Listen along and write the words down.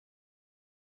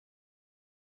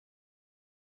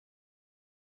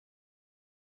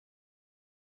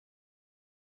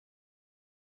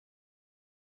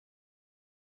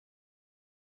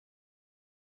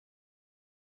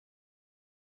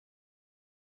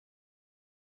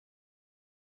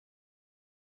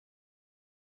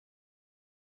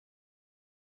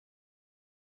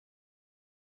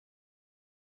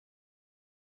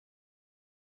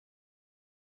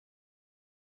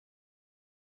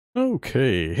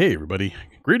Okay, hey everybody.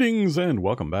 Greetings and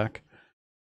welcome back.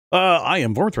 I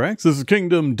am Vorthrax. This is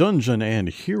Kingdom Dungeon and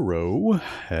Hero,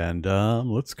 and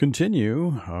let's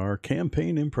continue our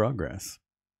campaign in progress.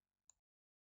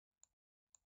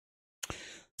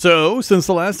 So, since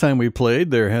the last time we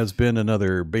played, there has been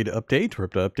another beta update. We're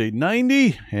up to update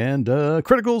 90, and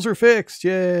criticals are fixed.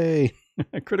 Yay!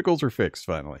 Criticals are fixed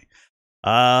finally.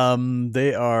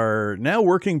 They are now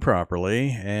working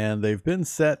properly, and they've been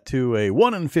set to a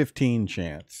 1 in 15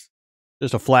 chance.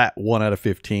 Just a flat 1 out of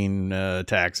 15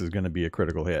 attacks is going to be a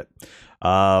critical hit.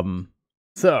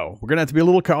 So we're going to have to be a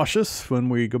little cautious when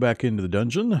we go back into the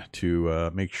dungeon to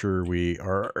make sure we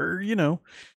are,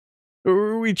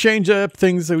 we change up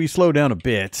things so we slow down a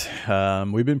bit.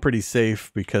 We've been pretty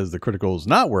safe because the critical is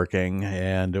not working,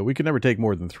 and we can never take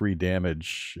more than 3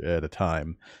 damage at a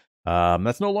time.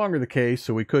 That's no longer the case,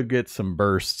 so we could get some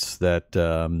bursts that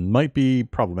might be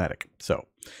problematic. So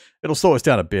it'll slow us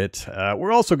down a bit.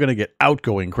 We're also going to get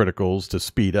outgoing criticals to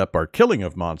speed up our killing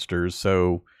of monsters,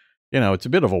 so it's a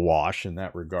bit of a wash in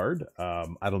that regard.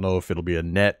 I don't know if it'll be a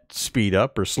net speed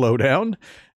up or slow down.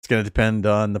 It's going to depend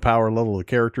on the power level of the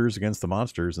characters against the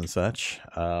monsters and such.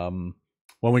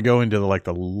 When we go into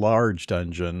the large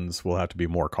dungeons, we'll have to be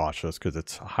more cautious because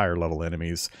it's higher level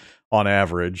enemies on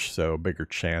average, so a bigger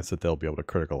chance that they'll be able to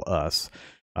critical us.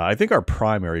 I think our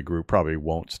primary group probably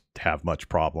won't have much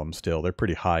problem still. They're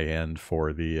pretty high end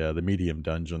for the medium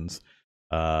dungeons.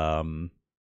 Yeah,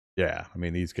 I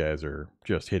mean, these guys are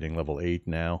just hitting level 8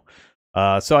 now.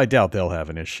 So I doubt they'll have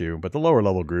an issue, but the lower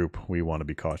level group we want to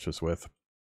be cautious with.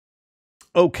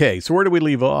 Okay, so where do we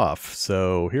leave off?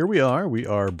 So here we are. We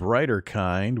are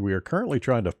BriterKind. We are currently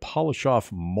trying to polish off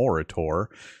Moritor.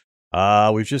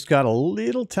 We've just got a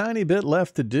little tiny bit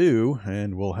left to do,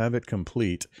 and we'll have it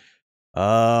complete.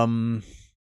 Yeah,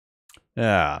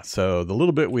 so the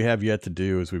little bit we have yet to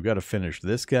do is we've got to finish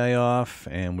this guy off,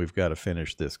 and we've got to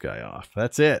finish this guy off.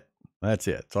 That's it. That's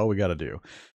it. That's all we got to do.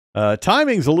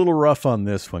 Timing's a little rough on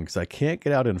this one because I can't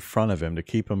get out in front of him to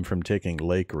keep him from taking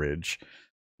Lake Ridge.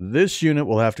 This unit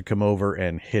will have to come over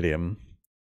and hit him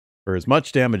for as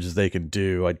much damage as they can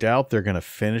do. I doubt they're going to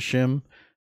finish him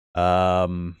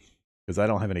because I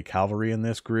don't have any cavalry in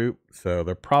this group, so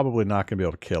they're probably not going to be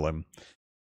able to kill him.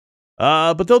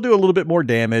 But they'll do a little bit more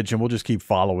damage, and we'll just keep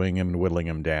following him and whittling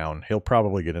him down. He'll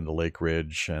probably get into Lake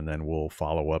Ridge, and then we'll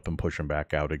follow up and push him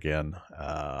back out again.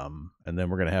 And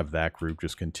then we're going to have that group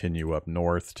just continue up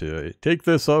north to take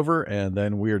this over, and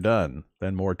then we're done.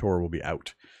 Then Moritor will be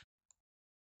out.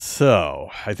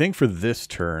 So, I think for this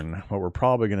turn, what we're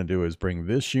probably going to do is bring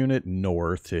this unit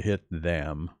north to hit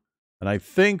them. And I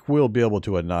think we'll be able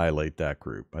to annihilate that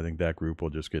group. I think that group will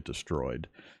just get destroyed.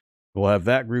 We'll have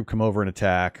that group come over and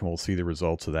attack, and we'll see the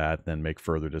results of that, then make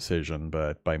further decision.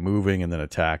 But by moving and then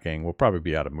attacking, we'll probably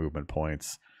be out of movement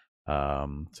points.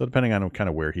 So depending on kind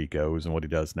of where he goes and what he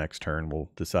does next turn,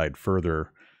 we'll decide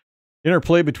further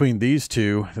interplay between these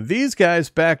two. These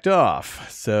guys backed off,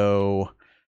 so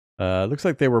looks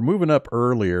like they were moving up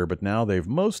earlier, but now they've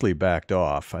mostly backed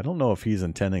off. I don't know if he's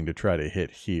intending to try to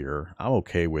hit here. I'm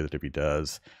okay with it if he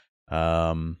does.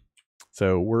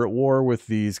 So we're at war with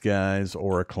these guys,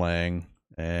 Oraclang,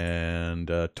 and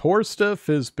Torstuf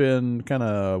has been kind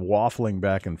of waffling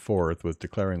back and forth with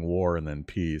declaring war and then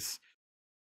peace.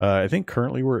 I think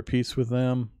currently we're at peace with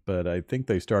them, but I think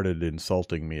they started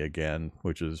insulting me again,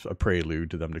 which is a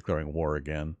prelude to them declaring war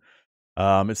again.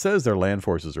 It says their land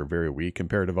forces are very weak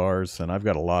compared to ours, and I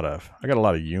got a lot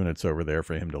of units over there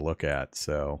for him to look at.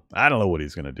 So I don't know what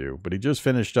he's going to do, but he just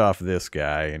finished off this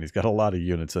guy, and he's got a lot of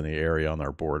units in the area on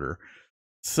our border.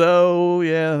 So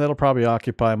yeah, that'll probably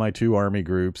occupy my 2 army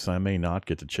groups. I may not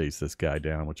get to chase this guy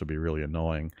down, which will be really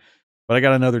annoying. But I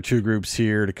got another 2 groups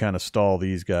here to kind of stall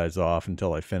these guys off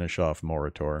until I finish off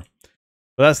Moritor.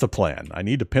 But that's the plan. I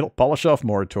need to polish off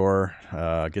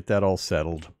Moritor, get that all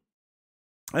settled.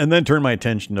 And then turn my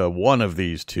attention to one of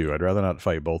these 2. I'd rather not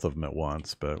fight both of them at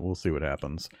once, but we'll see what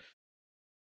happens.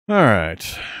 All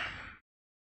right.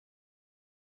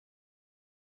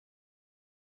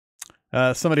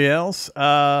 Somebody else?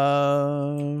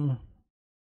 All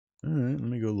right, let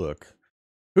me go look.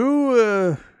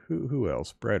 Who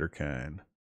else? BriterKind.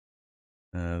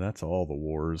 That's all the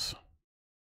wars.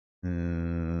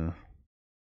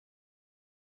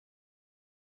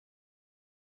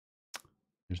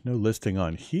 There's no listing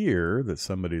on here that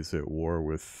somebody's at war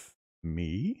with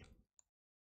me.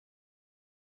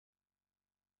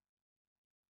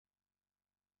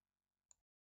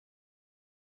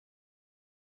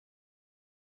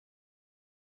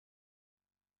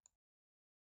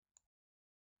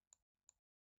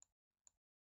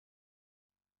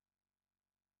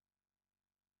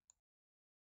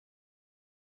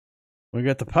 We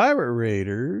got the Pirate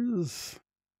Raiders.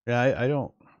 Yeah, I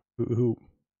don't... Who?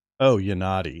 Oh,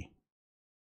 Yanati.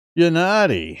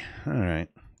 Yanati. All right.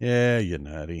 Yeah,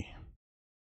 Yanati.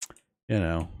 You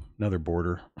know, another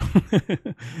border.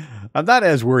 I'm not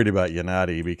as worried about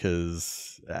Yanati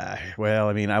because, well,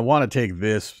 I mean, I want to take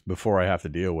this before I have to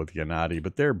deal with Yanati,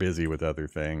 but they're busy with other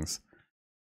things.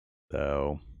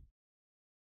 So...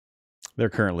 they're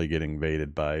currently getting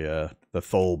invaded by the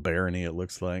Thole Barony, it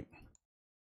looks like.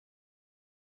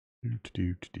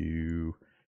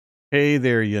 Hey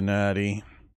there, Yanati.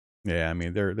 Yeah, I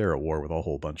mean, they're at war with a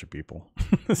whole bunch of people.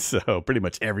 So pretty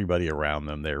much everybody around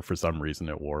them they're for some reason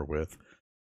at war with.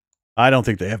 I don't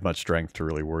think they have much strength to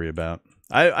really worry about.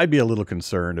 I'd be a little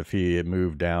concerned if he had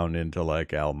moved down into like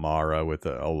Almara with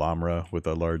Olamra with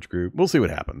a large group. We'll see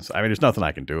what happens. I mean, there's nothing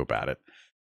I can do about it.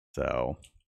 So...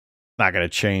 not going to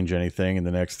change anything in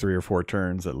the next 3 or 4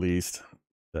 turns at least.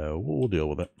 So we'll deal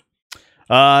with it.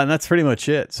 And that's pretty much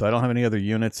it. So I don't have any other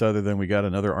units other than we got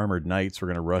another Armored Knights. We're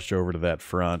going to rush over to that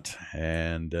front.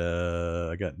 And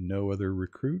I got no other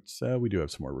recruits. We do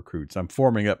have some more recruits. I'm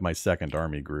forming up my second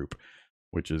army group,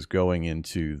 which is going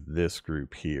into this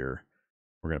group here.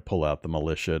 We're going to pull out the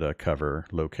militia to cover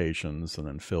locations and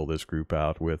then fill this group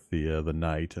out with the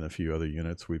knight and a few other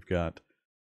units we've got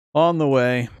on the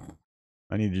way.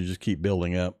 I need to just keep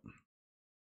building up.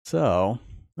 So,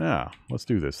 yeah, let's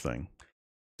do this thing.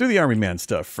 Do the army man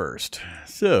stuff first.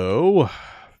 So,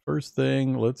 first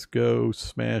thing, let's go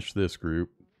smash this group.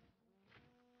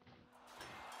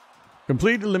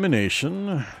 Complete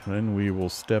elimination. Then we will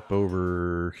step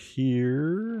over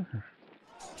here.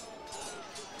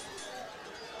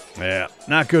 Yeah,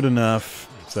 not good enough.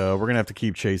 So we're going to have to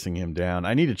keep chasing him down.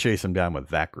 I need to chase him down with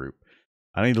that group.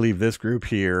 I need to leave this group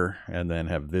here and then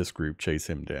have this group chase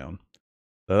him down.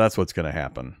 So that's what's going to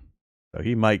happen. So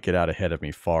he might get out ahead of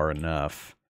me far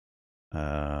enough.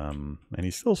 And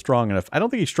he's still strong enough. I don't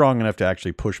think he's strong enough to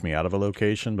actually push me out of a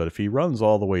location, but if he runs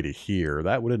all the way to here,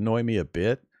 that would annoy me a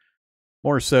bit.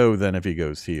 More so than if he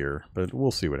goes here, but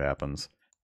we'll see what happens.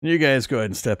 You guys go ahead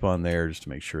and step on there just to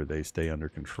make sure they stay under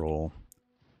control.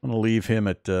 I'm going to leave him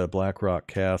at Blackrock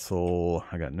Castle.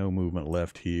 I got no movement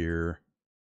left here.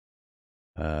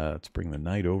 Let's bring the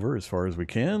knight over as far as we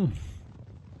can.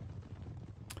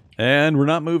 And we're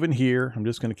not moving here. I'm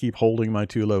just going to keep holding my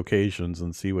 2 locations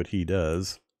and see what he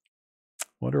does.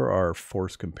 What are our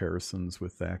force comparisons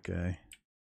with that guy?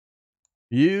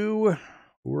 You,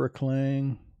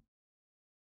 Uruklang,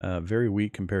 very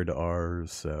weak compared to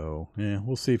ours. So, yeah,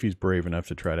 we'll see if he's brave enough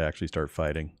to try to actually start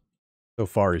fighting. So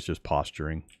far, he's just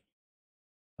posturing.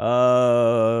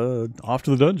 Off to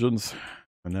the dungeons.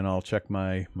 And then I'll check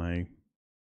my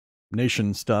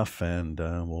nation stuff and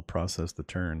we'll process the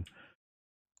turn.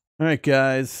 All right,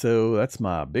 guys, so that's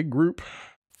my big group.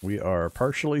 We are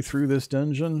partially through this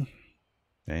dungeon,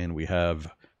 and we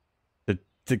have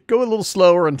to go a little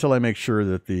slower until I make sure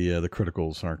that the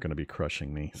criticals aren't going to be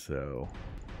crushing me. So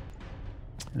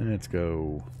let's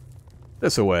go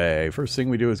this way. First thing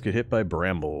we do is get hit by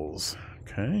brambles.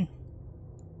 Okay.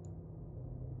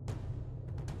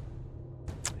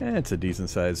 It's a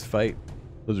decent-sized fight.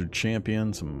 Lizard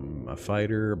champion, a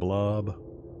fighter, a blob,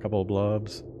 a couple of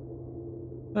blobs.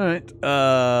 Alright,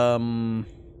 same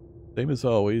as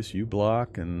always, you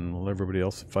block and let everybody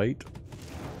else fight.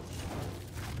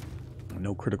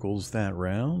 No criticals that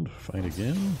round. Fight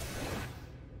again.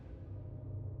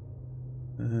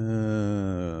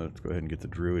 Let's go ahead and get the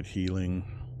druid healing.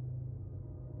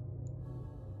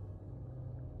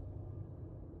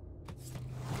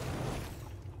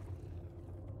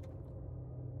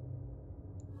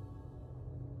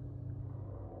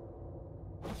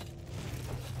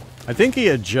 I think he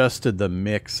adjusted the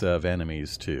mix of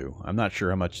enemies too. I'm not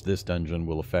sure how much this dungeon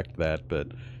will affect that, but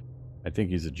I think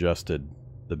he's adjusted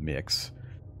the mix.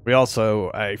 We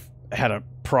also, I had a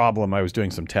problem. I was doing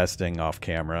some testing off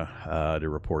camera to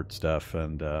report stuff,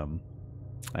 and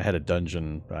I had a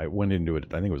dungeon. I went into it,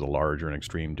 I think it was a large or an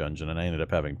extreme dungeon, and I ended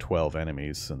up having 12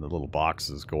 enemies, and the little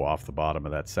boxes go off the bottom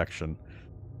of that section.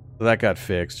 So that got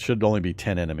fixed. Should only be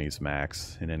 10 enemies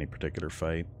max in any particular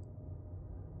fight.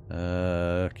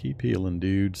 Keep healing,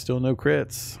 dude. Still no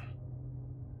crits.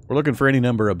 We're looking for any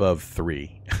number above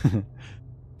 3.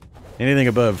 Anything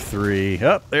above 3.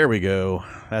 Oh, there we go.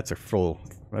 That's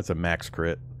a max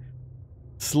crit.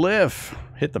 Sliff.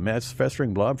 Hit the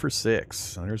festering blob for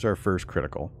 6. There's our first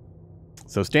critical.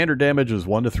 So standard damage is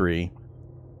 1 to 3.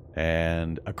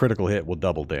 And a critical hit will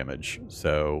double damage.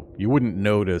 So you wouldn't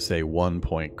notice a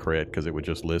 1-point crit because it would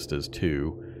just list as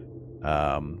 2.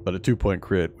 But a 2-point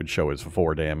crit would show as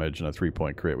 4 damage, and a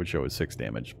 3-point crit would show as 6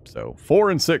 damage. So 4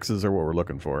 and 6s are what we're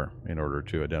looking for in order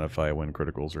to identify when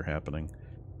criticals are happening.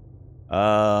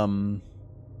 A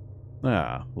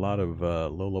lot of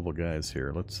low-level guys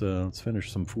here. Let's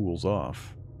finish some fools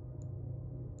off.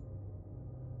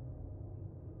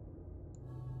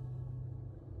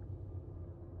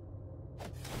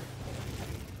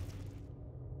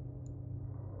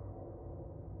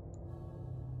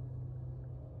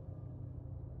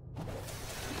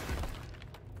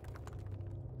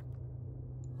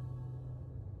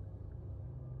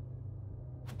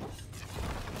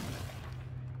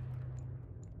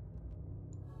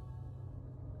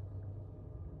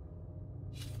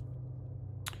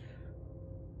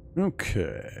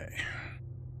 Okay.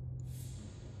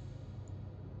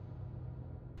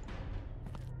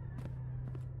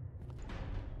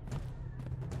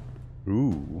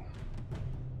 Ooh.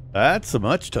 That's a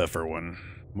much tougher one.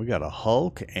 We got a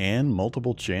Hulk and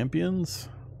multiple champions?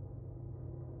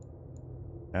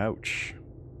 Ouch.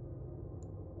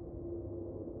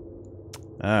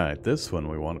 Alright, this one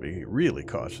we want to be really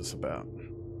cautious about.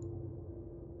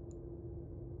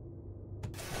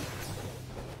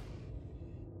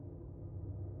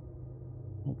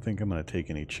 I don't think I'm going to take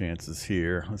any chances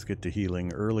here. Let's get to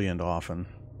healing early and often.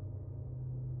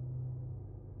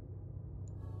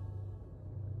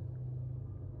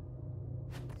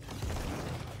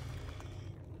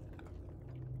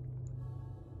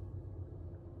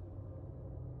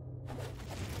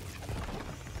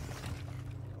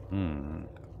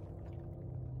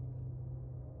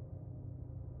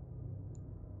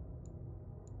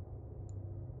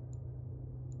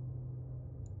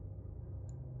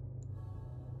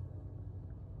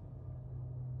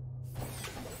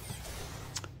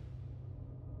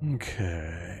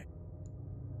 Okay.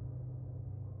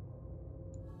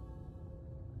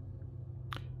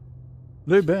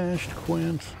 They bashed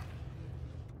Quint.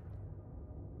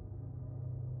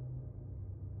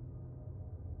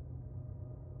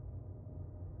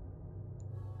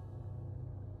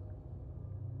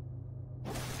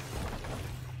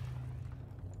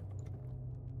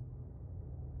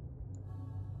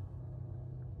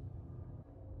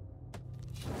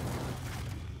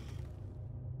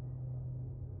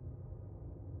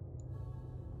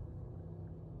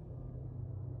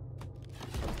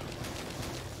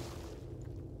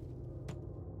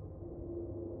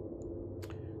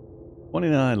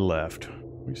 $29 left.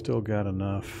 We still got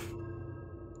enough.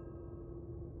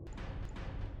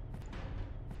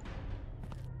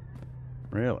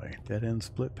 Really? Dead end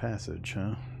split passage,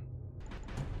 huh?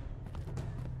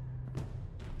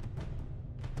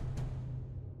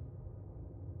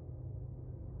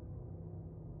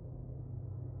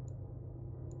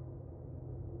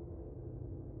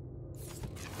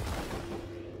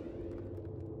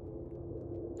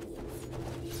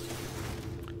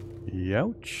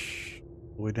 Youch.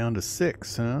 All the way down to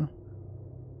 6, huh?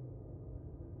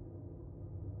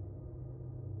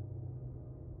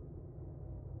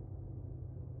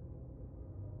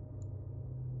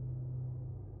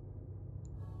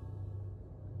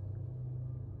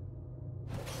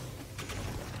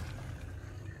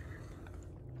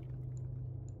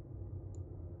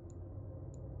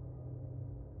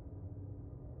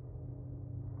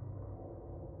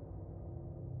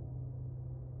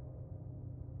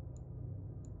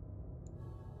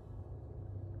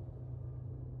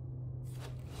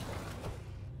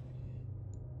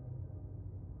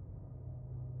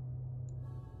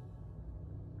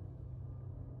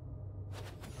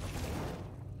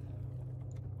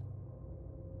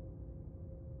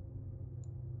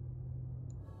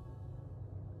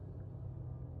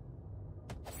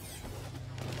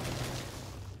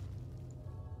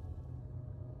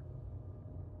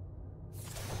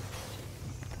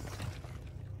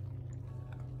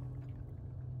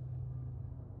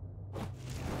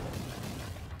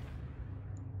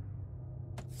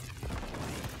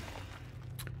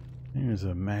 Here's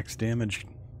a max damage.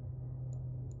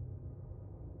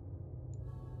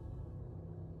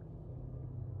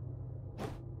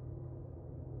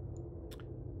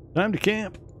 Time to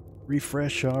camp.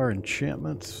 Refresh our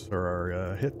enchantments or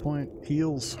our hit point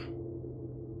heals.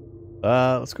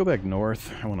 Let's go back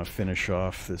north. I want to finish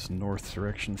off this north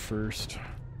direction first.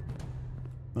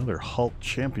 Another Hulk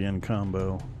champion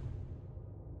combo.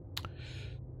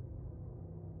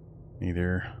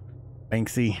 Either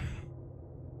Banksy.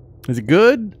 Is it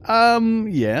good?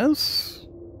 Yes.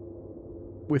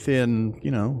 Within, you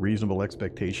know, reasonable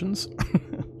expectations.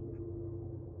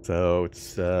 So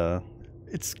it's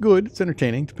good. It's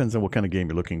entertaining. Depends on what kind of game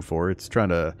you're looking for. It's trying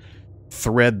to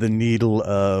thread the needle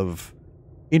of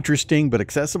interesting but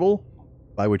accessible,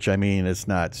 by which I mean it's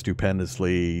not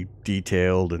stupendously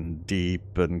detailed and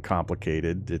deep and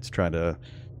complicated. It's trying to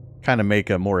kind of make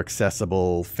a more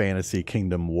accessible fantasy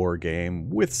kingdom war game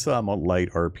with some light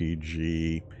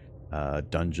RPG,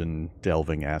 dungeon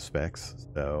delving aspects.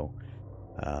 So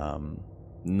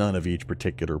none of each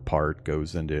particular part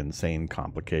goes into insane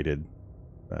complicated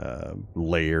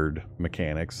layered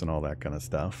mechanics and all that kind of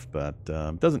stuff, but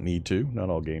doesn't need to. Not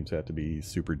all games have to be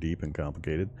super deep and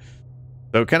complicated.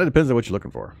 So it kind of depends on what you're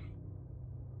looking for.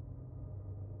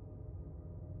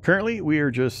 Currently, we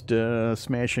are just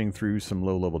smashing through some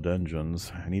low-level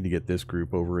dungeons. I need to get this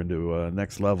group over into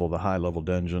next level, the high-level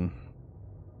dungeon.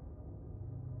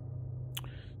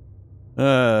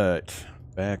 Alright,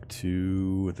 back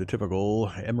to the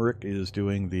typical. Emmerich is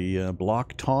doing the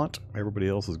block taunt. Everybody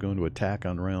else is going to attack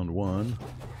on round 1.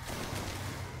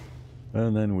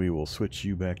 And then we will switch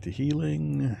you back to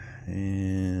healing,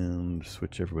 and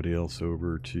switch everybody else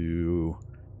over to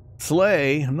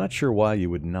Slay. I'm not sure why you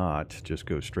would not just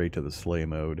go straight to the Slay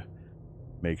mode.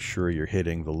 Make sure you're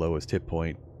hitting the lowest hit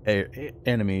point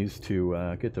enemies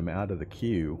to get them out of the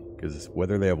queue, because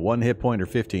whether they have 1 hit point or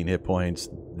 15 hit points,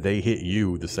 they hit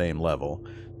you the same level.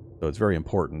 So it's very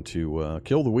important to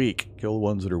kill the weak, kill the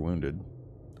ones that are wounded.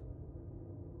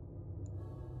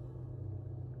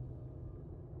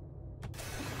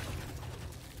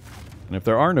 And if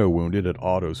there are no wounded, it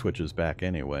auto switches back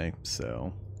anyway,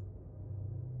 so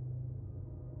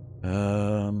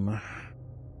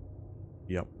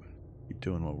yep. Keep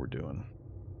doing what we're doing.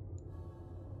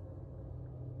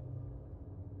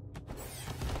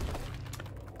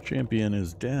 Champion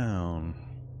is down.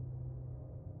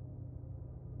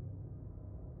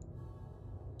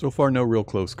 So far, no real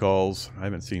close calls. I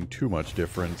haven't seen too much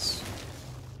difference.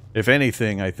 If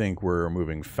anything, I think we're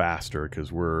moving faster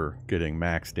because we're getting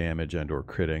max damage and or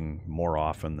critting more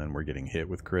often than we're getting hit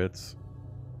with crits.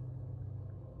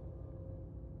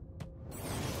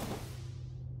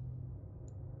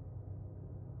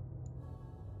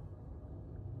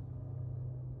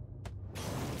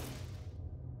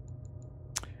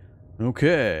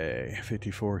 Okay,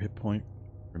 54 hit point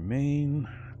remain.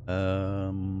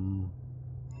 A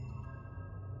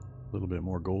little bit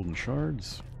more golden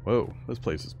shards. Whoa, this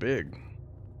place is big.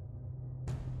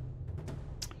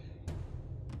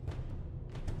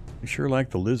 I sure like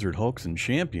the lizard hulks and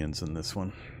champions in this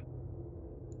one.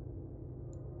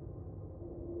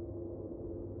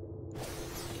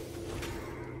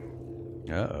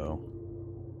 Uh-oh.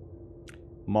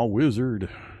 My wizard.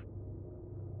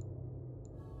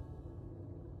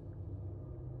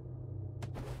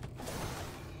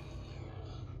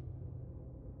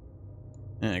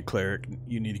 And cleric,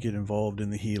 you need to get involved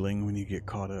in the healing when you get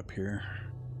caught up here.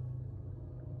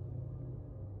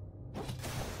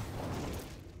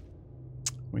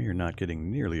 Well, you're not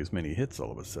getting nearly as many hits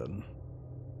all of a sudden.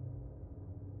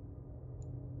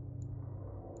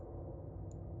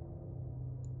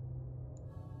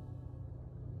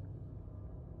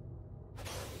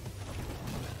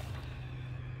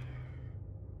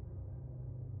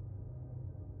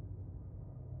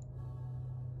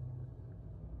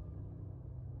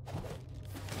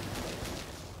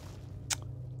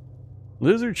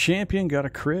 Lizard Champion got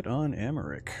a crit on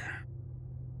Emmerich.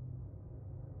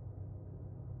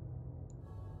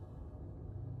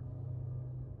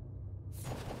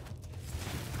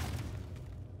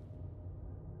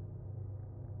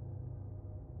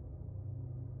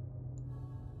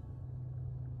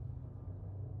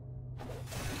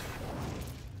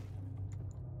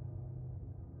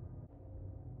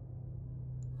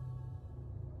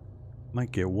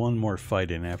 Might get one more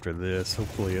fight in after this.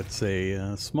 Hopefully it's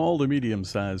a small to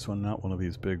medium-sized one, not one of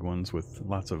these big ones with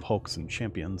lots of hulks and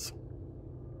champions.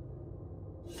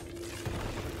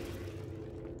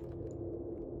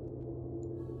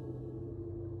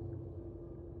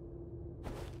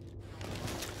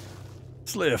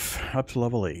 Sliff, up to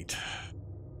level 8.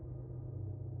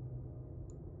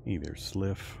 Either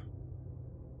Sliff.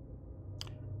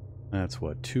 That's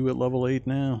what, 2 at level 8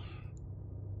 now?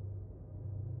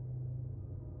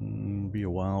 Be a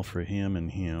while for him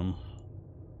and him.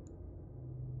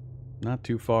 Not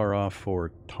too far off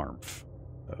for Tarmph.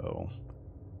 So,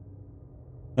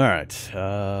 alright,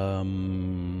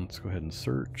 let's go ahead and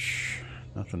search.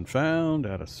 Nothing found.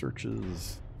 Out of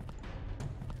searches.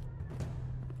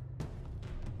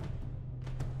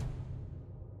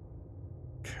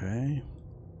 Okay.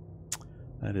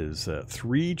 That is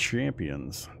 3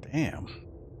 champions. Damn.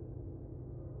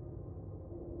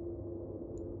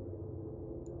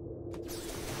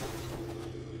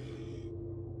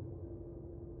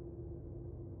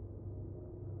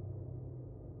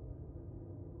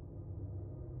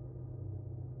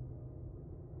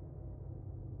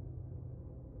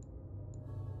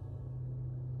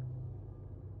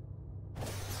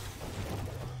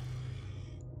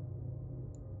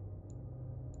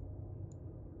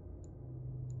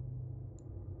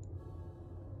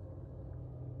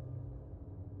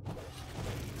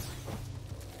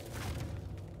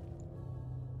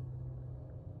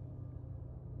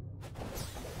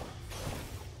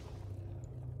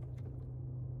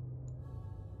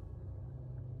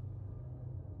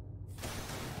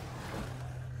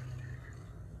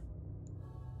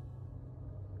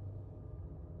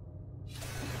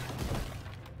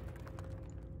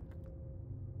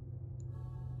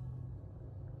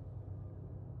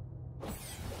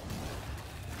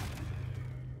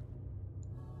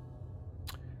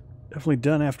 Definitely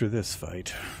done after this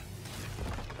fight.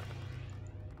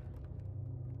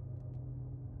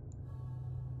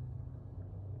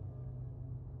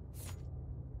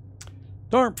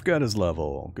 Darp got his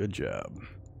level. Good job.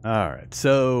 Alright,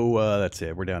 so that's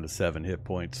it. We're down to 7 hit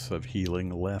points of healing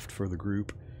left for the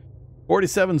group.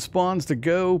 47 spawns to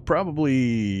go.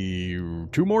 Probably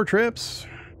 2 more trips.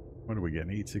 What are we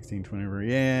getting? 8, 16, 20.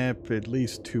 Yeah, at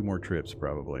least 2 more trips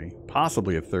probably.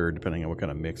 Possibly a third, depending on what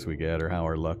kind of mix we get or how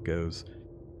our luck goes.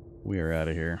 We are out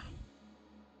of here.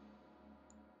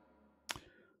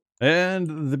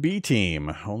 And the B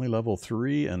team, only level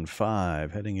 3 and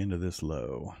 5, heading into this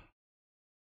low.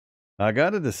 I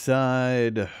gotta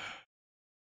decide.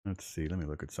 Let's see, let me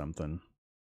look at something.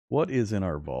 What is in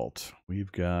our vault?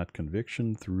 We've got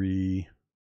Conviction 3.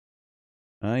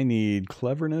 I need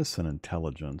Cleverness and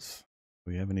Intelligence.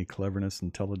 Do we have any Cleverness,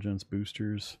 Intelligence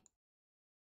boosters?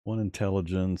 1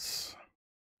 Intelligence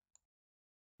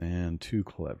and 2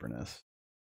 Cleverness.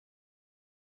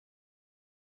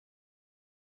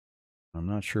 I'm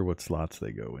not sure what slots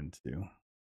they go into.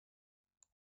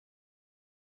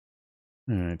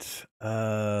 Alright.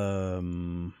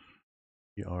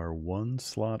 We are 1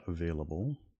 slot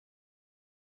available.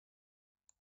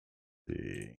 Let's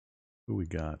see. Who we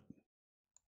got?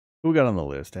 Who we got on the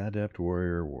list? Adept,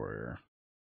 Warrior, Warrior.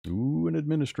 Ooh, an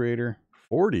Administrator.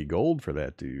 40 gold for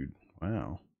that dude.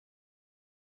 Wow.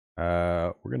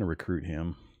 We're gonna recruit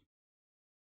him.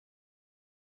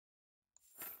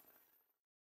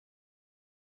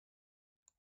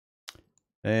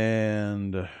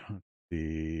 And let's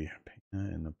see. Pena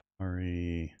and the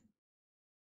Pari.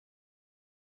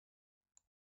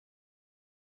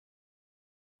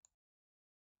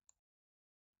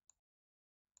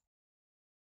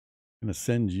 I'm gonna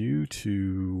send you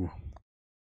to.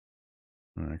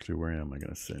 Actually, where am I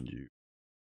gonna send you?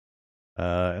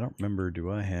 I don't remember.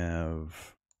 Do I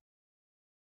have?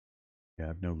 Yeah, I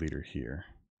have no leader here.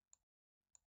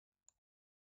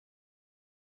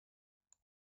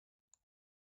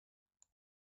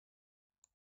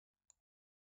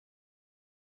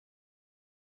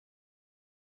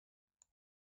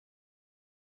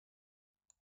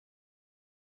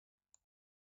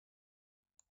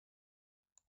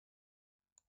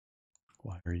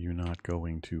 Why are you not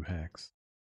going to Hex?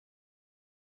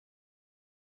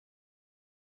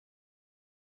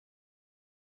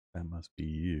 That must be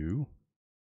you.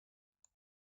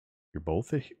 You're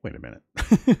both a... Wait a minute.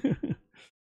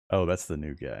 Oh, that's the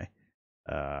new guy.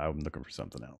 I'm looking for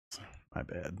something else. My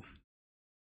bad.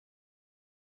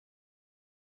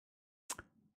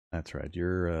 That's right.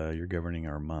 You're governing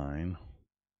our mine.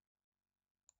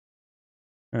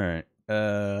 All right.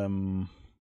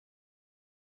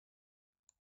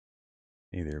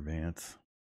 Hey there, Vance.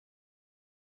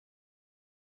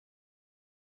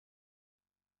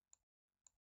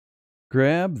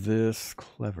 Grab this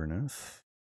Cleverness.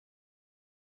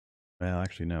 Well,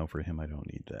 actually, no. For him, I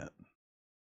don't need that.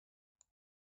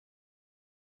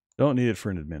 Don't need it for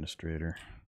an Administrator.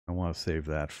 I want to save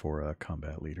that for a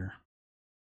Combat Leader.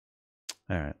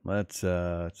 All right. Let's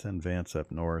send Vance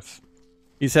up north.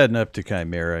 He's heading up to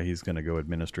Chimera. He's going to go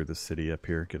administer the city up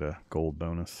here, get a gold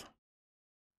bonus.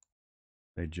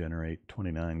 They generate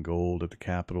 29 gold at the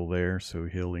capital there, so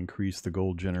he'll increase the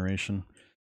gold generation.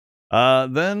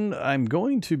 Then I'm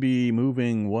going to be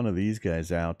moving one of these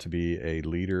guys out to be a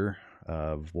leader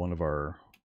of one of our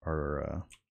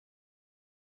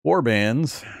war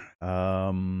bands.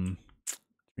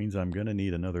 Means I'm going to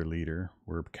need another leader.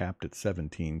 We're capped at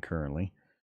 17 currently.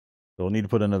 So we'll need to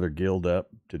put another guild up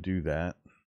to do that.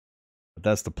 But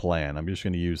that's the plan. I'm just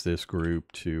going to use this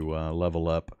group to level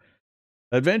up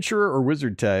adventurer or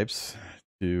wizard types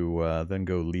to then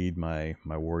go lead my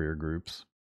warrior groups.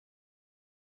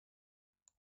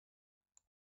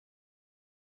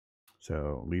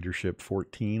 So leadership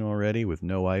 14 already with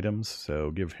no items. So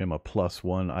give him a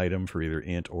 +1 item for either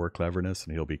int or cleverness,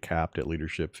 and he'll be capped at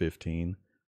leadership 15.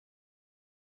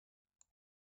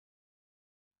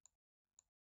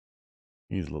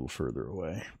 He's a little further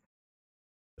away.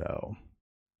 So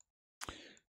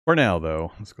for now,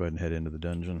 though, let's go ahead and head into the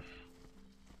dungeon.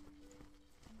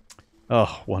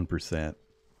 Oh, 1%.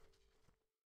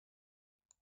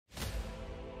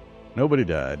 Nobody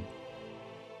died.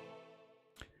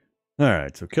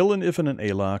 Alright, so kill an If and an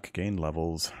A-lock, gain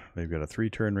levels. They've got a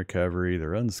 3-turn recovery.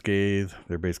 They're unscathed.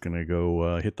 They're basically going to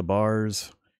go hit the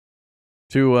bars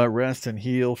to rest and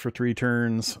heal for 3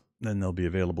 turns. Then they'll be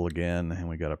available again. And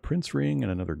we got a Prince Ring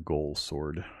and another Goal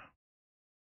Sword.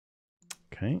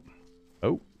 Okay.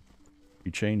 Oh,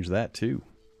 we changed that too.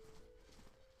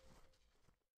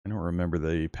 I don't remember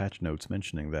the patch notes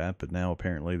mentioning that, but now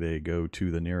apparently they go to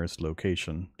the nearest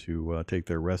location to take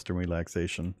their rest and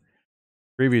relaxation.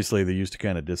 Previously, they used to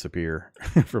kind of disappear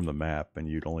from the map, and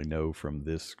you'd only know from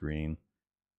this screen.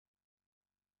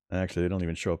 Actually, they don't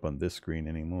even show up on this screen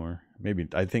anymore. Maybe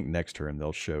I think next turn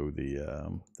they'll show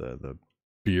the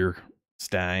beer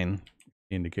stein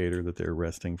indicator that they're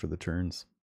resting for the turns.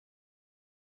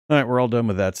 All right, we're all done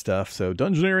with that stuff. So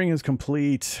dungeoneering is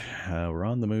complete. We're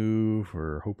on the move.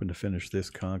 We're hoping to finish this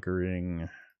conquering.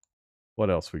 What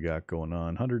else we got going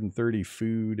on? 130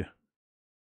 food.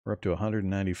 We're up to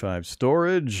 195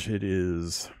 storage. It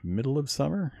is middle of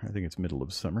summer. I think it's middle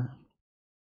of summer.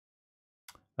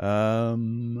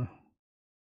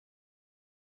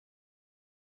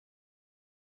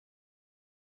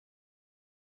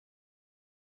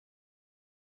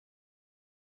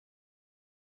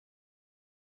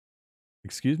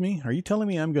 Excuse me? Are you telling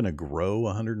me I'm going to grow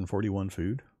 141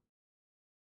 food?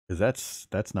 Because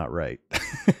that's not right.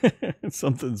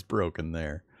 Something's broken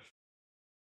there.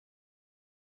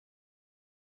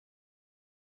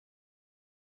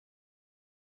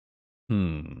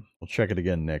 We'll check it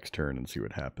again next turn and see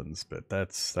what happens, but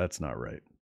that's not right.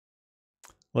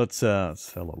 Let's sell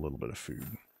a little bit of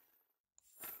food.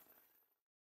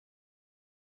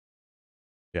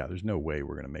 Yeah, there's no way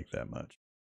we're going to make that much.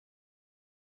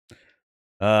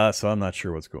 So I'm not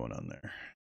sure what's going on there.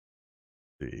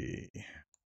 Let's see.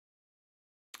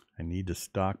 I need to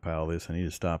stockpile this. I need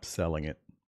to stop selling it.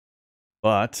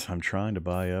 But I'm trying to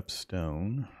buy up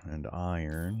stone and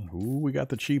iron. Ooh, we got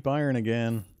the cheap iron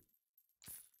again.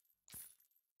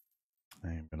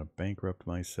 I am going to bankrupt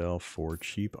myself for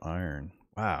cheap iron.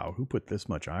 Wow, who put this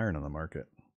much iron on the market?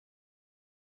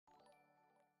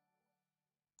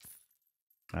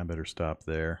 I better stop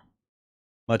there.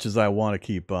 Much as I want to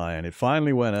keep buying, it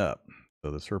finally went up. So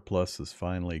the surplus is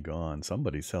finally gone.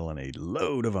 Somebody's selling a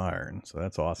load of iron. So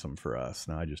that's awesome for us.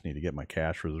 Now I just need to get my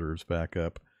cash reserves back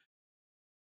up.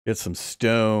 Get some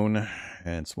stone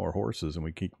and some more horses, and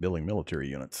we keep building military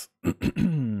units.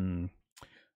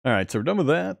 All right, so we're done with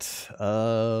that.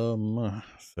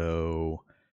 So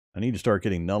I need to start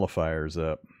getting nullifiers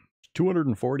up.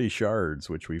 240 shards,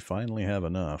 which we finally have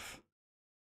enough.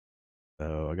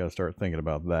 So I got to start thinking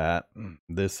about that.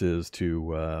 This is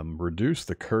to reduce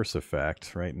the curse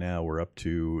effect. Right now we're up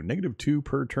to -2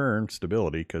 per turn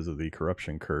stability because of the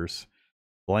corruption curse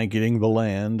blanketing the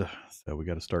land. So we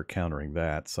got to start countering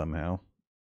that somehow.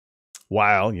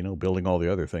 While, you know, building all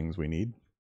the other things we need.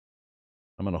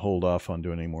 I'm going to hold off on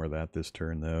doing any more of that this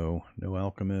turn, though. No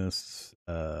alchemists.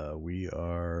 We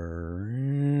are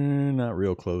not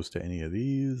real close to any of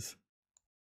these.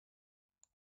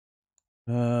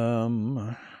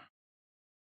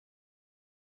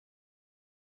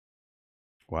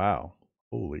 Wow.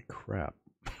 Holy crap.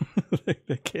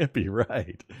 That can't be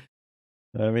right.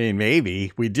 I mean,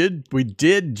 maybe we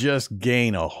did just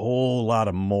gain a whole lot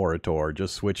of Moritor,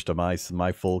 just switch to my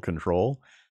full control.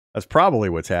 That's probably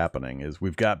what's happening, is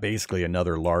we've got basically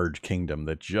another large kingdom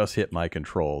that just hit my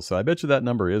control. So I bet you that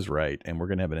number is right, and we're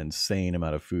going to have an insane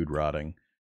amount of food rotting.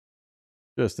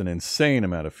 Just an insane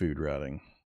amount of food rotting.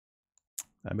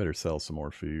 I better sell some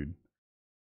more food.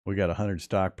 We got 100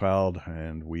 stockpiled,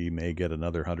 and we may get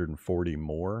another 140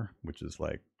 more, which is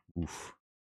like, oof.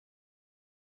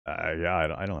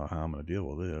 Yeah, I don't know how I'm going to deal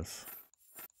with this.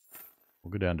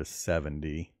 We'll go down to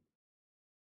 70.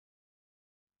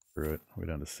 Screw it. We'll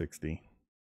go down to 60.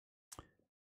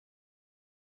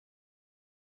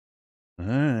 All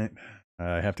right.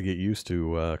 I have to get used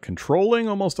to controlling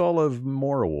almost all of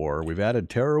Morrowind. We've added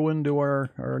Terrawin to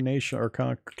our nation, our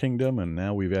kingdom, and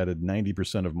now we've added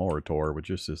 90% of Moritor,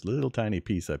 which is this little tiny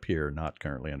piece up here, not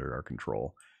currently under our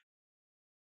control.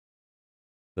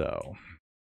 So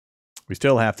we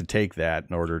still have to take that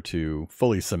in order to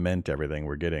fully cement everything.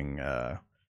 We're getting,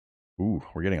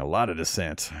 we're getting a lot of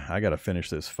dissent. I got to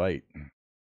finish this fight.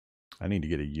 I need to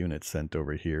get a unit sent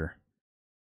over here.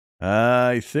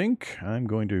 I think I'm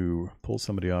going to pull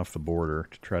somebody off the border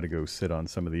to try to go sit on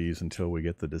some of these until we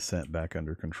get the descent back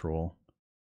under control.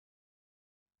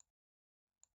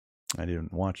 I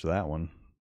didn't watch that one.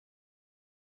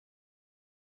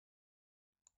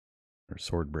 Or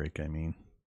sword break, I mean.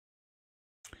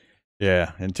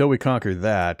 Yeah, until we conquer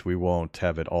that, we won't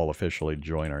have it all officially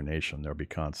join our nation. There'll be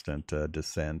constant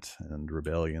dissent and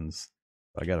rebellions.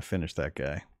 I got to finish that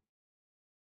guy.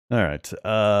 All right,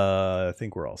 I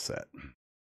think we're all set.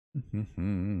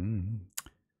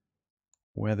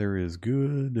 Weather is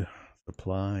good.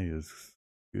 Supply is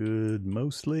good,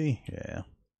 mostly. Yeah.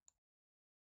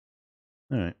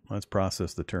 All right, let's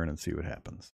process the turn and see what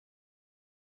happens.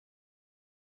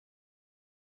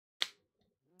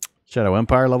 Shadow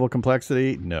Empire level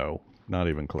complexity? No, not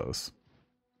even close.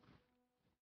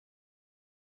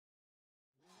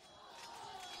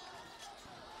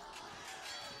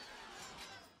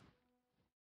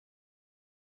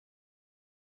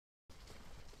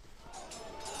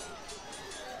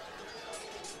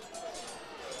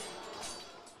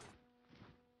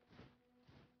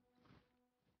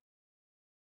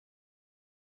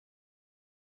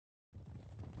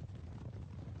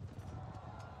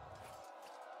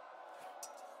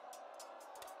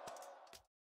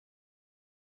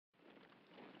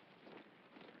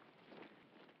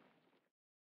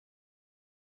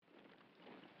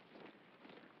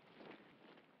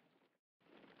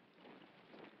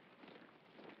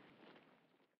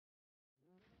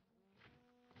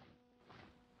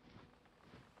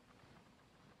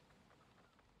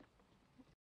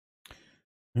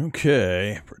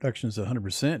 Okay, production is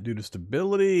 100% due to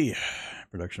stability.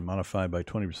 Production modified by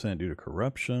 20% due to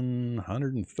corruption.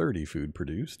 130 food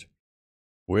produced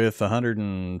with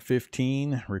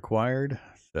 115 required.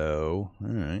 So, all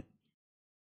right.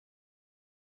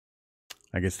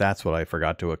 I guess that's what I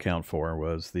forgot to account for,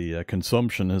 was the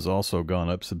consumption has also gone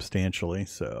up substantially.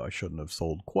 So I shouldn't have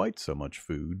sold quite so much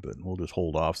food, but we'll just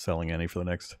hold off selling any for the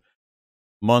next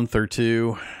month or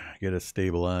two. Get it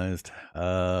stabilized.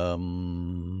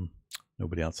 Nobody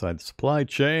outside the supply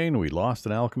chain. We lost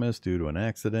an alchemist due to an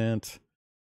accident.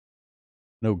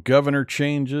 No governor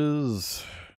changes.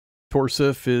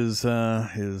 Torsif is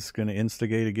going to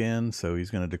instigate again, so he's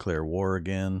going to declare war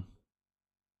again.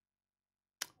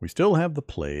 We still have the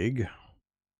plague.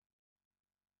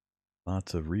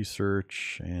 Lots of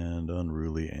research and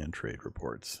unruly and trade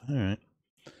reports. All right.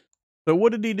 So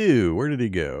what did he do? Where did he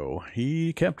go?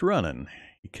 He kept running.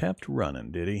 He kept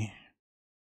running, did he?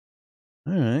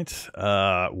 All right.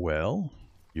 Well,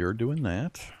 you're doing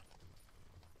that.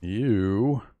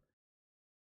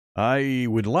 I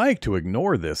would like to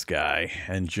ignore this guy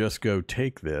and just go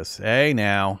take this. Hey,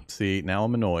 now. See, now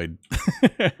I'm annoyed.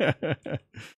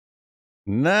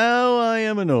 Now I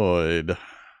am annoyed.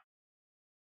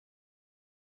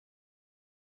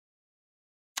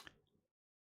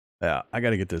 Yeah, I got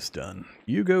to get this done.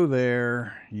 You go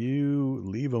there, you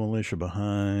leave a militia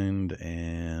behind,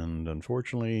 and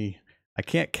unfortunately, I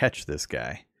can't catch this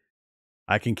guy.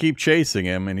 I can keep chasing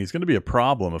him, and he's going to be a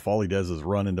problem if all he does is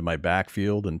run into my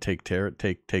backfield and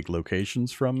take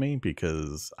locations from me,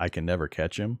 because I can never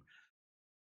catch him.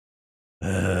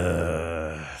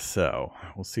 So,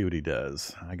 we'll see what he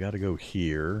does. I got to go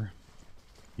here.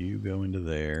 You go into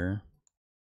there.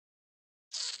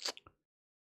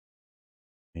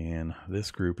 And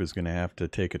this group is going to have to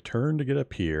take a turn to get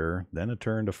up here, then a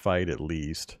turn to fight at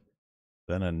least,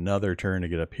 then another turn to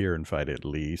get up here and fight at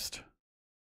least.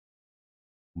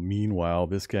 Meanwhile,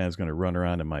 this guy is going to run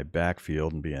around in my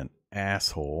backfield and be an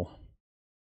asshole.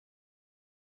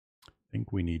 I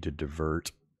think we need to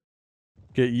divert.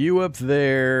 Get you up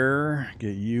there.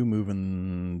 Get you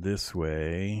moving this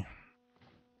way.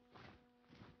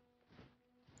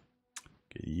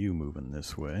 Get you moving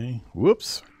this way.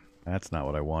 Whoops. That's not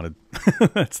what I wanted.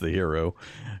 That's the hero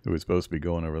who was supposed to be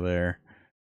going over there.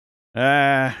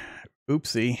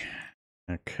 Oopsie.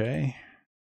 Okay.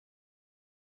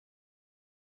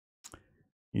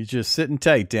 He's just sitting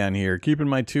tight down here, keeping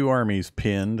my two armies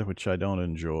pinned, which I don't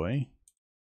enjoy.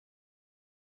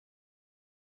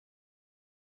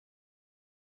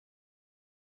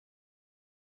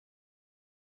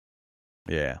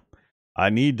 Yeah. I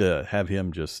need to have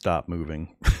him just stop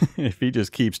moving. If he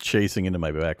just keeps chasing into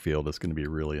my backfield, it's going to be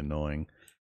really annoying.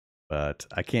 But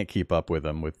I can't keep up with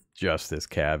him with just this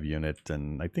cav unit,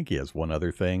 and I think he has one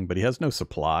other thing, but he has no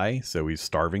supply, so he's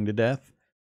starving to death.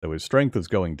 So his strength is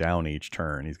going down each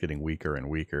turn. He's getting weaker and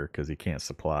weaker because he can't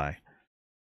supply.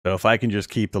 So if I can just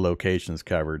keep the locations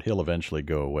covered, he'll eventually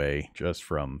go away just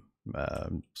from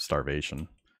starvation.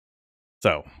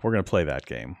 So we're going to play that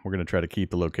game. We're going to try to keep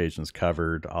the locations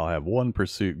covered. I'll have one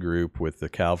pursuit group with the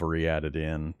cavalry added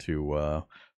in to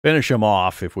finish him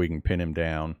off if we can pin him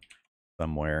down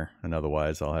somewhere. And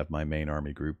otherwise, I'll have my main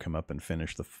army group come up and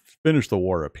finish the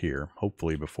war up here.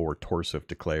 Hopefully before Torsif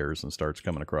declares and starts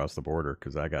coming across the border,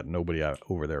 because I got nobody out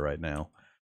over there right now.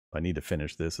 I need to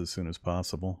finish this as soon as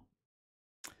possible.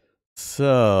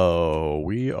 So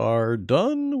we are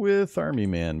done with army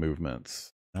man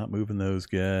movements. Not moving those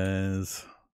guys.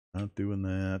 Not doing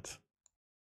that.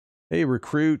 Hey,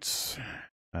 recruits.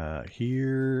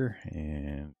 Here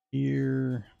and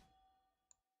here.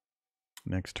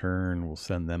 Next turn, we'll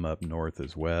send them up north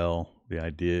as well. The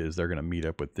idea is they're going to meet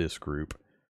up with this group.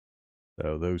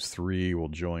 So those three will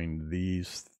join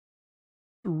these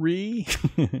three.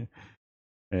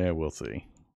 Yeah, we'll see.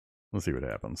 We'll see what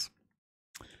happens.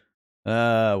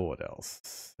 What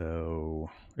else? So,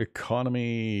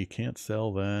 economy, can't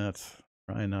sell that.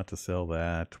 Try not to sell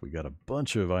that. We got a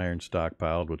bunch of iron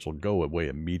stockpiled, which will go away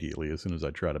immediately as soon as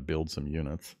I try to build some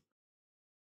units.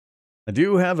 I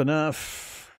do have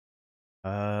enough.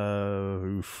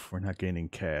 We're not gaining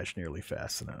cash nearly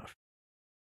fast enough.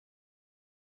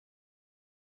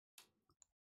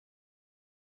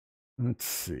 Let's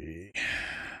see.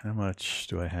 How much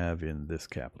do I have in this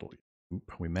capital?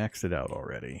 Oop, we maxed it out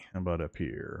already. How about up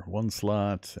here? 1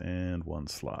 slot and 1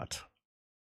 slot.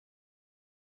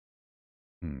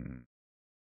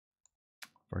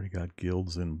 Already got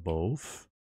guilds in both.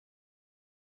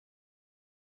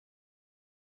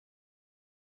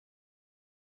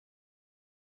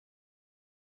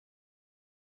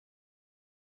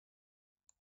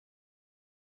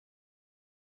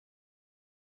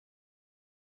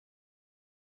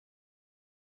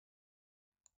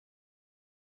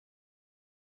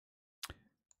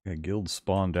 Got guilds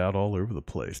spawned out all over the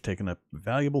place, taking up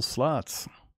valuable slots.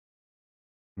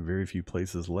 Very few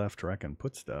places left where I can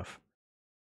put stuff.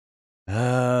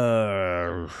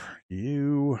 You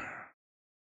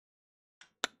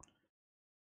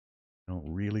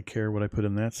don't really care what I put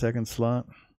in that second slot.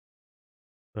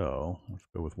 So let's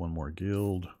go with 1 more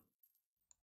guild.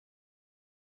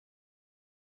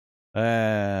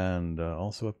 And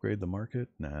also upgrade the market.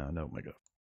 No, my God.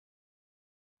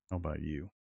 How about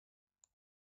you?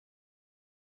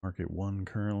 Market 1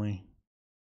 currently.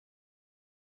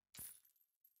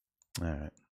 All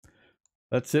right.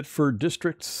 That's it for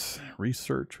districts.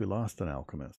 Research, we lost an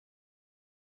alchemist.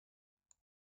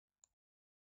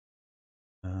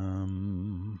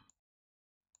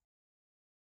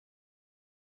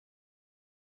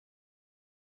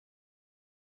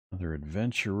 Another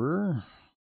adventurer.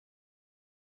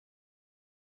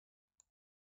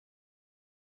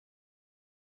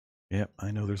 Yep,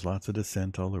 I know there's lots of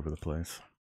dissent all over the place.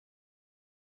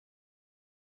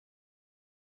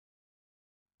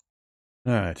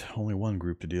 All right, only 1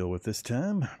 group to deal with this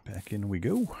time. Back in we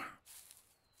go.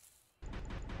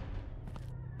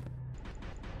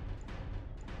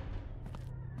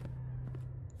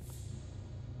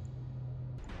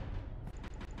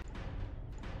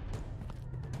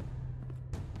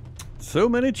 So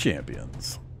many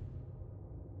champions.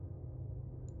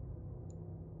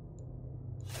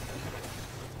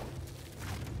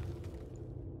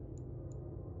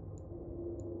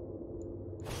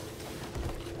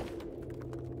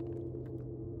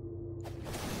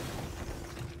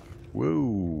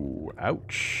 Whoa,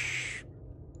 ouch.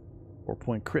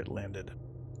 4-point crit landed.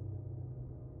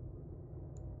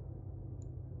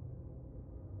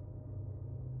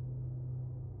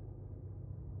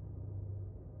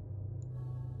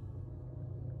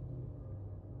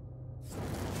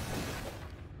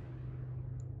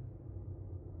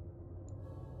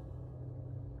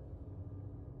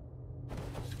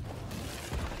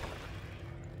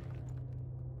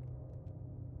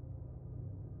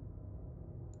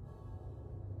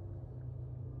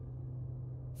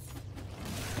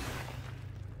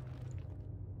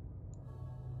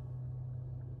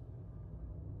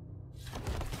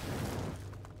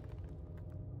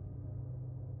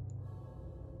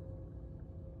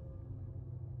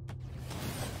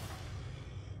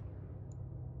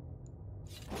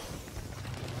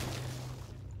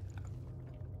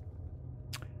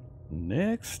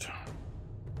 Next,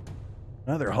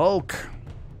 another Hulk.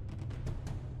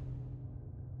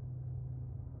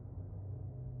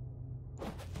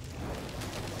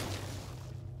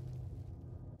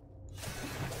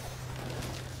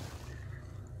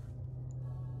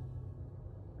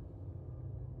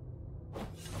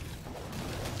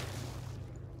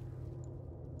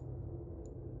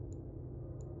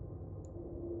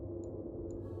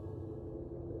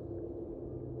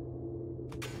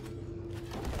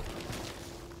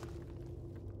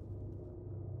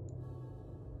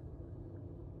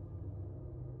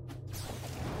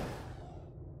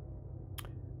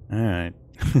 All right.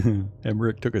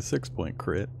 Emmerich took a 6-point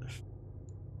crit.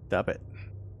 Stop it.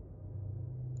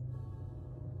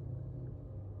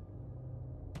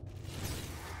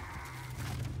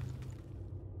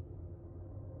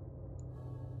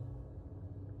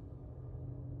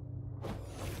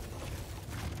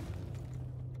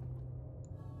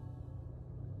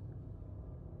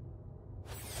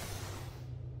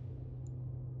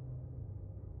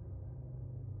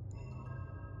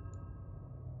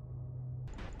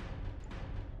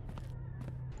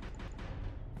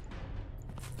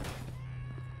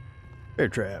 Bear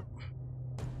trap.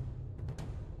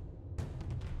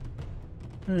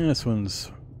 This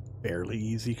one's fairly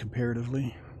easy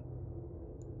comparatively.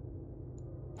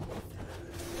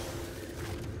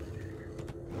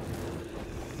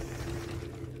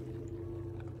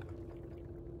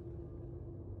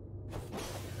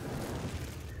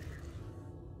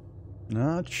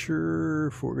 Not sure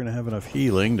if we're going to have enough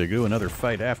healing to go another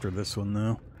fight after this one,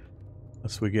 though.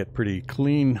 Unless we get pretty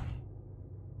clean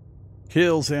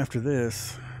kills after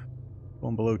this.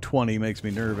 Going below 20 makes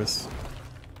me nervous.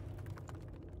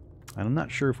 And I'm not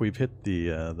sure if we've hit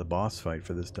the boss fight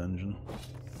for this dungeon.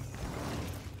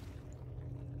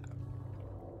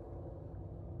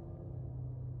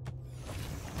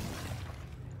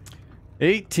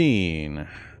 $18.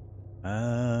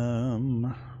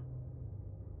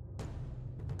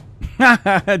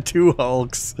 Two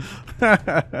Hulks.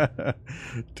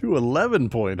 Two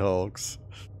 11-point Hulks.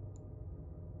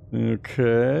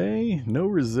 Okay. No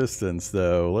resistance,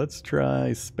 though. Let's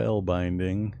try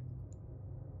Spellbinding.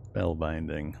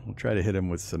 Spellbinding. We'll try to hit him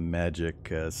with some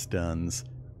magic stuns.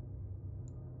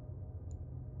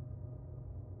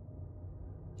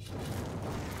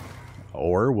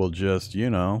 Or we'll just, you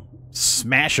know,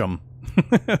 smash him.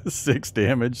 6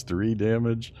 damage, 3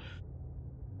 damage.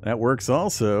 That works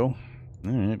also.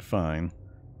 Alright, fine.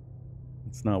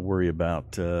 Let's not worry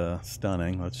about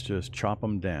stunning. Let's just chop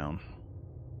them down.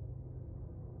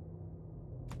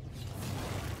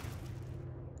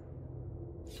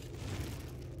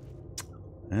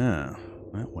 Yeah,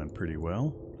 that went pretty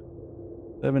well.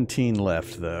 17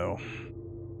 left, though.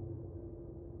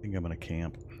 I think I'm going to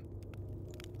camp.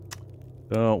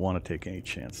 Don't want to take any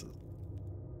chances.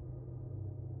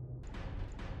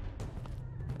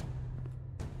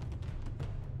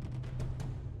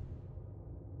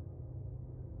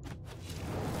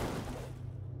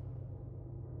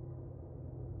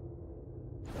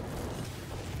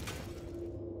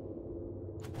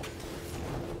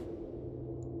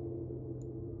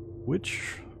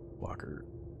 Which blocker?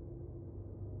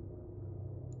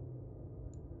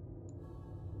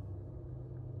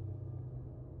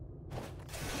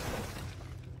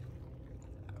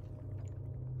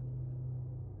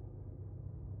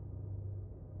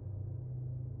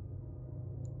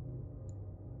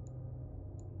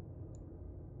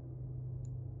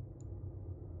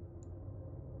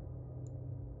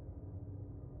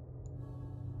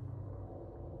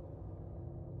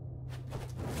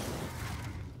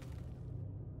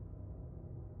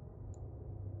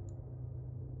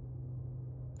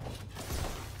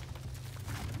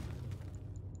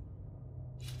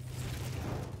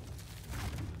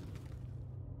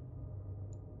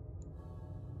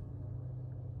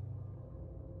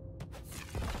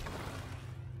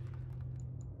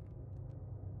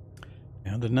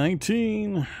 Down to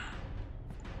 19.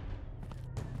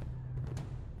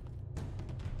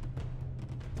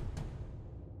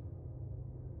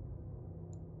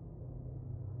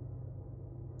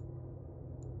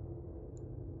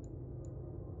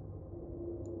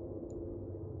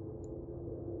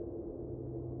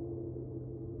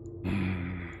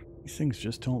 These things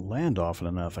just don't land often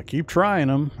enough. I keep trying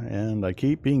them, and I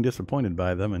keep being disappointed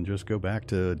by them and just go back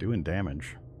to doing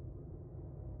damage.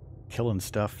 Killing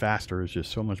stuff faster is just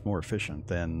so much more efficient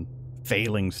than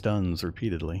failing stuns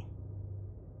repeatedly.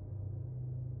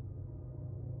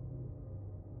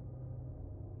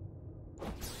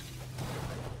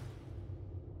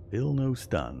 Still no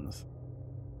stuns.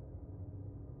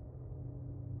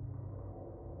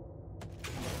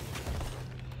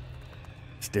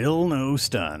 Still no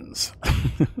stuns.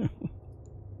 All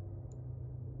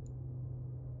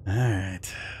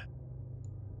right.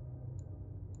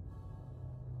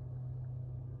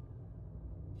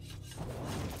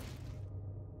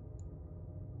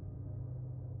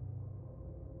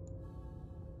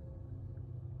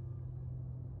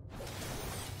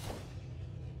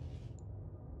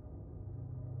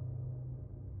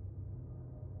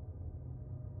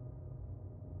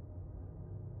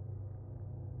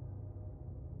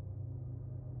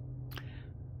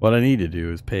 What I need to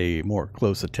do is pay more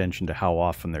close attention to how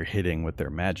often they're hitting with their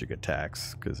magic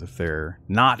attacks, because if they're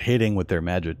not hitting with their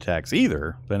magic attacks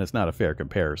either, then it's not a fair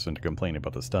comparison to complain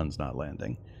about the stuns not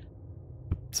landing.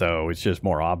 So it's just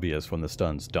more obvious when the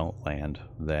stuns don't land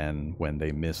than when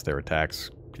they miss their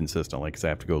attacks consistently, because I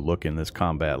have to go look in this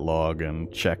combat log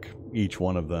and check each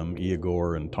one of them,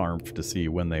 Eogor and Tarmf, to see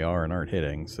when they are and aren't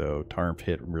hitting. So Tarmf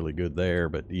hit really good there,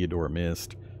 but Eodor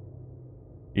missed.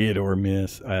 Eodor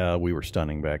missed. We were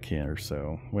stunning back here,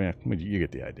 so well, you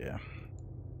get the idea.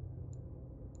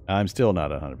 I'm still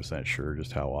not 100% sure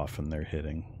just how often they're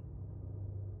hitting.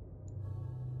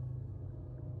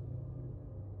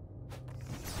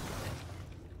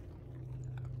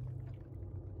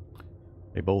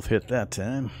 They both hit that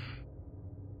time.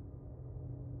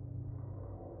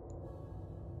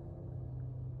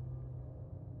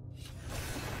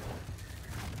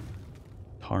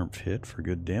 Tarmf hit for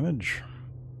good damage.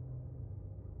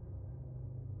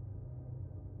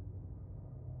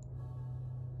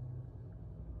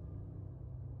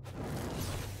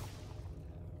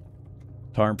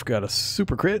 Tarmf got a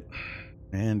super crit,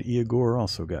 and Igor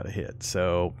also got a hit.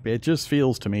 So it just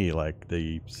feels to me like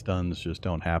the stuns just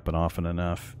don't happen often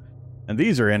enough. And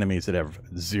these are enemies that have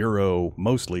zero,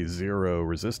 mostly zero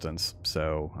resistance.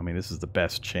 So, I mean, this is the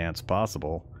best chance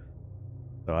possible.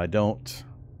 So I don't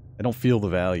feel the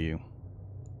value.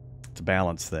 It's a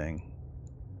balance thing.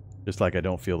 Just like I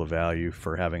don't feel the value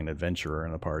for having an adventurer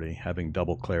in the party, having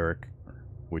double cleric,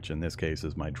 which in this case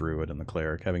is my druid and the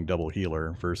cleric, having double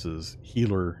healer versus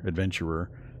healer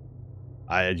adventurer.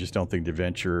 I just don't think the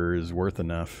adventurer is worth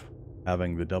enough.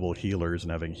 Having the double healers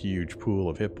and having a huge pool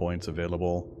of hit points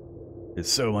available is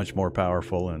so much more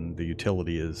powerful, and the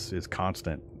utility is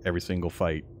constant. Every single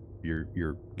fight,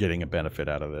 you're getting a benefit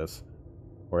out of this.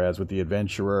 Whereas with the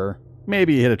adventurer,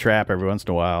 maybe you hit a trap every once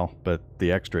in a while, but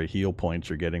the extra heal points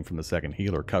you're getting from the second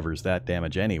healer covers that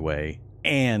damage anyway,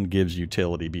 and gives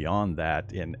utility beyond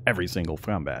that in every single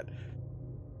combat.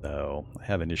 So I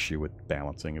have an issue with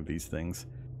balancing of these things.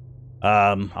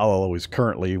 I'll always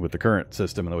currently, with the current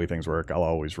system and the way things work, I'll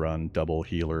always run double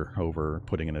healer over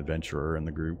putting an adventurer in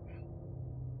the group.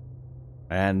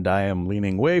 And I am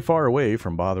leaning way far away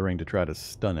from bothering to try to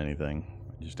stun anything.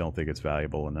 I just don't think it's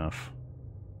valuable enough.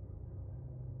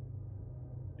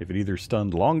 If it either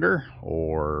stunned longer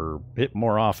or hit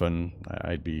more often,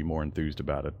 I'd be more enthused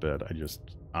about it, but I just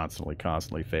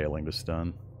constantly failing to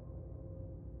stun.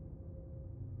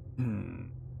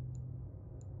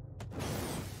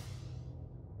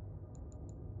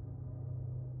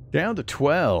 Down to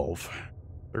 12.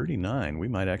 39. We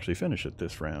might actually finish it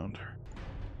this round.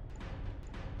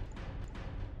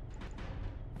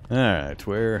 Alright,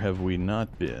 where have we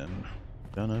not been?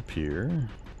 Done up here.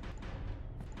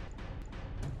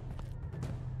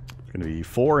 It's going to be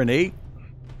 4 and 8.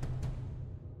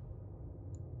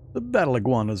 The battle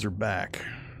iguanas are back.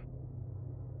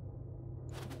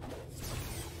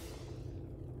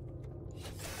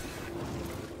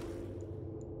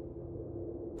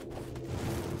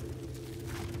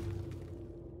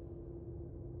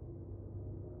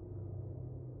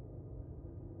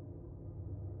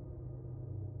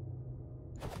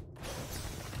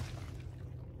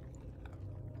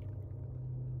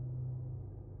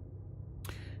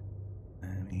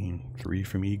 I mean, 3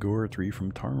 from Igor, 3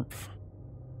 from Tarmf.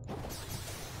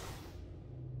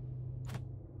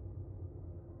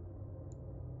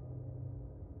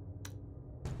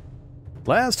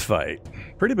 Last fight.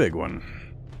 Pretty big one.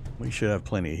 We should have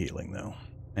plenty of healing, though.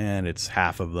 And it's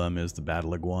half of them is the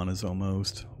battle iguanas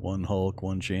almost. 1 Hulk,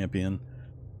 1 champion.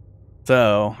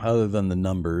 So, other than the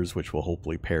numbers, which will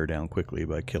hopefully pare down quickly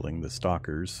by killing the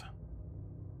stalkers,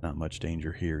 not much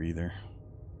danger here either.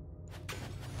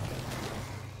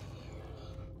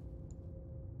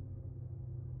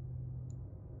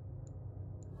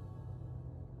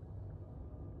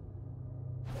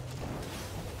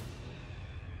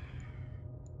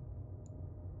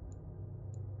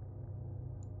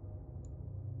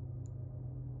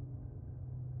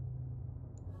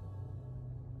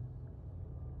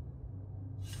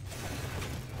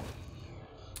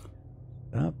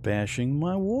 Stop bashing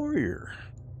my warrior.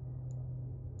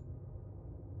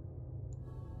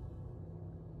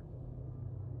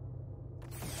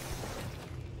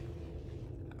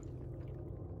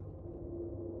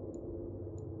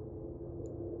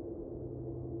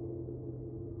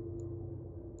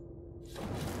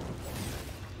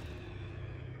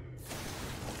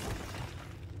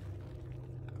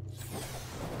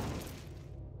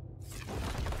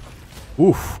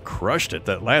 Oof, crushed it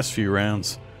that last few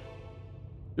rounds.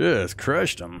 Just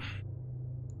crushed them.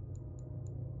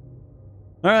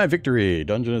 Alright, victory.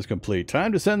 Dungeon is complete.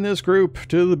 Time to send this group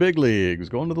to the big leagues.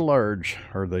 Going to the large,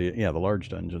 or the large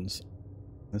dungeons.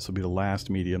 This will be the last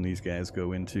medium these guys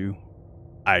go into.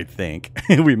 I think.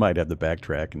 We might have to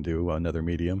backtrack and do another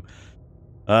medium.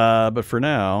 But for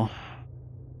now,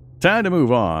 time to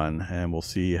move on, and we'll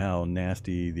see how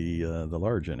nasty the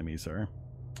large enemies are.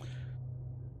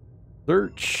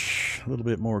 Search, a little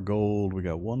bit more gold. We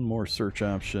got one more search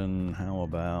option. How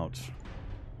about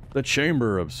the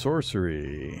Chamber of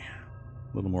Sorcery?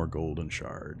 A little more golden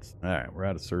shards. All right, we're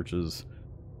out of searches.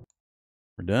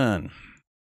 We're done.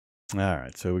 All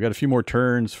right, so we got a few more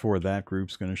turns for that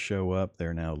group's going to show up.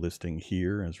 They're now listing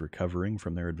here as recovering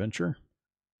from their adventure.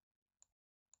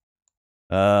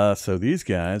 So these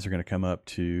guys are going to come up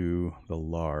to the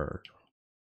large.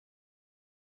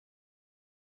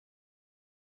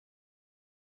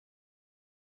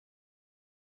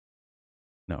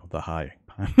 No, the high.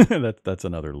 That's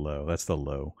another low. That's the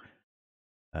low.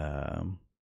 I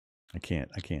can't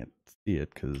see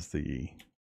it because the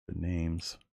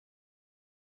names.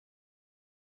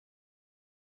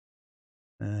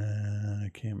 I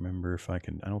can't remember if I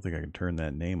can. I don't think I can turn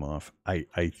that name off. I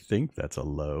think that's a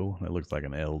low. That looks like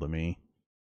an L to me.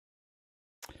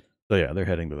 So yeah, they're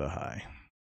heading to the high.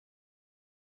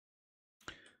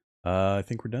 I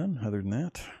think we're done. Other than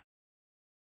that,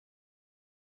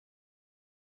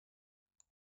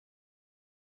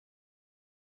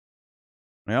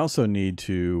 I also need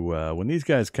to when these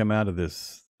guys come out of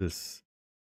this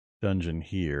dungeon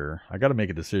here, I got to make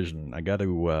a decision. I got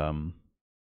to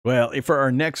well, for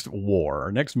our next war,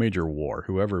 our next major war,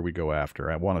 whoever we go after,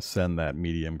 I want to send that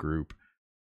medium group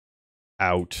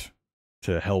out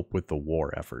to help with the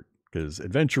war effort. Because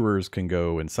adventurers can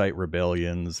go incite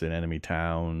rebellions in enemy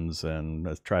towns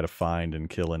and try to find and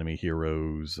kill enemy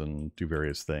heroes and do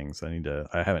various things.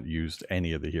 I haven't used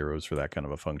any of the heroes for that kind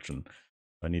of a function.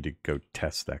 I need to go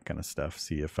test that kind of stuff,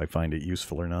 see if I find it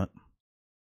useful or not.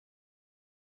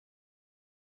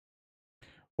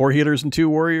 4 healers and 2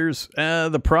 warriors.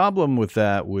 The problem with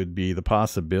that would be the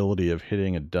possibility of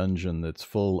hitting a dungeon that's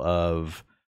full of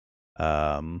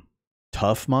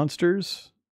tough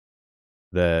monsters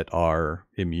that are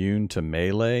immune to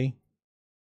melee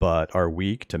but are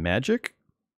weak to magic.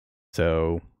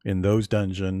 So in those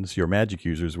dungeons, your magic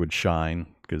users would shine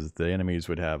because the enemies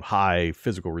would have high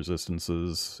physical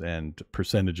resistances and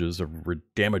percentages of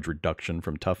damage reduction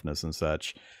from toughness and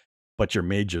such, but your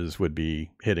mages would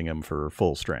be hitting them for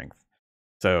full strength.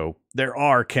 So there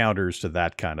are counters to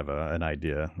that kind of an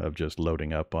idea of just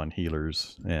loading up on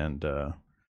healers and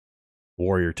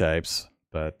warrior types,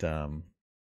 but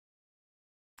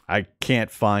I can't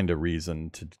find a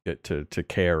reason to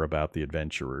care about the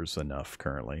adventurers enough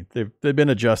currently. They've been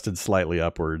adjusted slightly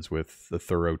upwards with the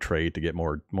thorough trait to get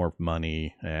more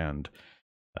money, and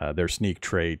their sneak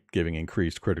trait giving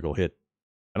increased critical hit.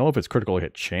 I don't know if it's critical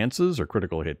hit chances or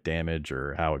critical hit damage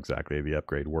or how exactly the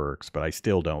upgrade works, but I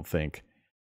still don't think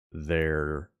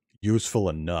they're useful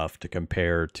enough to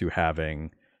compare to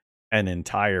having an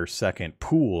entire second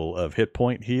pool of hit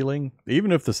point healing,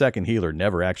 even if the second healer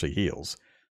never actually heals.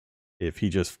 If he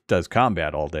just does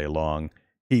combat all day long,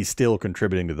 he's still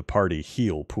contributing to the party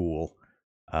heal pool,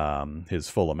 his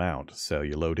full amount. So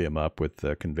you load him up with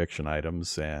the conviction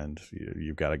items, and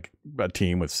you've got a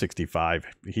team with 65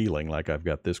 healing, like I've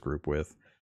got this group with.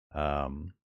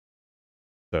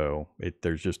 So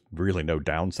there's just really no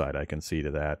downside I can see to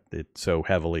that. It so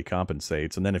heavily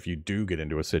compensates. And then if you do get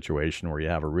into a situation where you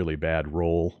have a really bad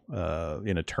roll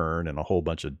in a turn and a whole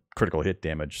bunch of critical hit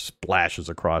damage splashes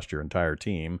across your entire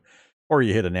team, or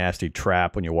you hit a nasty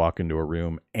trap when you walk into a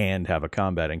room and have a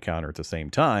combat encounter at the same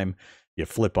time, you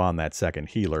flip on that second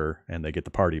healer and they get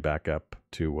the party back up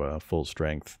to full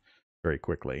strength very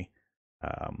quickly.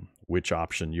 Which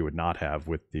option you would not have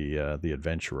with the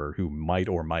adventurer, who might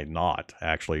or might not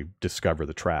actually discover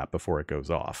the trap before it goes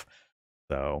off.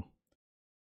 So,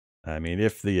 I mean,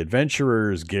 if the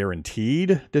adventurer's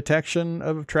guaranteed detection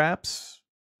of traps,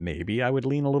 maybe I would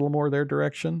lean a little more their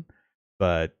direction,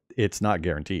 but it's not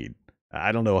guaranteed.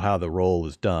 I don't know how the roll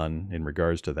is done in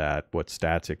regards to that, what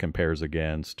stats it compares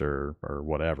against or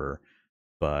whatever,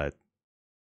 but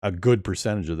a good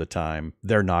percentage of the time,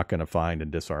 they're not going to find and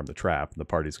disarm the trap. The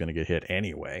party's going to get hit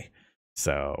anyway.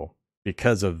 So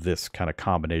because of this kind of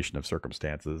combination of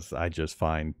circumstances, I just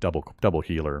find double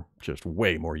healer just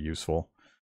way more useful.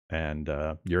 And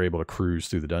you're able to cruise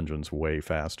through the dungeons way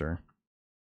faster.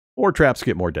 Or traps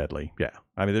get more deadly. Yeah.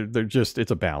 I mean, they're just,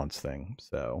 it's a balance thing.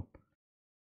 So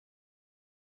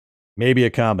maybe a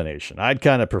combination. I'd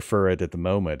kind of prefer it at the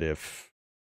moment if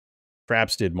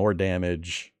traps did more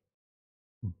damage,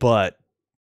 but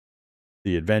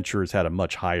the adventurers had a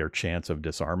much higher chance of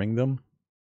disarming them.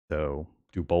 So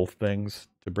do both things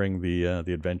to bring the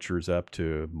adventurers up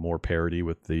to more parity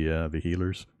with the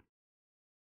healers.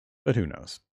 But who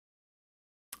knows?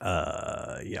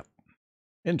 Yep.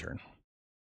 Intern.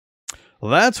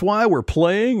 Well, that's why we're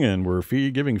playing and we're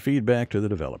giving feedback to the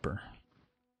developer.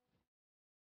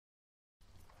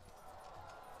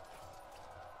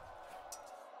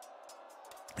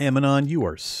 Ammonon, you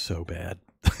are so bad.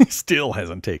 Still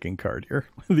hasn't taken card here.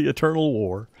 The Eternal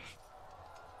War.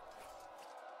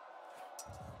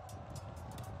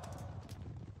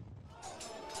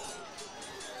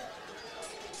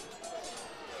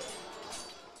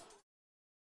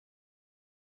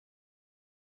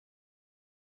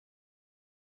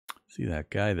 See,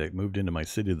 that guy that moved into my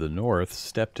city to the north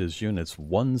stepped his units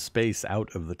one space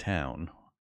out of the town.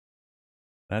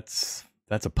 That's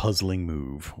a puzzling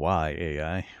move. Why,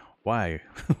 AI? Why?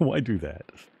 Why do that?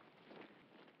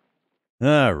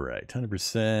 All right,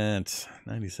 100%,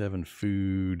 97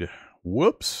 food.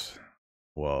 Whoops.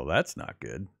 Well, that's not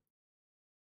good.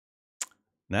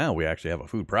 Now we actually have a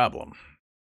food problem.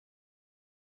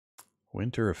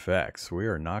 Winter effects. We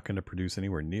are not going to produce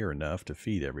anywhere near enough to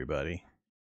feed everybody.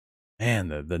 Man,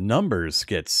 the numbers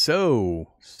get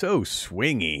so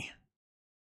swingy.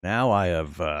 Now I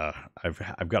have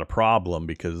I've got a problem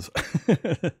because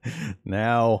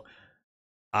now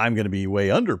I'm going to be way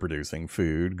underproducing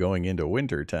food going into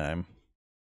winter time.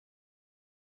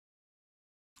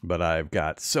 But I've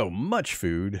got so much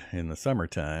food in the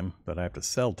summertime that I have to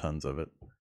sell tons of it.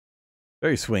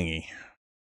 Very swingy.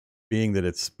 Being that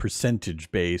it's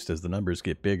percentage based, as the numbers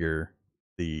get bigger,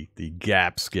 the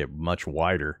gaps get much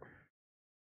wider.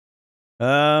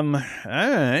 All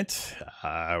right.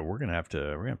 We're gonna have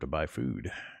to buy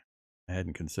food. I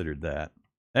hadn't considered that.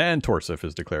 And Torsif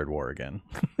has declared war again.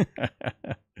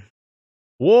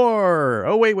 War!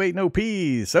 Oh, wait, no,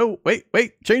 peace. Oh, wait,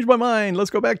 change my mind.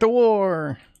 Let's go back to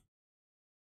war.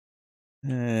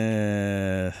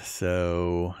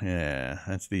 So, yeah,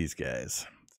 that's these guys.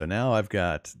 So now I've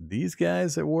got these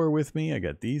guys at war with me. I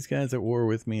got these guys at war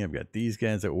with me. I've got these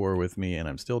guys at war with me. And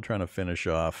I'm still trying to finish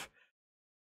off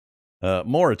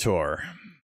Moritor.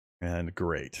 And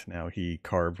great. Now he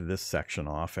carved this section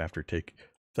off after taking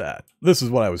that. This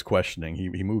is what I was questioning.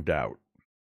 He moved out.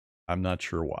 I'm not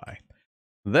sure why.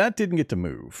 That didn't get to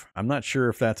move. I'm not sure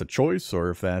if that's a choice or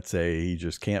if that's he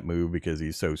just can't move because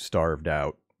he's so starved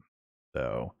out.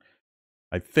 So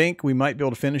I think we might be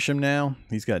able to finish him now.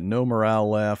 He's got no morale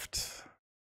left.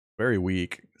 Very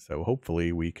weak. So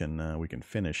hopefully we can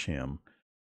finish him.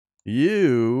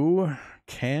 You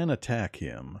can attack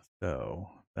him. So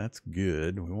that's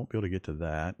good. We won't be able to get to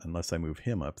that unless I move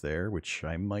him up there, which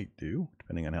I might do,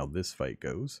 depending on how this fight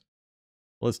goes.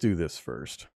 Let's do this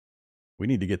first. We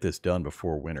need to get this done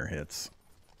before winter hits.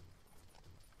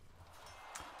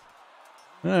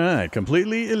 Alright,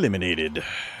 completely eliminated.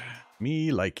 Me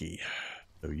likey.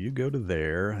 So you go to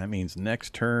there. That means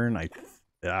next turn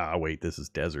wait, this is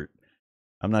desert.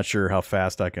 I'm not sure how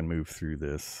fast I can move through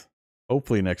this.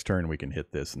 Hopefully next turn we can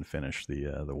hit this and finish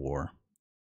the war.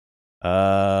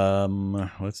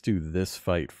 Let's do this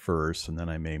fight first, and then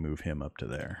I may move him up to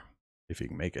there. If he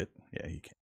can make it. Yeah, he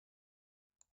can.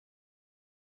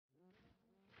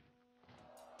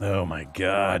 Oh my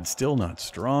god, still not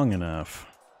strong enough.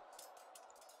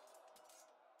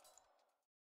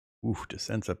 Ooh,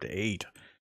 descent's up to 8.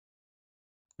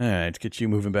 Alright, let's get you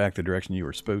moving back the direction you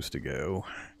were supposed to go.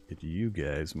 Get you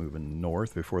guys moving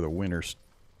north before the winter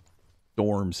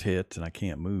storms hit and I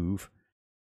can't move.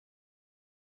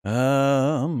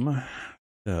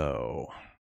 So...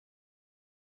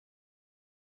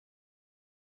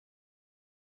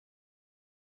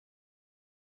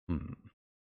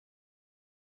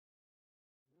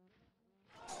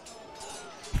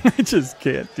 I just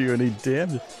can't do any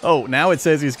damage. Oh, now it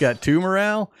says he's got 2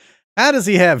 morale? How does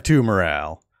he have 2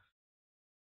 morale?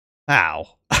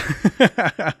 How?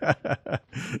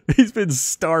 He's been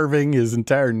starving. His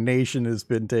entire nation has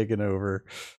been taken over.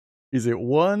 He's at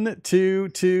 1, 2,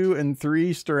 2, and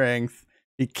 3 strength.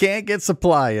 He can't get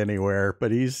supply anywhere, but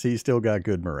he's still got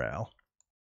good morale.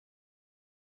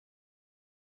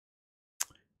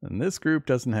 And this group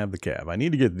doesn't have the cav. I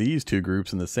need to get these 2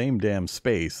 groups in the same damn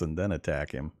space and then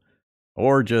attack him.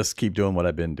 Or just keep doing what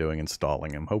I've been doing and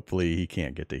stalling him. Hopefully he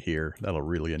can't get to here. That'll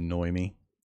really annoy me.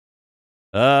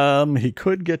 He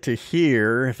could get to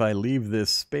here if I leave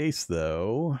this space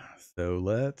though. So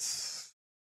let's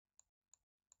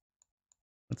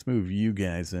move you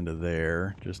guys into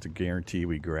there just to guarantee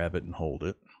we grab it and hold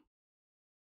it.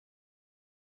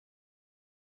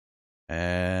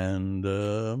 And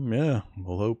yeah,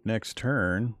 we'll hope next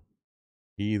turn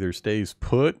he either stays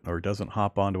put or doesn't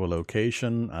hop onto a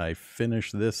location. I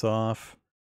finish this off,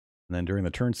 and then during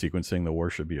the turn sequencing, the war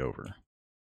should be over.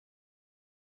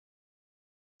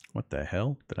 What the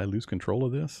hell? Did I lose control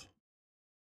of this?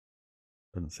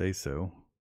 Doesn't say so.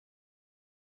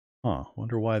 Huh,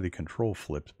 wonder why the control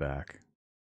flipped back.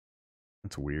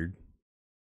 That's weird.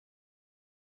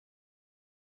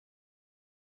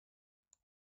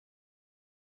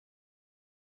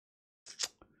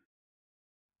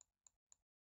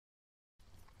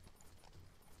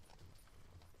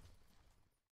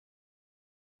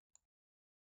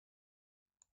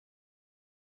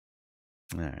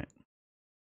 Alright.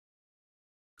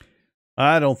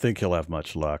 I don't think he'll have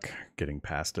much luck getting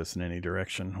past us in any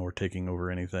direction or taking over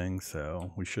anything,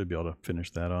 so we should be able to finish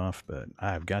that off, but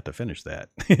I've got to finish that.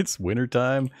 It's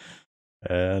wintertime,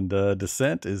 and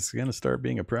descent is going to start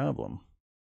being a problem.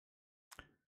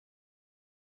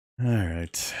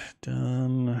 Alright,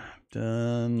 done.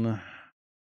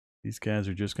 These guys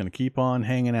are just going to keep on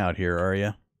hanging out here, are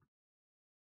you?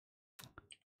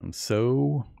 I'm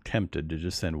so tempted to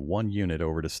just send 1 unit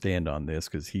over to stand on this,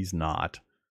 because he's not.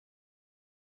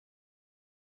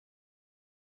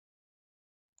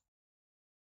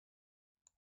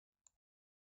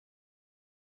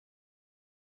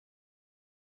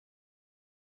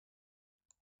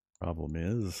 Problem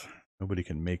is, nobody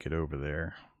can make it over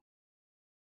there.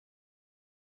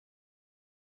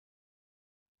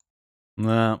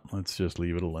 Nah, let's just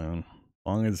leave it alone. As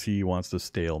long as he wants to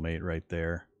stalemate right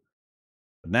there.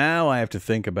 But now I have to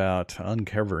think about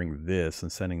uncovering this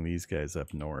and sending these guys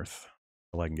up north.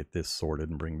 So I can get this sorted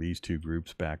and bring these two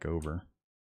groups back over.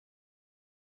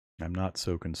 I'm not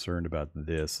so concerned about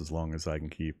this as long as I can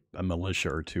keep a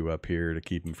militia or two up here to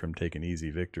keep them from taking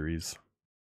easy victories.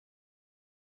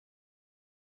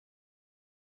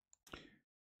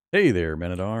 Hey there,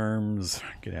 men-at-arms.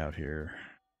 Get out here.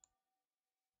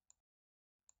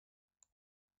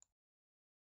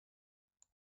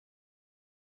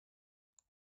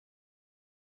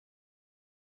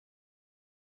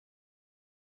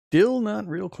 Still not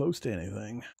real close to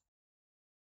anything.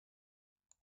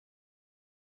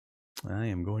 I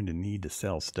am going to need to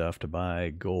sell stuff to buy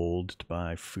gold, to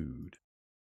buy food.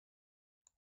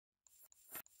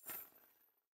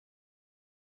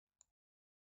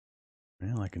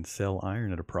 Well, I can sell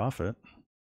iron at a profit.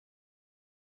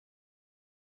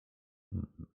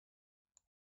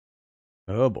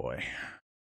 Oh boy.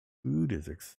 Food is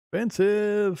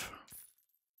expensive.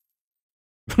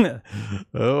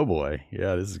 Oh boy.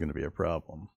 Yeah, this is going to be a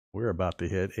problem. We're about to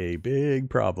hit a big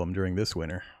problem during this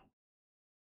winter.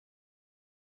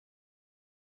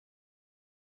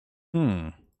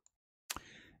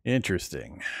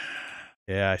 Interesting.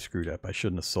 Yeah, I screwed up. I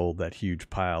shouldn't have sold that huge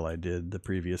pile I did the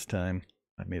previous time.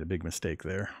 I made a big mistake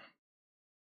there.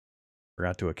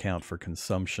 Forgot to account for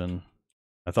consumption.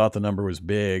 I thought the number was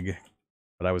big,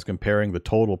 but I was comparing the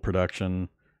total production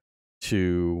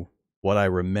to what I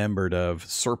remembered of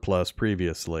surplus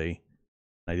previously.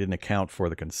 I didn't account for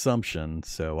the consumption,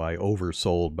 so I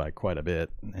oversold by quite a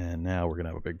bit, and now we're going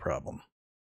to have a big problem.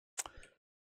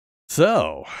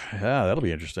 So, yeah, that'll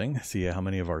be interesting. See how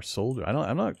many of our soldiers...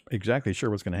 I'm not exactly sure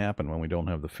what's going to happen when we don't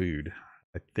have the food.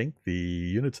 I think the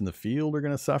units in the field are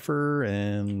going to suffer,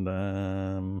 and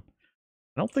I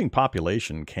don't think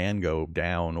population can go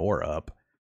down or up.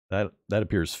 That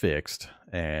appears fixed,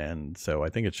 and so I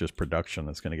think it's just production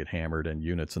that's going to get hammered and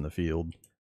units in the field.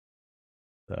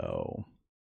 So,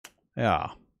 yeah,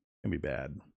 it's going to be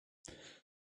bad.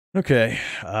 Okay,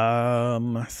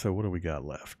 so what do we got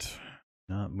left?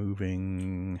 Not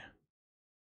moving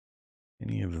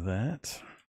any of that.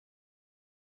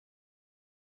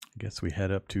 I guess we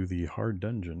head up to the hard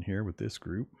dungeon here with this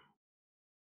group.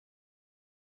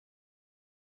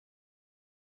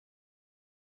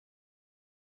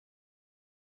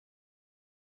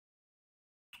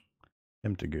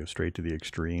 Them to go straight to the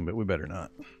extreme, but we better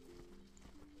not.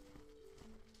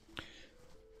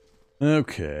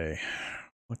 Okay,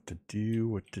 what to do,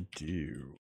 what to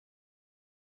do.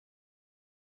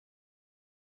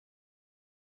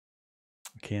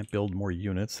 Can't build more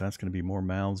units. That's going to be more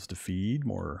mouths to feed,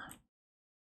 more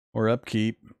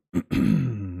upkeep. I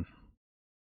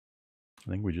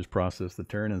think we just process the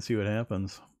turn and see what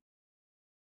happens.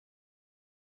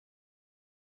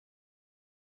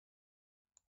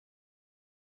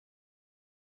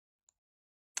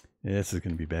 Yeah, this is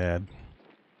going to be bad.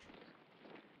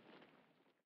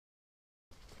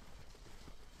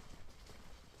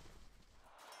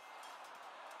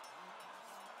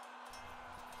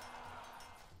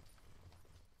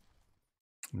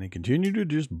 And they continue to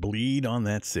just bleed on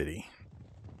that city.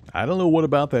 I don't know what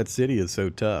about that city is so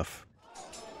tough.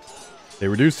 They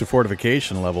reduced the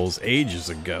fortification levels ages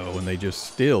ago, and they just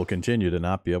still continue to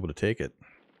not be able to take it.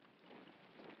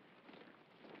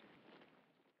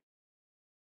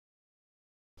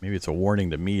 Maybe it's a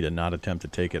warning to me to not attempt to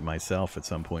take it myself at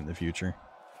some point in the future.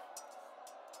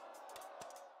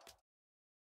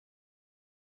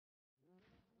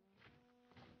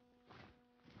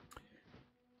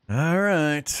 All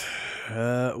right.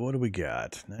 What do we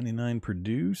got? 99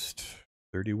 produced,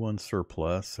 31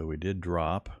 surplus, so we did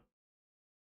drop.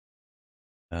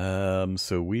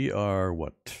 So we are,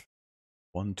 what,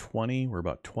 120? We're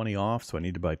about 20 off, so I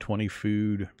need to buy 20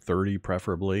 food, 30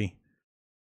 preferably,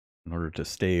 in order to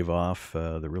stave off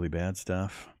the really bad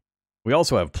stuff. We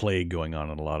also have plague going on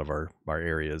in a lot of our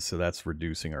areas, so that's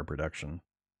reducing our production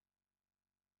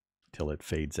till it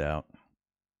fades out.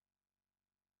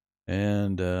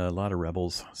 And a lot of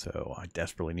rebels, so I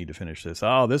desperately need to finish this.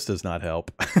 Oh, this does not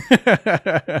help.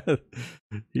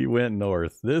 He went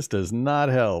north. This does not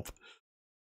help.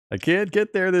 I can't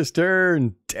get there this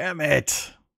turn. Damn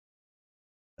it.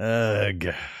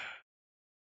 Ugh.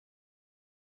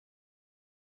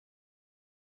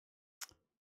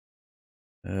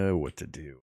 What to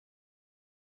do?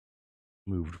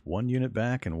 Moved one unit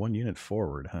back and one unit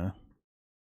forward, huh?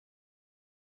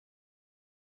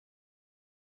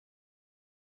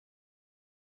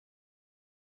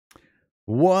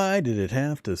 Why did it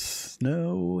have to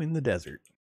snow in the desert?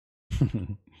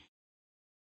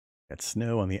 Got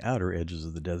snow on the outer edges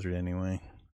of the desert anyway.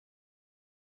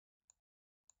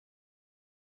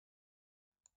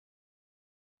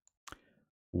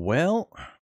 Well,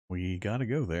 we gotta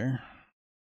go there.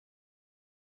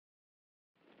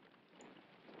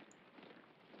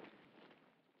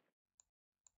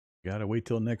 Gotta wait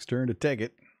till next turn to take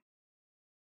it.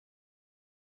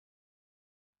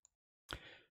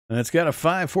 And it's got a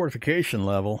 5 fortification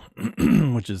level,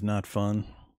 which is not fun.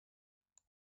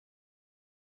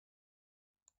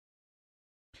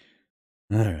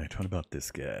 Alright, what about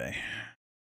this guy?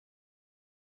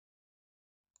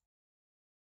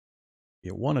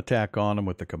 Get one attack on him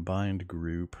with the combined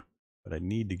group, but I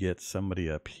need to get somebody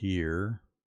up here.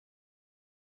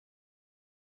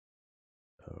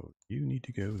 So you need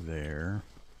to go there.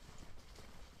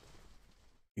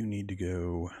 You need to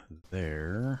go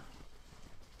there.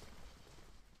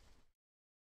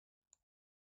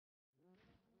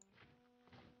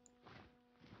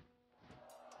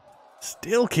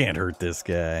 Still can't hurt this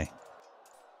guy.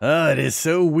 Oh, it is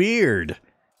so weird.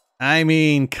 I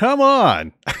mean, come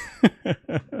on.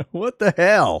 What the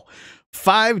hell?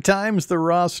 5 times the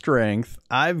raw strength.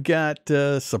 I've got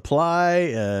supply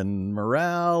and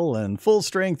morale and full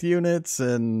strength units,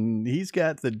 and he's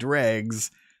got the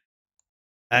dregs.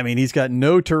 I mean, he's got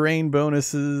no terrain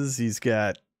bonuses. He's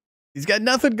got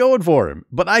nothing going for him.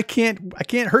 But I can't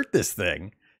hurt this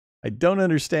thing. I don't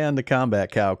understand the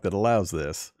combat calc that allows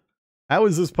this. How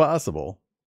is this possible?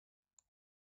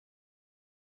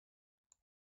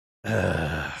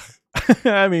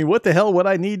 I mean, what the hell would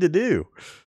I need to do?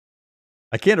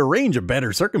 I can't arrange a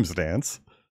better circumstance.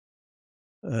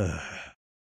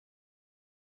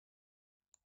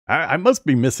 I must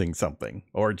be missing something,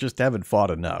 or just haven't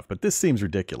fought enough, but this seems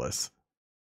ridiculous.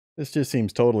 This just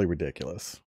seems totally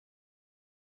ridiculous.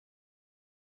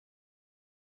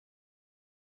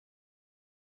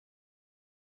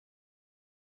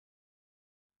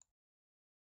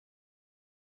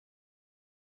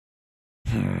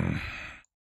 Hmm.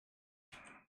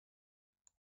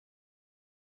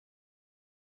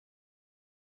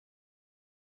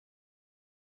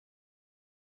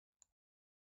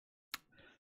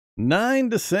 Nine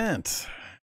descent.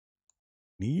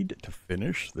 Need to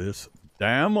finish this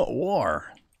damn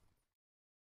war.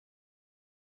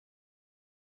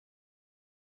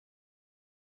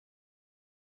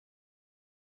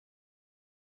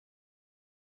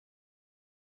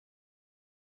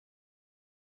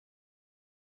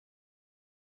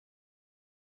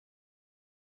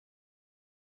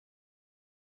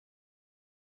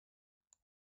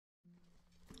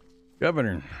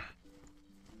 Governor,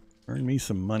 earn me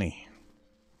some money.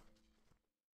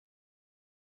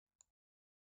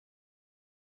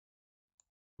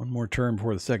 One more turn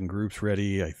before the second group's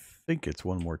ready. I think it's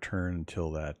one more turn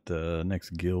until that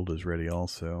next guild is ready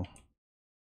also.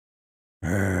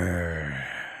 Alright,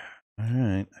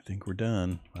 I think we're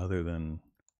done. Other than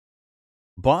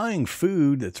buying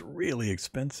food that's really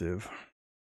expensive.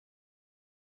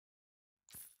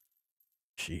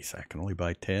 Jeez, I can only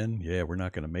buy 10? Yeah, we're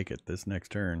not going to make it this next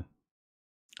turn.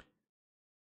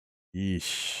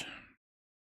 Yeesh.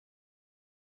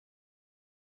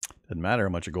 Doesn't matter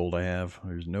how much gold I have.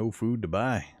 There's no food to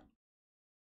buy.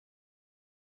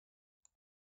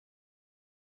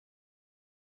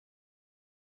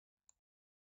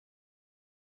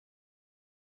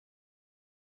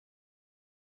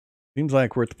 Seems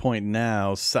like we're at the point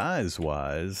now,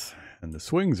 size-wise, and the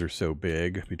swings are so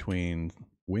big between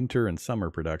winter and summer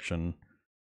production.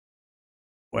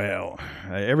 Well,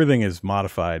 everything is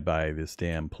modified by this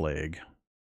damn plague.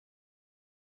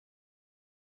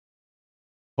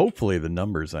 Hopefully the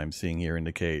numbers I'm seeing here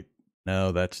indicate...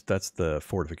 No, that's the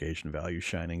fortification value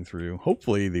shining through.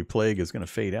 Hopefully the plague is going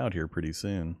to fade out here pretty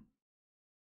soon.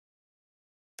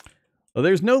 Well,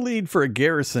 there's no need for a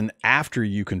garrison after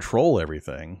you control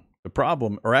everything. The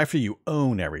problem, or after you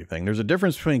own everything. There's a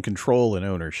difference between control and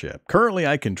ownership. Currently,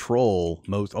 I control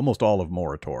almost all of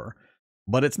Moritor,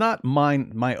 but it's not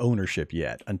my ownership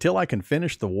yet. Until I can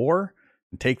finish the war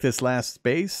and take this last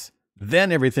space,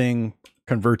 then everything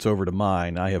converts over to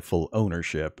mine. I have full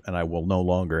ownership, and I will no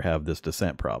longer have this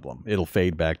descent problem. It'll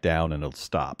fade back down, and it'll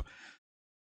stop.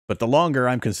 But the longer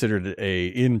I'm considered a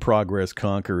in-progress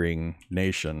conquering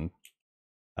nation,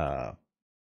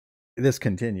 this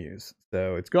continues.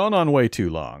 So it's gone on way too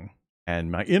long, and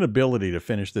my inability to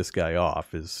finish this guy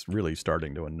off is really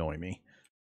starting to annoy me.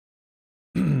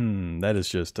 That is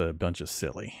just a bunch of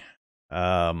silly.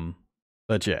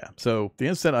 But yeah, so the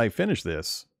instant I finish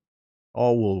this, it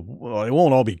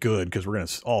won't all be good because we're going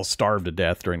to all starve to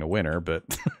death during the winter, but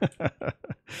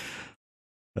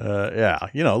Yeah,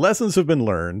 you know, lessons have been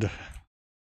learned.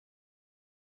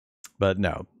 But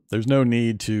no, there's no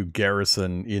need to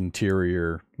garrison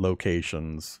interior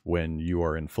locations when you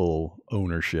are in full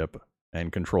ownership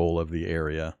and control of the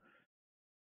area.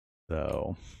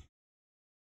 So,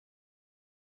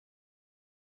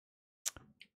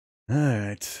 all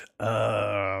right.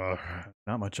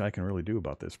 Not much I can really do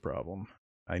about this problem.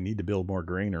 I need to build more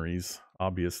granaries,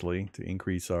 obviously, to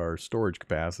increase our storage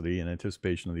capacity in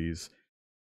anticipation of these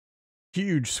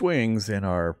huge swings in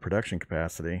our production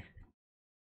capacity.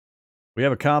 We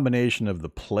have a combination of the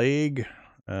plague.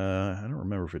 I don't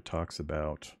remember if it talks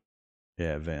about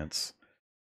events.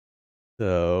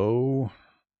 So,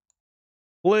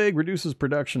 plague reduces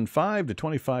production 5 to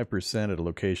 25% at a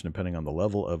location depending on the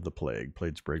level of the plague.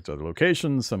 Plague spreads to other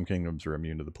locations. Some kingdoms are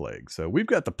immune to the plague. So we've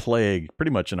got the plague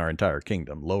pretty much in our entire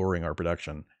kingdom, lowering our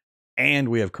production. And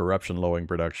we have corruption lowering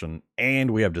production.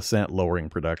 And we have descent lowering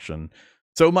production.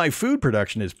 So my food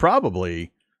production is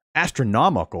probably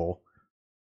astronomical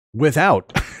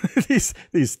without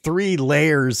these 3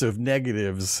 layers of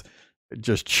negatives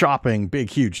just chopping big,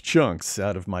 huge chunks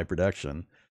out of my production.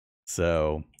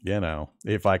 So, you know,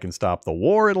 if I can stop the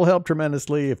war, it'll help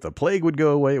tremendously. If the plague would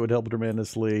go away, it would help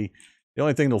tremendously. The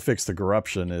only thing that'll fix the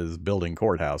corruption is building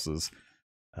courthouses.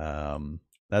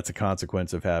 That's a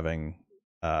consequence of having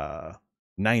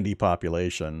 90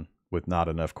 population with not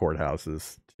enough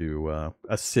courthouses to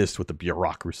assist with the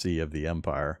bureaucracy of the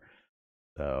empire.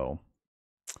 So,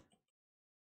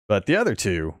 but the other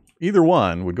two, either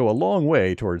one, would go a long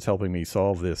way towards helping me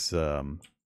solve this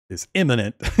this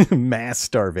imminent mass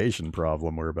starvation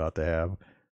problem we're about to have.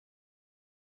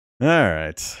 All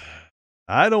right.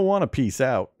 I don't want to peace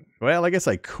out. Well, I guess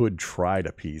I could try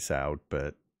to peace out,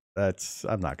 but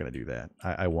I'm not going to do that.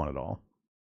 I want it all.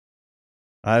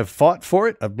 I've fought for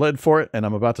it, I've bled for it, and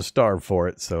I'm about to starve for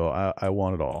it, so I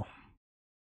want it all.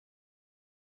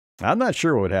 I'm not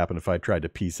sure what would happen if I tried to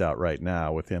peace out right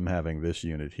now with him having this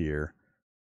unit here.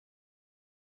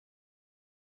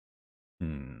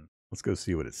 Let's go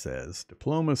see what it says.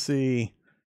 Diplomacy,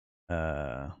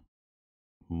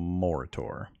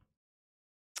 morator.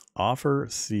 Offer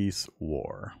cease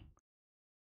war.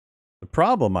 The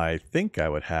problem I think I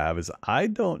would have is I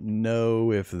don't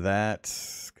know if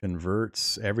that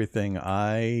converts everything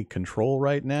I control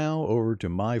right now over to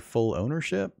my full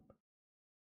ownership.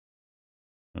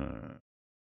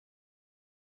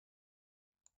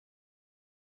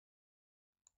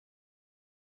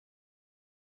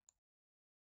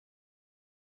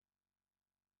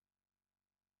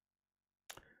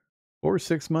 Or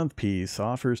 6-month peace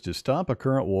offers to stop a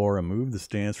current war and move the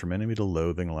stance from enemy to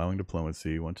loathing, allowing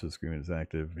diplomacy once this agreement is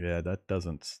active. Yeah, that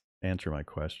doesn't answer my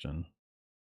question.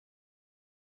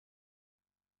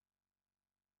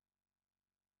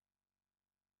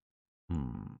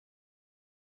 To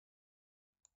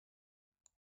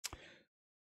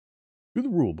the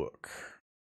rule book.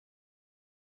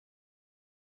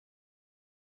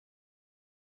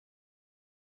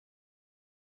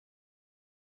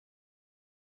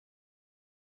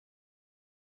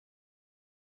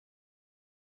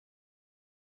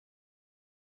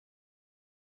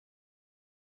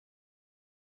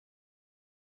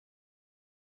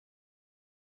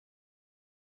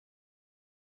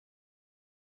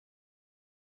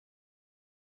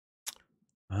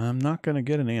 I'm not going to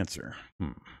get an answer.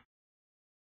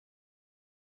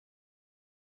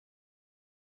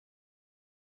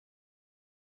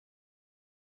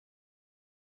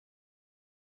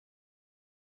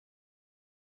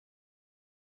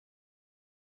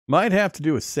 Might have to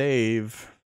do a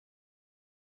save.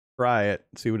 Try it.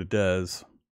 See what it does.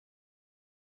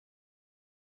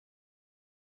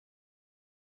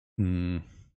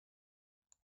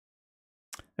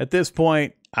 At this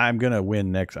point, I'm gonna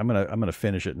win next. I'm gonna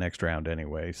finish it next round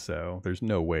anyway. So there's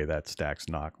no way that stack's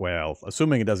not. Well,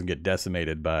 assuming it doesn't get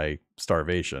decimated by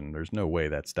starvation, there's no way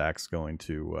that stack's going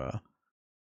to.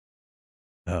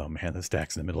 Oh man, the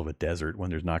stack's in the middle of a desert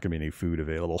when there's not gonna be any food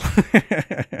available.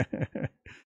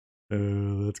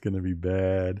 Oh, that's gonna be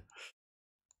bad.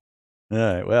 All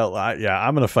right. Well, yeah,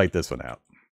 I'm gonna fight this one out.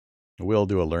 We'll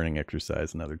do a learning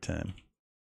exercise another time.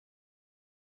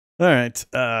 All right,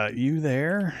 you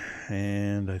there,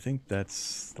 and I think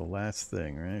that's the last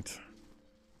thing, right?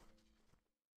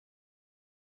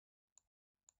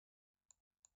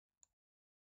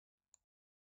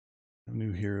 No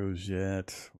new heroes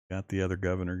yet. Got the other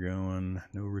governor going.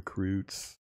 No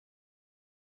recruits.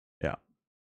 Yeah.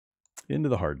 Into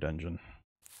the hard dungeon.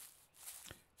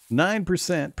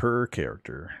 9% per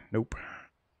character. Nope.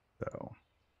 So,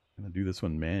 I'm gonna do this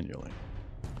one manually.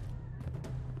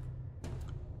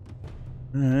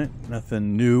 Alright,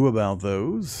 nothing new about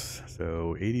those.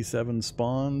 So 87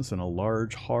 spawns in a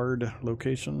large, hard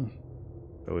location.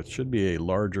 So it should be a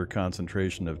larger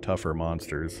concentration of tougher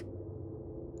monsters.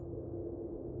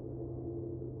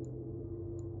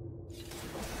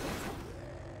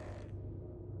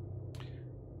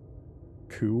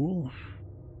 Cool.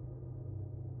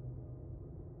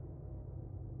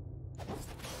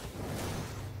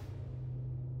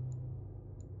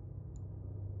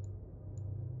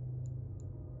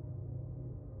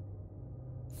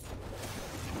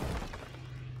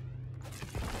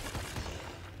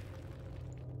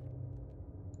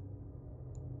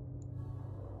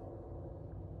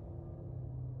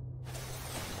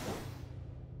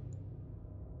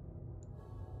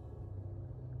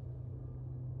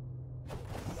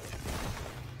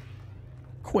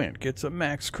 Quint gets a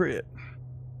max crit.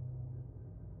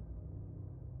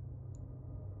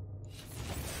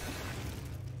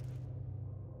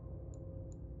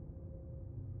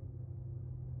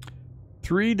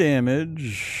 Three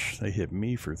damage. They hit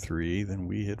me for 3, then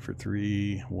we hit for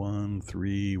 3. 1,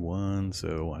 3, 1.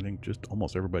 So I think just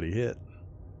almost everybody hit.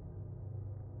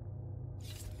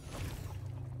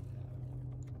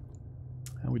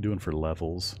 How are we doing for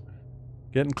levels?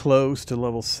 Getting close to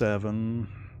level 7.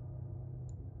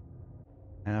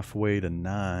 Halfway to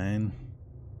 9.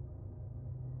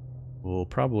 We'll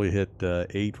probably hit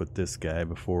 8 with this guy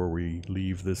before we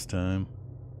leave this time.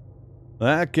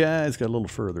 That guy's got a little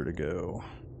further to go.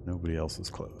 Nobody else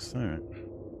is close. All right.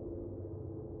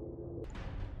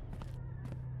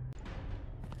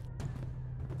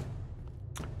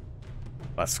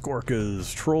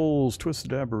 Skorkas, trolls,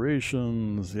 twisted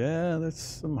aberrations. Yeah, that's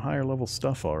some higher level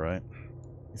stuff, all right.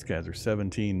 These guys are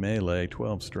 17 melee,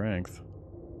 12 strength,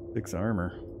 6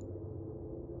 armor.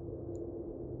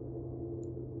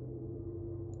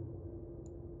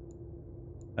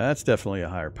 That's definitely a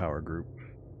higher power group.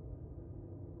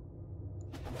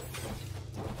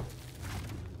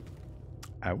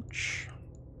 Ouch.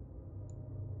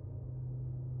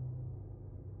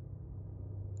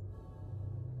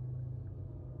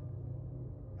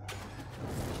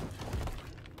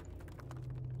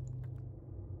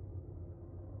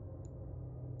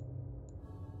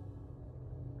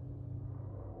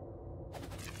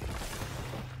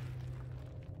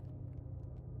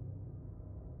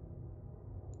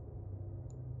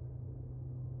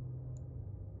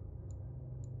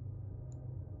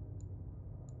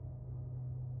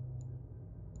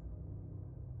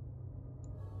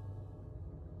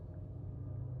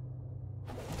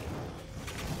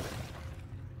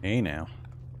 Hey now.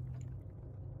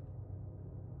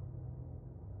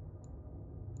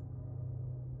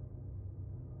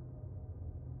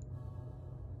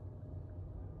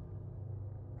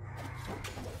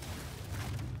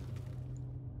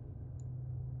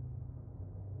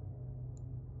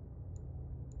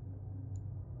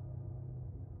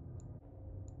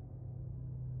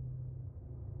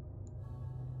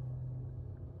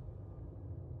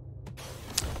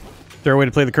 Is there a way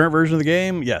to play the current version of the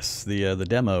game? Yes, the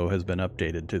demo has been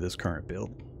updated to this current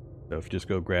build. So if you just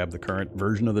go grab the current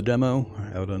version of the demo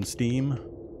out on Steam,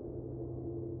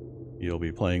 you'll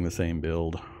be playing the same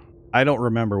build. I don't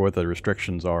remember what the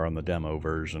restrictions are on the demo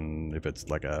version, if it's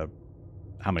like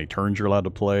how many turns you're allowed to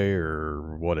play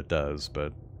or what it does,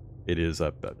 but it is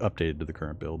updated to the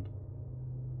current build.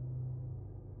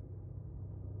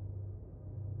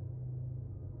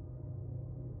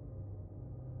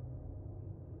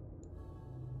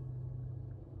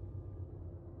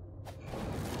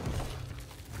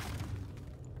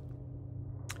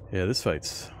 Yeah, this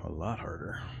fight's a lot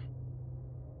harder.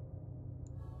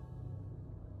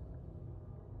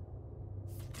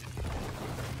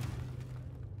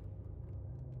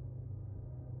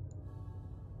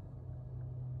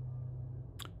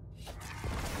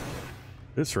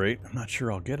 At this rate, I'm not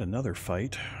sure I'll get another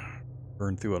fight.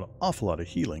 Burn through an awful lot of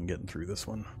healing getting through this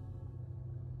one.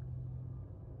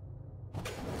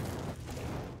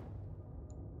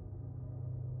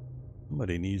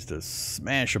 Somebody needs to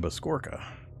smash a Baskorka.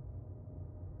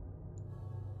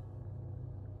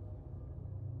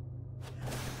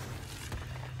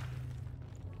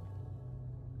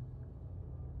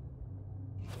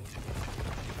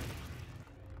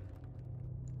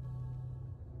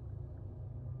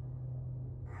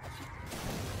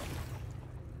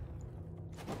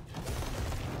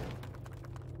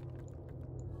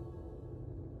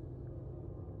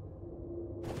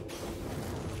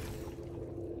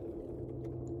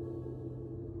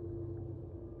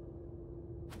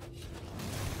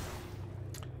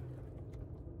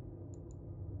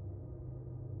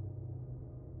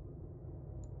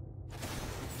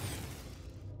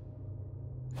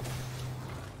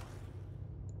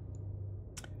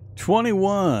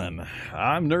 21.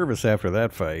 I'm nervous after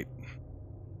that fight.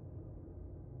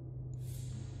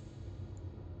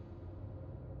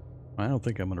 I don't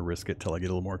think I'm going to risk it till I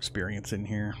get a little more experience in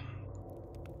here.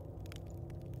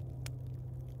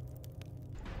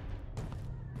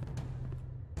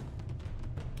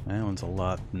 That one's a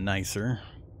lot nicer.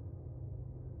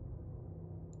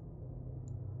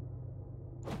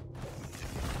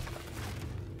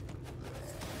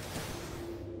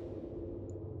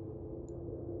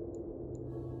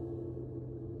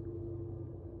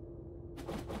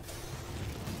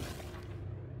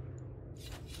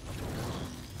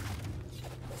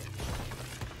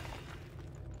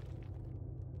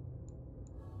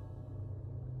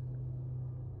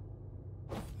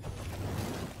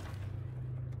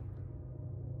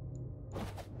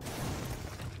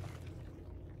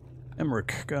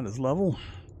 Emmerich got his level.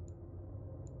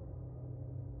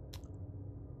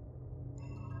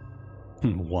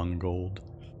 One gold.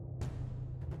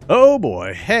 Oh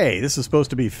boy. Hey, this is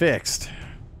supposed to be fixed.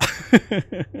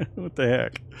 What the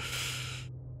heck?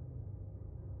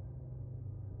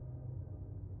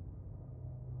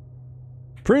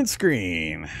 Print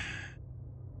screen.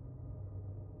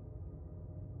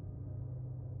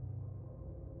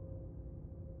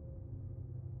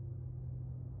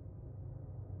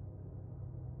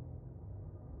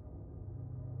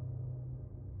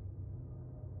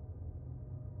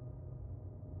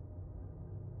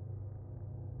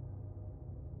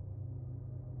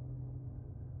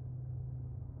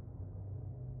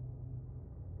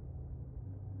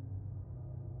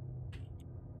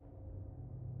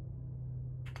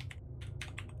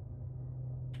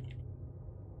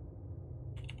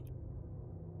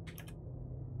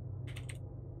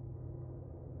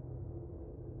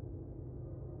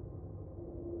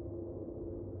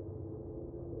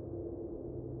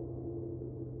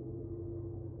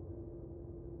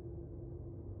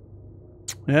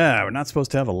 Yeah, we're not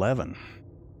supposed to have 11.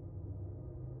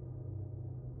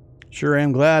 Sure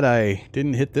am glad I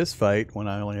didn't hit this fight when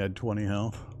I only had 20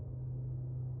 health.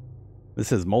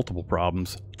 This has multiple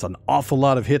problems. It's an awful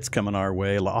lot of hits coming our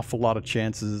way, an awful lot of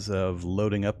chances of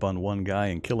loading up on one guy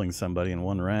and killing somebody in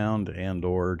one round, and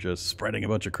or just spreading a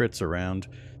bunch of crits around.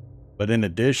 But in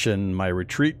addition, my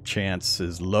retreat chance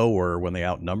is lower when they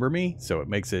outnumber me, so it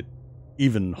makes it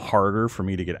even harder for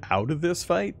me to get out of this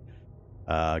fight.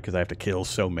 Because I have to kill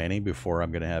so many before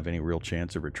I'm going to have any real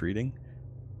chance of retreating.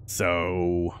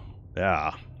 So,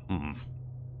 yeah.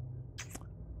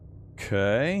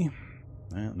 Okay.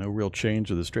 Well, no real change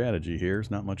to the strategy here.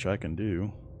 There's not much I can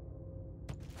do.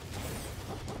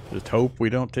 Just hope we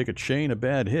don't take a chain of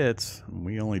bad hits.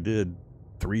 We only did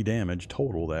 3 damage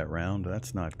total that round.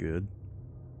 That's not good.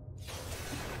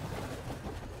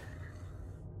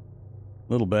 A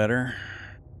little better.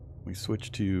 We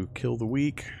switch to kill the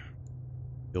weak.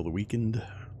 Kill the weakened.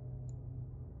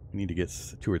 We need to get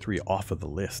 2 or 3 off of the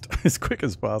list as quick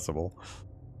as possible.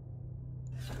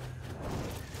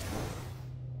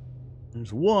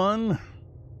 There's 1.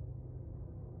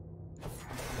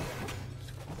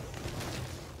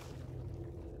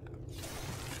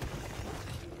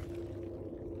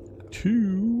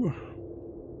 Two.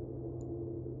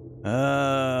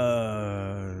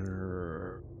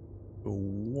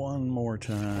 One more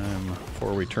time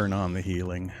before we turn on the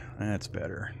healing. That's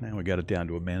better. Now we got it down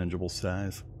to a manageable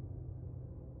size.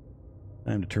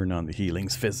 Time to turn on the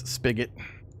healings spigot.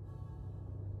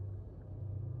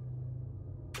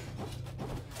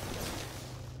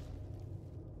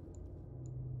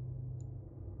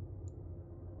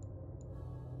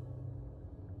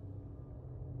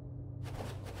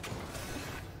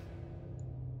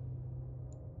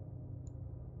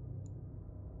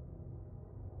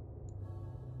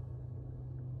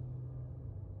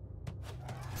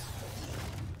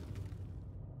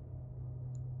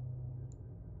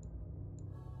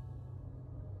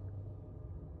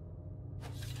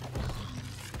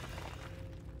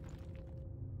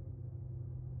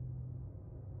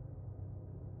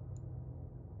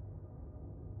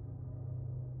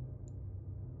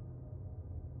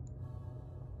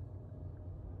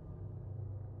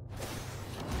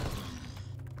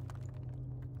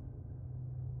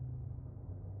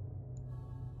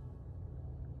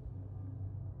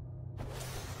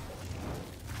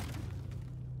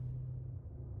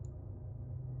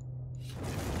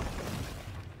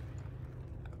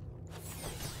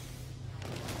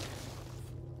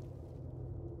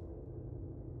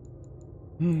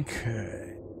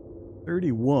 Okay.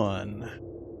 31.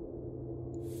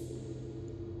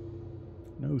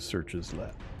 No searches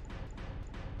left.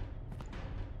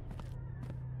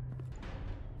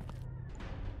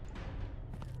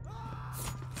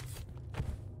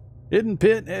 Hidden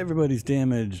pit, everybody's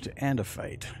damaged, and a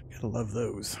fight. Gotta love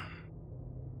those.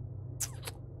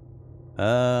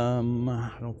 I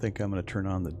don't think I'm going to turn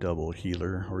on the double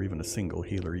healer or even a single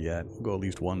healer yet. We'll go at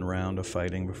least one round of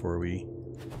fighting before we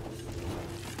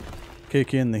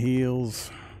kick in the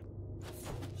heals.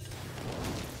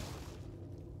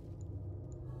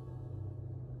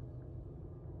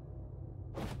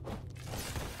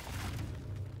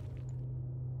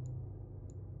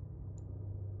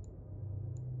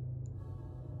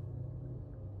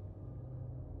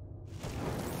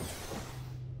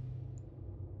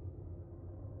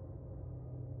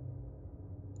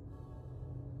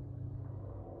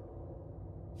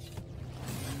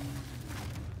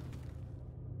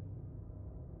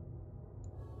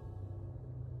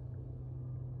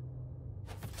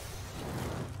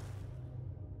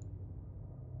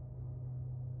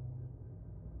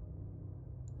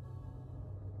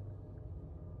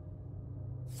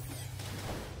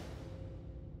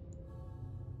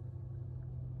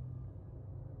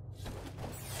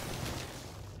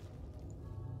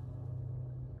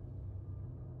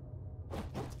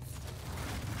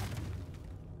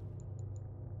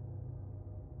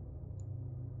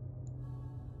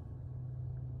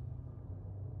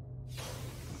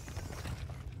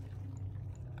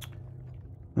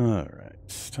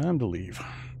 Alright, time to leave.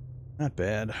 Not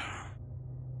bad. A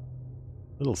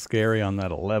little scary on that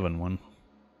 11 one.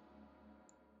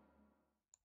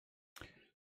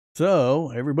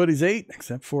 So, everybody's 8,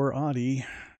 except for Aerde,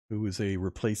 who is a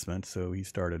replacement, so he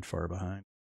started far behind.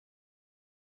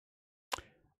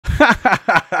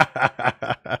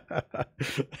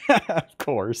 Of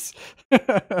course.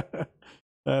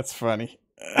 That's funny.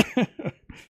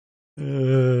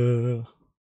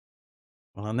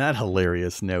 On that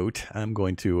hilarious note, I'm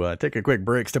going to take a quick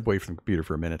break, step away from the computer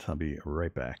for a minute. I'll be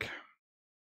right back.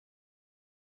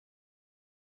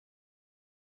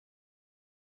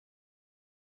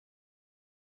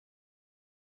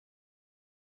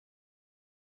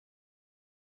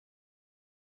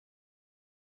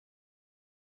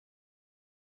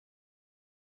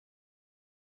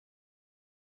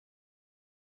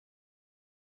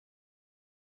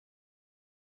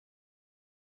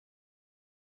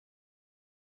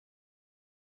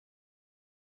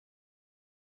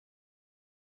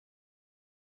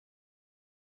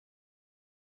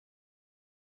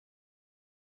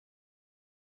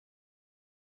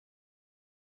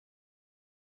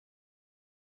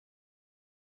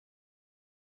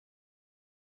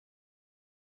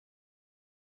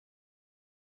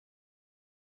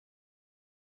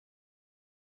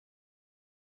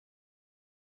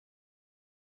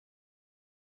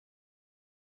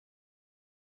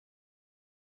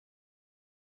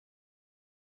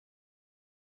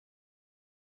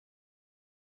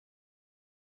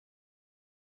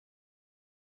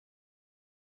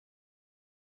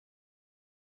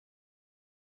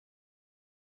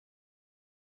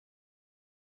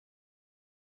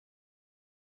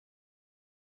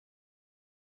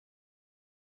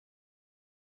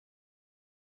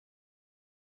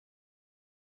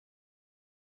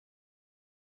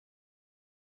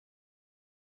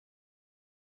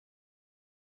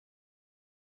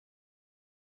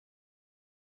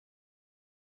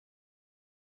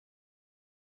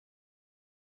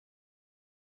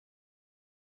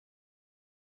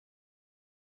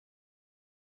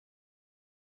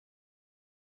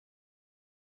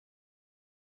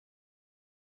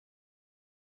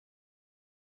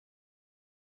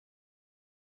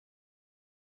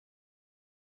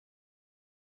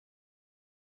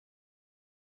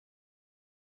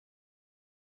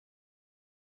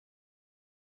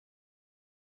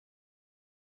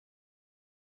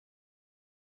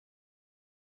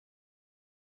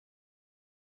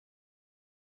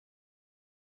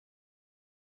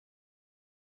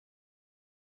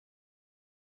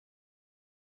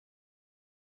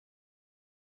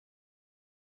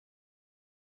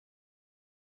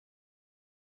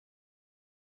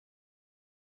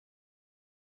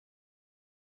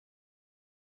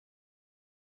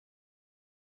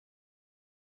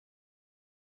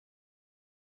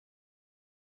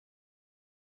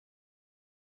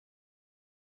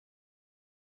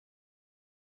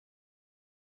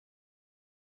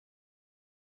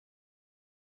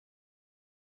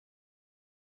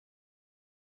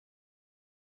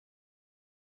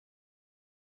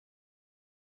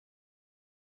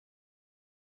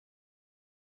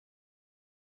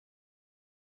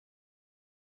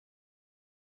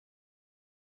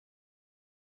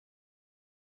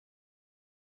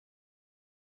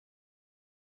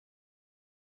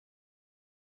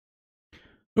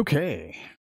 Okay,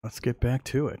 let's get back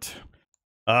to it.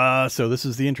 So this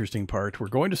is the interesting part. We're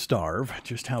going to starve.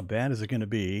 Just how bad is it going to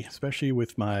be, especially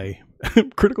with my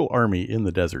critical army in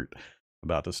the desert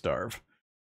about to starve.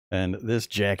 And this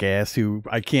jackass who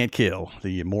I can't kill,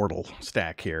 the immortal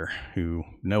stack here, who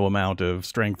no amount of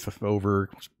strength over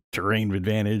terrain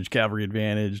advantage, cavalry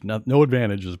advantage, no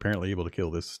advantage is apparently able to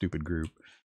kill this stupid group.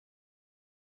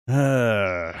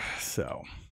 So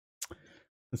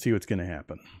let's see what's going to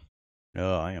happen.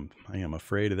 Oh, I am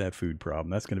afraid of that food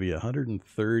problem. That's going to be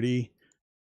 130.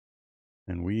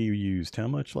 And we used how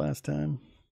much last time?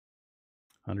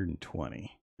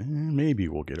 120. Maybe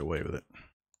we'll get away with it.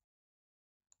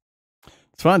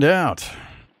 Let's find out.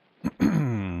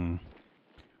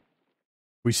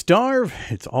 We starve.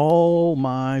 It's all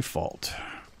my fault.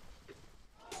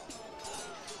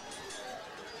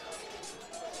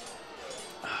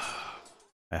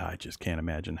 I just can't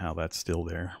imagine how that's still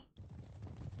there.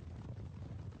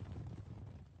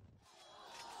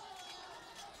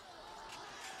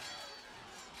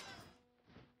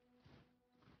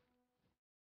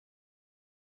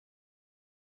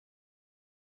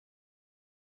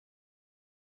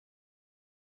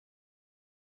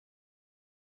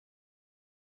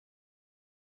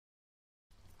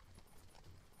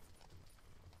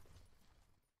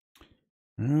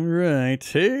 All right.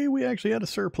 Hey, we actually had a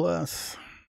surplus.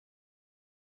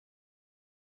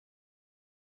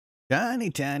 Tiny,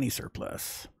 tiny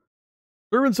surplus.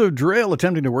 Servants of Draeul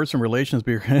attempting to worsen relations.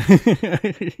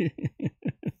 The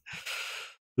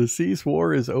cease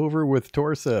war is over with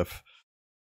Torsef.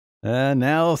 And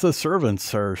now the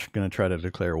servants are going to try to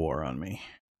declare war on me.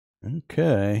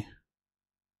 Okay.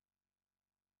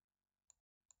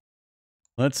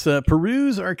 Let's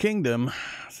peruse our kingdom.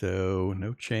 So,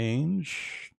 no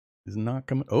change. Is not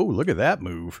coming. Oh, look at that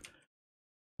move.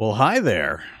 Well, hi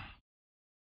there.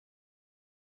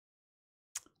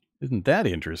 Isn't that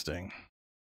interesting?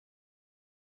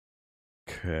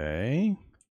 Okay.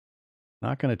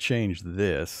 Not going to change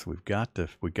this. We got to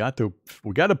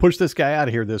push this guy out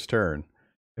of here this turn.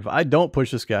 If I don't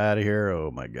push this guy out of here,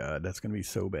 oh my god, that's going to be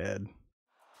so bad.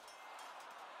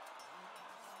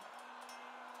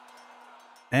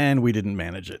 And we didn't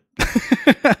manage it.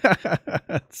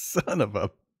 Son of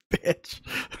a bitch.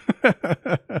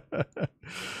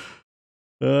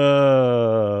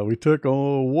 We took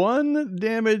one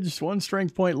damage, one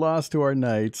strength point loss to our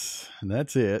knights, and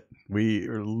that's it. We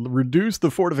reduced the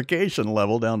fortification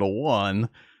level down to 1,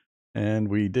 and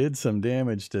we did some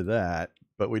damage to that,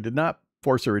 but we did not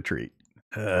force a retreat.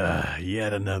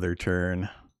 Yet another turn.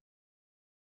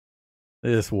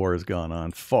 This war has gone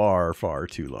on far, far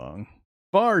too long.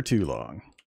 Far too long.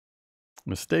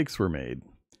 Mistakes were made.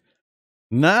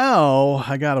 Now,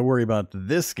 I got to worry about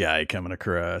this guy coming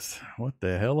across. What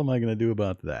the hell am I going to do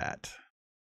about that?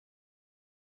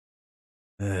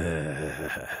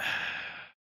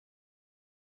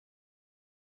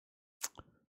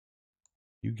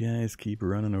 You guys keep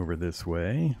running over this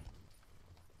way.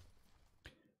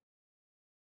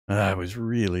 I was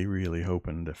really, really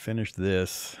hoping to finish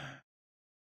this.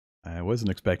 I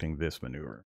wasn't expecting this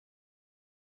maneuver.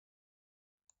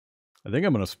 I think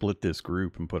I'm going to split this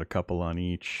group and put a couple on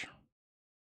each.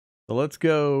 So let's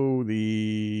go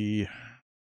the...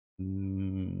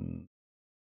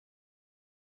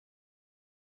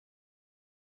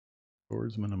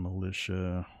 Swordsman and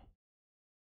militia.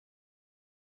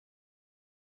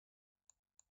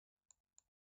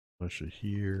 Militia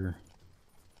here.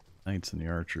 Knights and the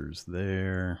archers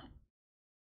there.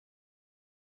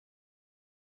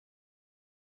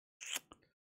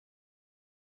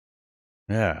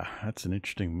 Yeah, that's an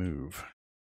interesting move.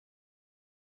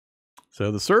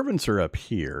 So the servants are up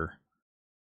here.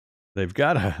 They've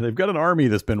got an army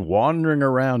that's been wandering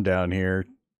around down here,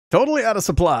 totally out of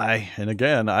supply. And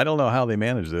again, I don't know how they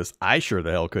manage this. I sure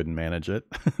the hell couldn't manage it.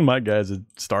 My guys would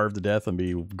starve to death and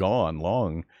be gone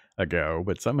long ago.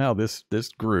 But somehow this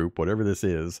group, whatever this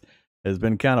is, has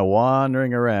been kind of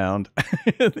wandering around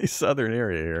in the southern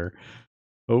area here.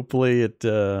 Hopefully it,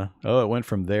 it went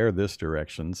from there this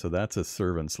direction. So that's a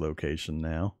servant's location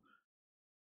now.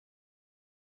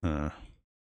 Well,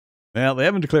 they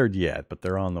haven't declared yet, but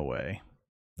they're on the way.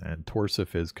 And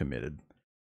Torsef is committed.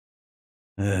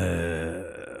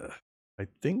 I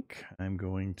think I'm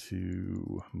going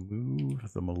to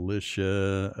move the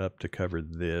militia up to cover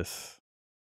this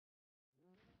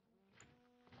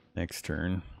next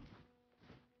turn.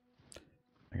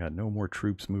 I got no more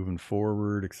troops moving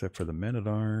forward except for the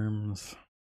men-at-arms.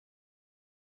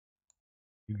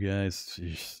 You guys,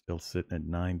 you're still sitting at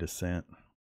 9 descent.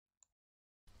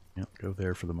 Yep, go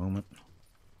there for the moment.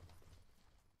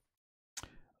 I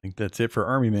think that's it for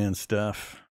Army Man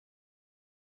stuff.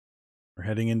 We're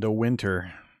heading into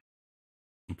winter.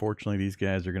 Unfortunately, these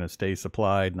guys are going to stay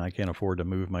supplied, and I can't afford to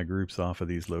move my groups off of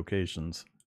these locations.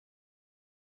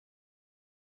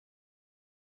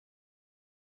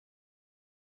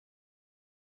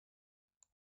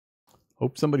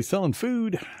 Hope somebody's selling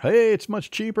food. Hey, it's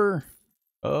much cheaper.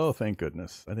 Oh, thank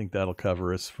goodness. I think that'll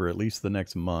cover us for at least the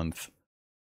next month.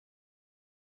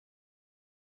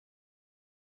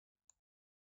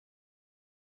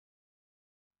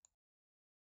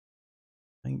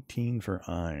 $19 for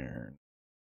iron.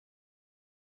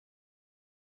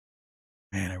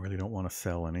 Man, I really don't want to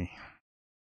sell any.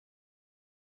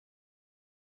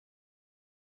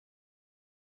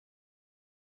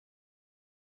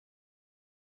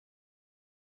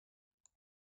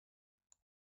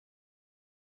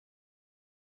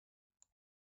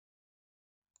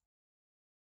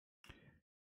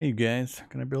 Hey, you guys,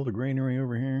 can I build a granary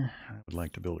over here? I would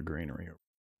like to build a granary.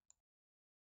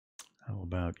 How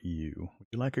about you? Would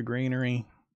you like a granary?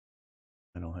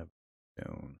 I don't have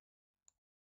stone.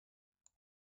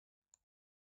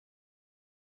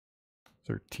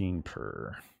 13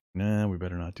 per. Nah, we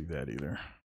better not do that either.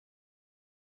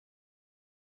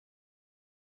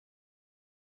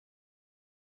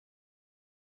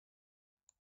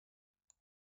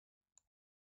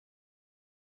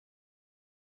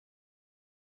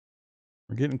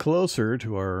 We're getting closer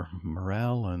to our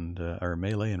morale and our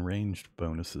melee and ranged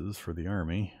bonuses for the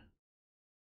army.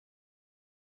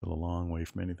 Still a long way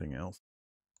from anything else.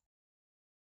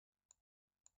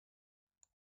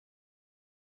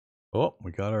 Oh,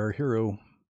 we got our hero.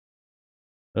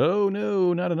 Oh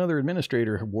no, not another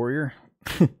administrator warrior.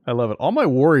 I love it. All my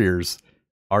warriors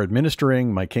are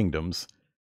administering my kingdoms,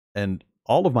 and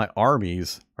all of my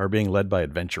armies are being led by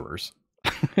adventurers.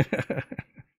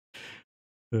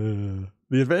 The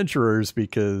adventurers,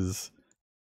 because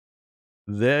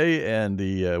they and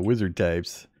the wizard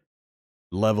types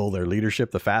level their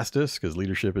leadership the fastest, because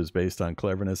leadership is based on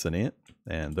cleverness and int,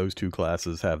 and those two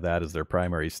classes have that as their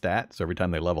primary stat. So every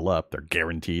time they level up, they're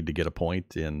guaranteed to get a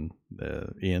point in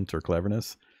int or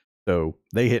cleverness. So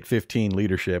they hit 15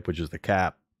 leadership, which is the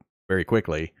cap, very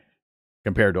quickly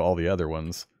compared to all the other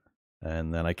ones.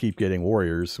 And then I keep getting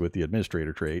warriors with the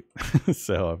administrator trait.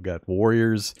 So I've got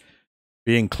warriors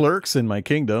being clerks in my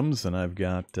kingdoms, and I've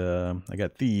got I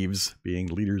got thieves being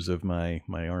leaders of my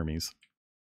armies.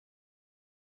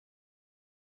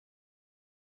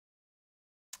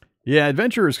 Yeah,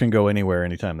 adventurers can go anywhere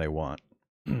anytime they want.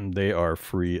 They are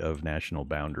free of national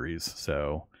boundaries.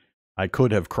 So I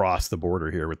could have crossed the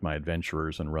border here with my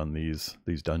adventurers and run these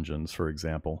dungeons, for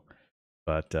example.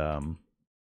 But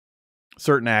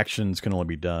certain actions can only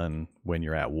be done when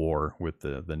you're at war with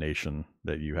the nation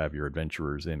that you have your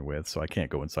adventurers in with. So I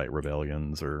can't go incite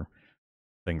rebellions or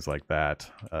things like that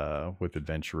with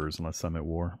adventurers unless I'm at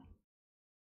war.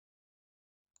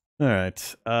 All right.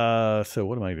 So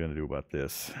what am I going to do about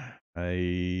this?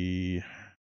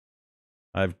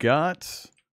 I've got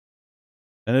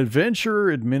an adventurer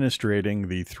administrating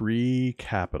the 3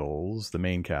 capitals, the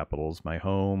main capitals, my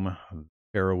home,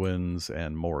 heroines,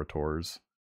 and moritors.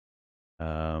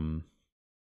 Or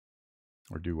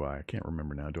do I? I can't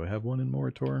remember now. Do I have one in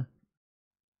Moritor?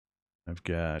 I've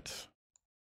got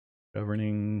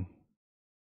governing.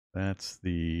 That's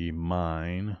the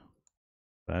mine.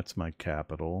 That's my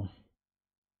capital.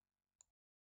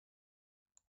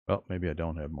 Oh, maybe I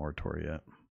don't have Moritor yet.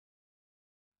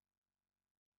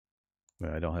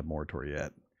 I don't have Moritor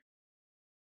yet.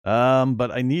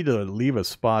 But I need to leave a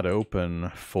spot open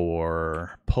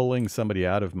for pulling somebody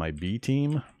out of my B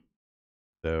team.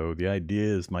 So the idea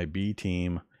is my B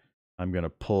team, I'm going to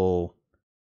pull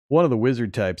one of the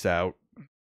wizard types out.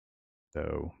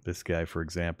 So this guy, for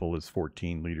example, is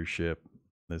 14 leadership.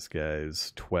 This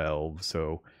guy's 12.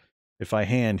 So if I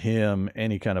hand him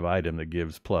any kind of item that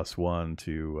gives +1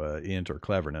 to int or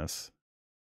cleverness,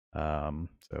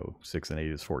 so 6 and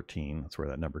 8 is 14. That's where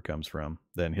that number comes from.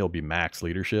 Then he'll be max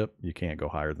leadership. You can't go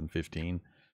higher than 15.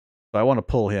 So I want to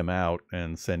pull him out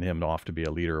and send him off to be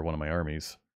a leader of one of my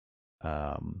armies.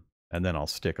 And then I'll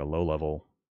stick a low-level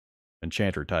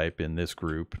enchanter type in this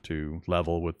group to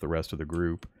level with the rest of the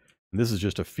group. And this is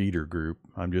just a feeder group.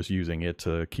 I'm just using it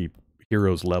to keep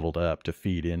heroes leveled up to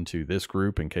feed into this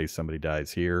group in case somebody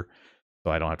dies here.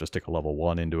 So I don't have to stick a level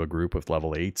 1 into a group with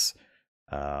level 8s.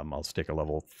 I'll stick a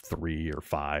level 3 or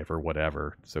 5 or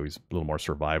whatever. So he's a little more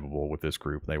survivable with this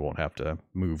group. They won't have to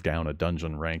move down a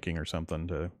dungeon ranking or something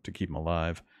to keep him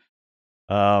alive.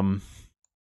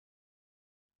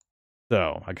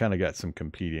 So I kind of got some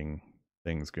competing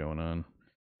things going on.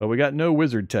 But we got no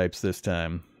wizard types this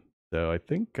time. So I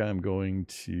think I'm going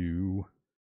to...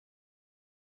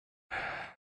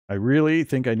 I really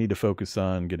think I need to focus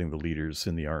on getting the leaders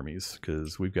in the armies,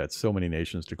 because we've got so many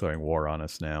nations declaring war on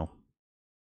us now.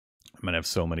 I'm going to have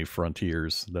so many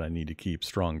frontiers that I need to keep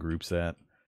strong groups at.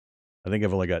 I think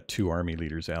I've only got 2 army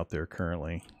leaders out there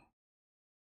currently.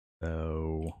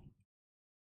 So,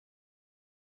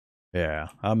 yeah,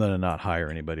 I'm going to not hire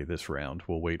anybody this round.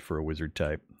 We'll wait for a wizard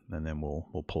type, and then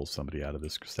we'll pull somebody out of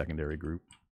this secondary group.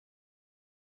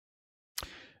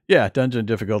 Yeah, dungeon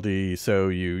difficulty. So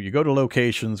you go to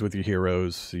locations with your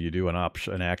heroes. So you do an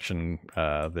action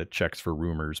that checks for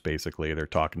rumors. Basically, they're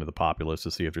talking to the populace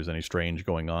to see if there's any strange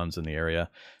going-ons in the area.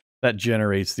 That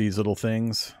generates these little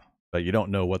things, but you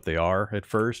don't know what they are at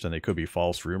first, and they could be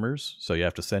false rumors. So you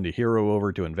have to send a hero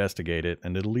over to investigate it,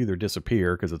 and it'll either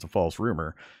disappear because it's a false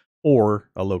rumor, or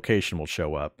a location will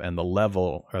show up, and the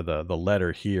level or the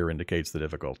letter here indicates the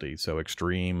difficulty. So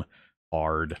extreme,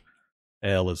 hard,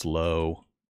 L is low,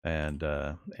 and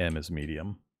M is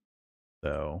medium.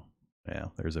 So yeah,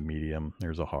 there's a medium,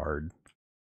 there's a hard,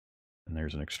 and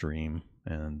there's an extreme,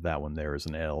 and that one there is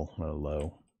an L, a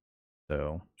low.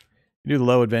 So you do the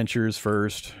low adventures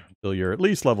first until you're at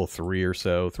least level 3 or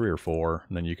so, 3 or 4,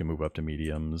 and then you can move up to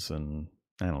mediums, and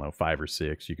I don't know, 5 or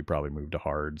 6 you could probably move to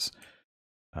hards.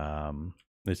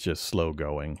 It's just slow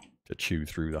going to chew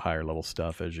through the higher level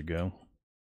stuff as you go.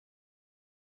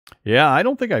 Yeah, I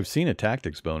don't think I've seen a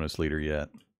tactics bonus leader yet.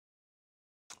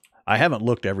 I haven't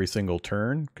looked every single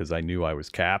turn because I knew I was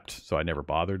capped, so I never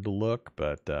bothered to look.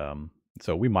 But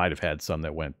so we might have had some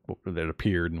that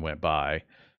appeared and went by.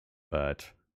 But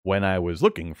when I was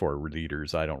looking for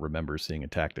leaders, I don't remember seeing a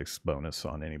tactics bonus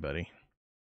on anybody.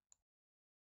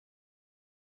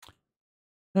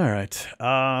 All right,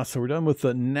 so we're done with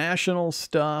the national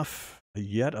stuff.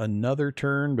 Yet another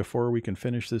turn before we can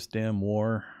finish this damn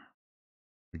war.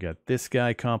 We got this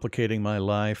guy complicating my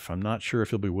life. I'm not sure if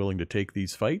he'll be willing to take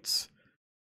these fights.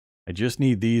 I just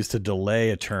need these to delay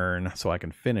a turn so I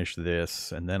can finish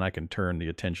this, and then I can turn the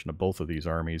attention of both of these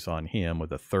armies on him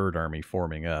with a 3rd army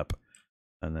forming up,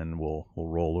 and then we'll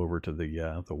roll over to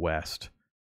the west.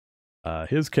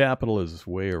 His capital is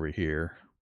way over here,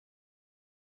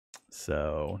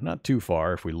 so not too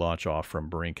far if we launch off from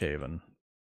Brinkhaven.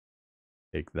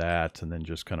 Take that, and then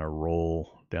just kind of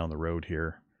roll down the road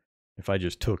here. If I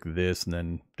just took this and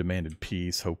then demanded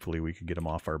peace, hopefully we could get them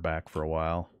off our back for a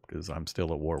while, because I'm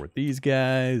still at war with these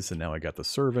guys, and now I got the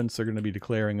servants they're going to be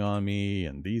declaring on me,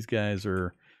 and these guys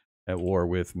are at war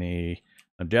with me.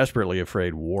 I'm desperately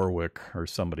afraid Warwick or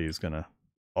somebody is going to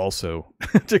also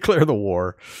declare the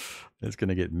war. It's going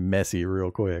to get messy real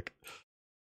quick.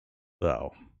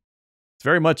 So it's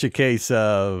very much a case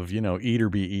of, eat or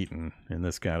be eaten in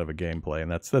this kind of a gameplay,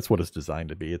 and that's what it's designed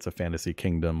to be. It's a fantasy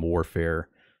kingdom warfare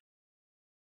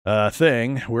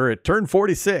thing. We're at turn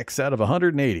 46 out of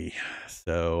 180.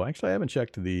 So actually I haven't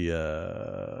checked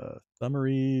the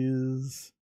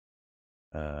summaries,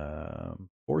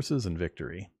 forces and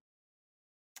victory.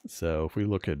 So if we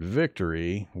look at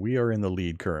victory, we are in the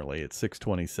lead currently at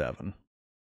 627.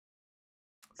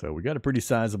 So we got a pretty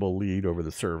sizable lead over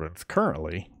the servants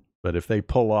currently, but if they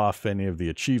pull off any of the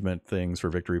achievement things for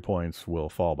victory points, we'll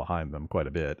fall behind them quite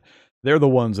a bit. They're the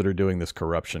ones that are doing this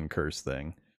corruption curse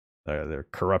thing. Their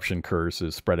corruption curse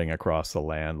is spreading across the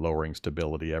land, lowering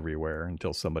stability everywhere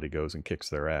until somebody goes and kicks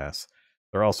their ass.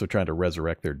 They're also trying to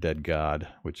resurrect their dead god,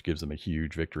 which gives them a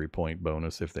huge victory point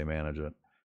bonus if they manage it.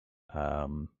 I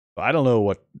don't know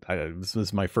what... this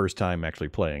is my first time actually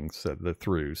playing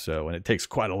through, and it takes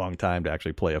quite a long time to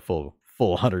actually play a full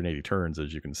 180 turns,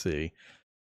 as you can see.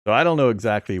 So I don't know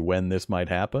exactly when this might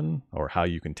happen, or how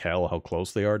you can tell how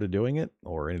close they are to doing it,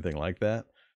 or anything like that.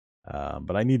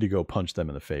 But I need to go punch them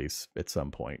in the face at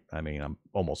some point. I mean, I'm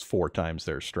almost 4 times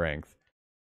their strength.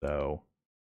 So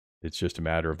it's just a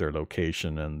matter of their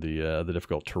location and the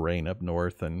difficult terrain up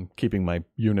north, and keeping my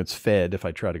units fed if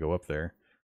I try to go up there.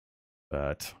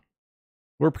 But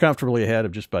we're comfortably ahead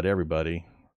of just about everybody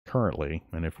currently.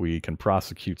 And if we can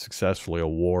prosecute successfully a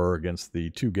war against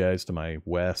the 2 guys to my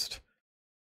west,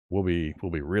 we'll be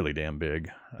really damn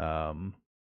big.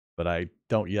 But I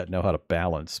don't yet know how to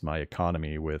balance my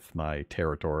economy with my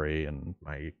territory and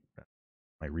my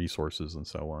resources and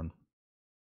so on.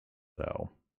 So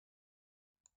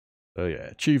yeah,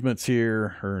 achievements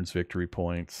here, earns victory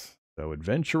points. So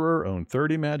adventurer, own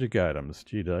 30 magic items.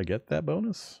 Gee, did I get that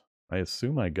bonus? I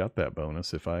assume I got that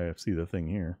bonus if I see the thing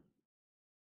here.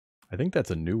 I think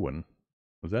that's a new one.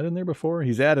 Was that in there before?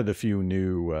 He's added a few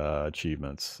new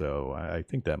achievements, so I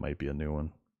think that might be a new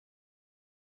one.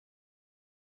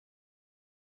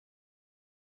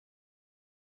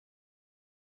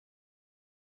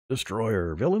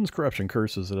 Destroyer. Villains corruption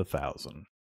curses at 1,000.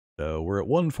 So we're at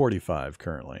 145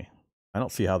 currently. I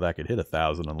don't see how that could hit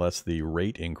 1,000 unless the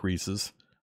rate increases.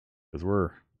 Because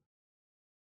we're,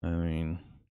 I mean,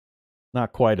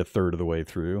 not quite a third of the way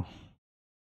through.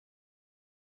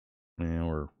 And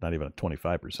we're not even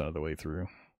 25% of the way through.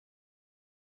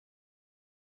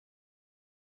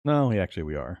 No, actually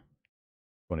we are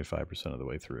 25% of the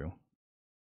way through.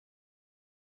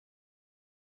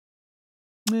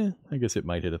 I guess it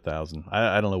might hit 1,000.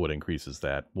 I don't know what increases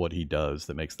that, what he does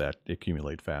that makes that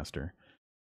accumulate faster.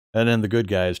 And then the good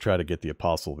guys try to get the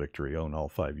Apostle victory, own all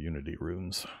 5 Unity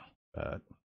runes.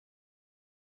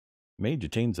 Mage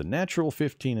attains a natural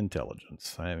 15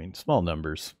 intelligence. I mean, small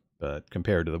numbers, but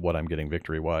compared to what I'm getting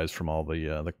victory-wise from all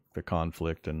the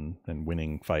conflict and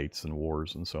winning fights and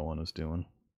wars and so on is doing.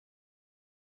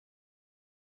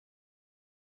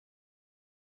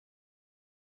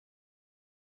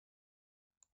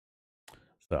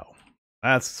 So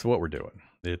that's what we're doing.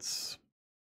 It's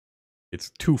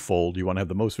twofold. You want to have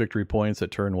the most victory points at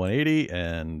turn 180,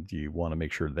 and you want to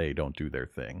make sure they don't do their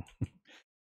thing.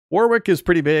 Warwick is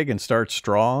pretty big and starts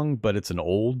strong, but it's an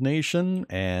old nation,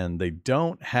 and they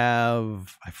don't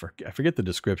have, I forget the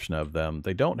description of them.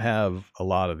 They don't have a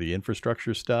lot of the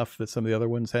infrastructure stuff that some of the other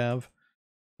ones have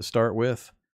to start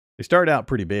with. They start out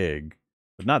pretty big,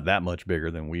 but not that much bigger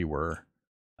than we were.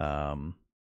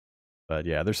 But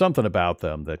yeah, there's something about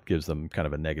them that gives them kind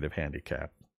of a negative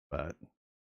handicap, but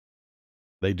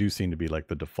they do seem to be like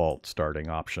the default starting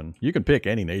option. You can pick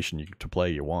any nation to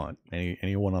play you want,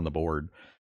 anyone on the board,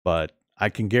 but I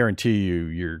can guarantee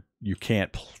you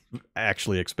can't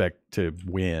actually expect to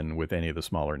win with any of the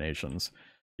smaller nations.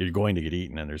 You're going to get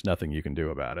eaten, and there's nothing you can do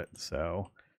about it. So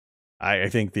I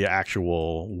think the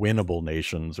actual winnable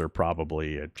nations are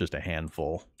probably just a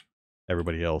handful.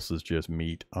 Everybody else is just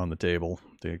meat on the table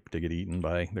to get eaten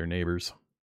by their neighbors.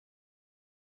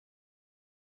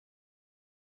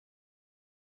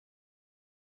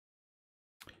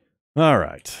 All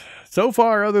right. So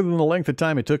far, other than the length of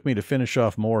time it took me to finish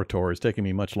off Moritor, it's taking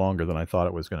me much longer than I thought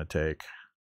it was going to take.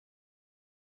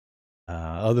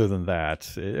 Other than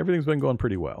that, everything's been going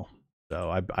pretty well. So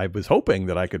I was hoping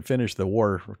that I could finish the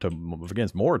war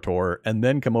against Moritor and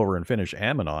then come over and finish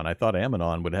Ammonon. I thought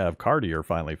Ammonon would have Cartier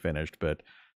finally finished, but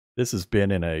this has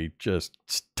been in a just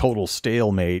total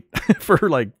stalemate for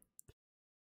like,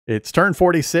 it's turn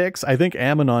 46. I think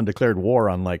Ammonon declared war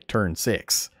on like turn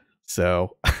 6.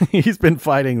 So he's been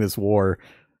fighting this war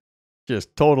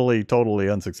just totally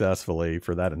unsuccessfully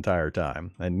for that entire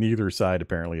time. And neither side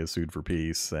apparently has sued for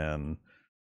peace. And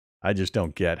I just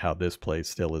don't get how this place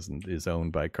still is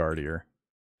owned by Cartier.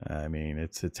 I mean,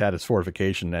 it's had its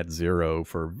fortification at 0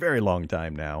 for a very long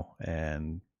time now.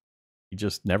 And he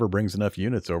just never brings enough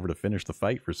units over to finish the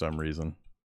fight for some reason.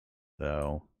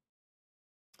 So...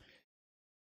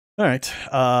 all right,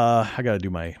 I gotta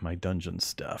do my dungeon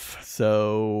stuff.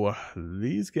 So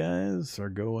these guys are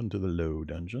going to the low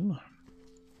dungeon.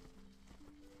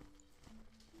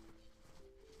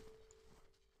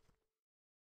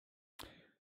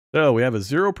 So we have a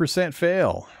 0%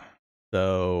 fail.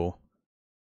 So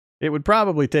it would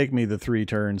probably take me the 3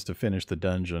 turns to finish the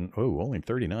dungeon. Oh, only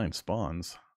 39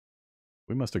 spawns.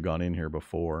 We must have gone in here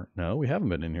before. No, we haven't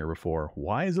been in here before.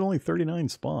 Why is it only 39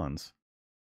 spawns?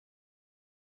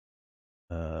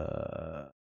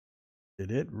 Did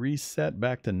it reset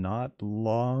back to not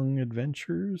long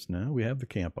adventures? No, we have the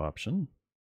camp option.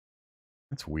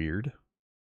 That's weird.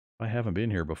 I haven't been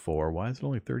here before. Why is it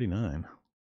only 39?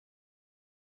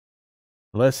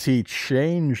 Unless he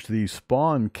changed the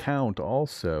spawn count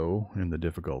also in the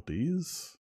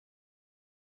difficulties.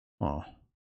 Oh.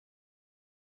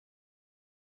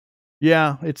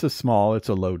 Yeah, it's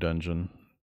a low dungeon.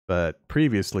 But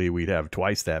previously we'd have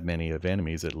twice that many of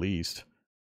enemies at least.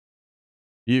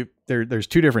 There's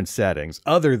 2 different settings.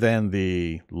 Other than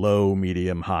the low,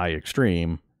 medium, high,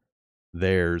 extreme,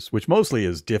 which mostly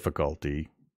is difficulty,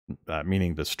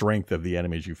 meaning the strength of the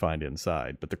enemies you find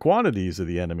inside. But the quantities of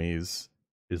the enemies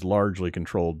is largely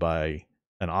controlled by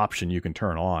an option you can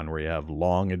turn on where you have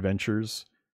long adventures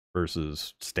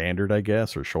versus standard, I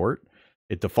guess, or short.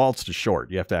 It defaults to short.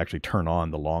 You have to actually turn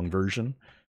on the long version.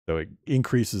 So it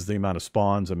increases the amount of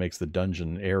spawns and makes the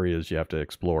dungeon areas you have to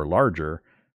explore larger.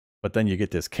 But then you get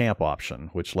this camp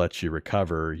option, which lets you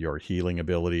recover your healing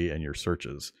ability and your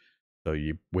searches. So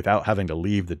you, without having to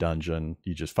leave the dungeon,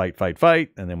 you just fight.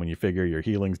 And then when you figure your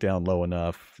healing's down low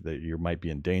enough that you might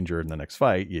be in danger in the next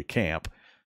fight, you camp.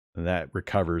 And that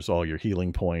recovers all your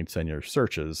healing points and your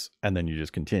searches. And then you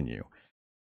just continue.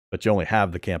 But you only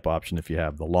have the camp option if you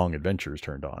have the long adventures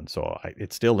turned on. So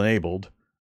it's still enabled.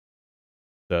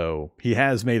 So he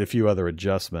has made a few other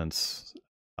adjustments.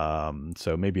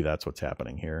 So maybe that's what's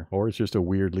happening here. Or it's just a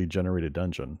weirdly generated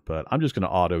dungeon. But I'm just going to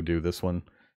auto do this one.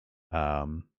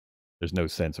 There's no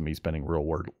sense in me spending real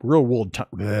world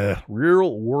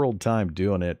time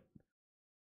doing it.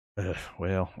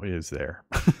 Well, is there?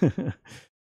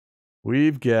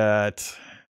 We've got...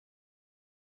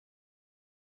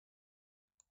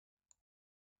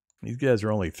 These guys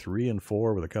are only 3 and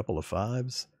 4 with a couple of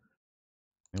 5s.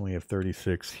 We only have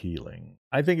 36 healing.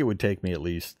 I think it would take me at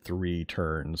least 3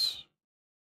 turns.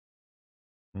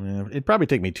 It'd probably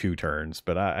take me 2 turns,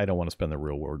 but I don't want to spend the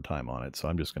real world time on it, so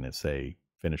I'm just going to say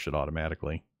finish it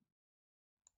automatically.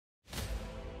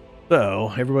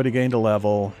 So, everybody gained a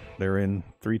level. They're in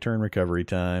 3-turn recovery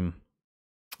time.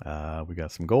 We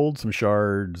got some gold, some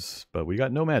shards, but we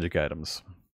got no magic items.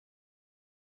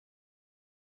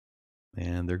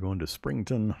 And they're going to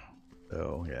Springton.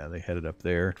 So, yeah, they headed up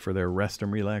there for their rest and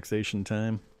relaxation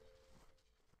time.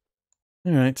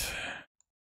 All right.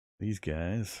 These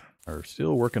guys are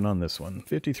still working on this one.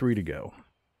 53 to go.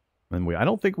 And I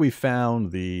don't think we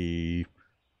found the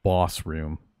boss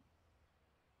room.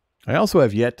 I also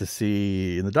have yet to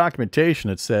see, in the documentation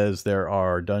it says there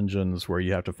are dungeons where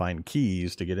you have to find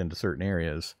keys to get into certain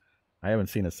areas. I haven't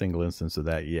seen a single instance of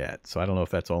that yet. So I don't know if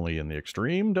that's only in the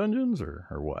extreme dungeons or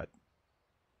what.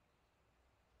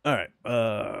 All right,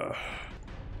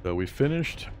 so we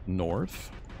finished north.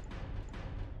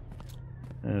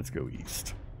 Let's go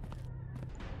east.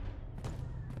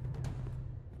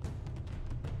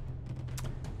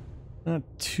 Not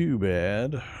too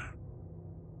bad.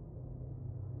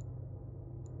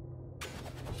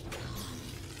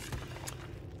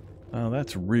 Oh,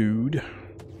 that's rude. A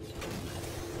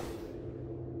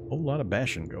whole lot of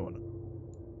bashing going on.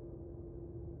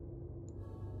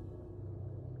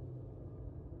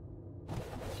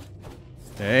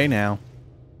 Hey, now.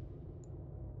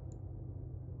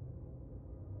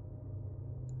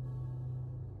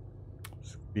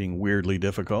 It's being weirdly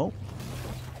difficult.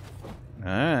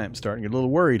 I'm starting to get a little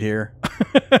worried here.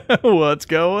 What's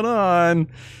going on?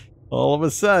 All of a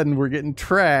sudden, we're getting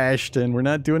trashed and we're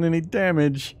not doing any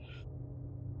damage.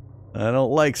 I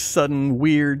don't like sudden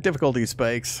weird difficulty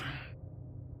spikes.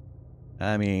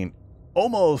 I mean,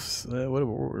 almost,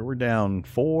 we're down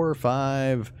 4,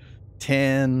 5,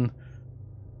 10...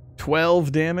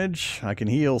 12 damage. I can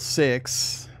heal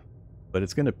 6, but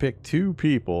it's going to pick 2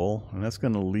 people, and that's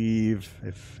going to leave,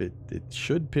 if it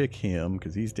should pick him,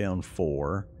 because he's down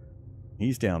 4.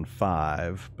 He's down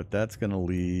 5, but that's going to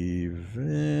leave,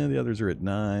 the others are at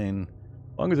 9.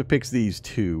 As long as it picks these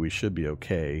 2, we should be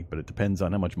okay, but it depends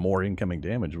on how much more incoming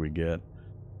damage we get.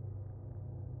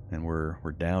 And we're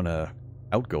down a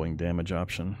outgoing damage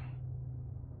option.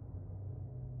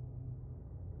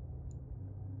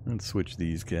 Let's switch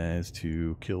these guys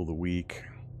to kill the weak.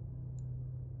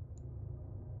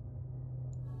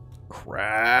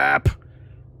 Crap!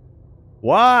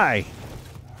 Why?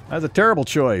 That's a terrible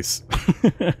choice.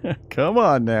 Come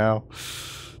on now.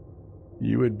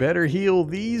 You would better heal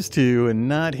these 2 and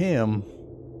not him.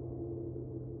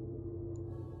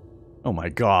 Oh my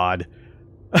god.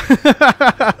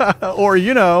 Or,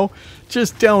 you know,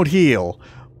 just don't heal.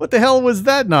 What the hell was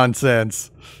that nonsense?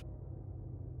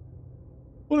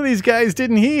 One of these guys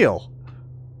didn't heal.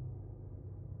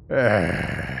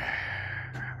 Yeah,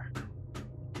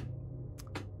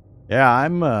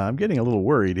 I'm getting a little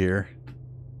worried here.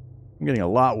 I'm getting a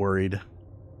lot worried.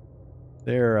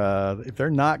 If they're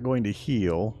not going to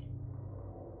heal,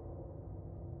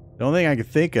 the only thing I could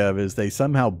think of is they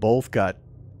somehow both got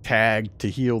tagged to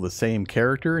heal the same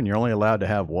character, and you're only allowed to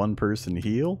have one person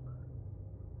heal.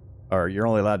 Or you're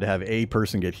only allowed to have a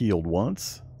person get healed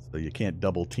once. So you can't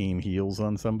double team heals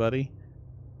on somebody.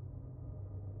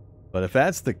 But if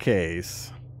that's the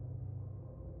case,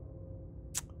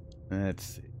 let's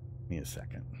see. Give me a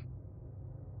second.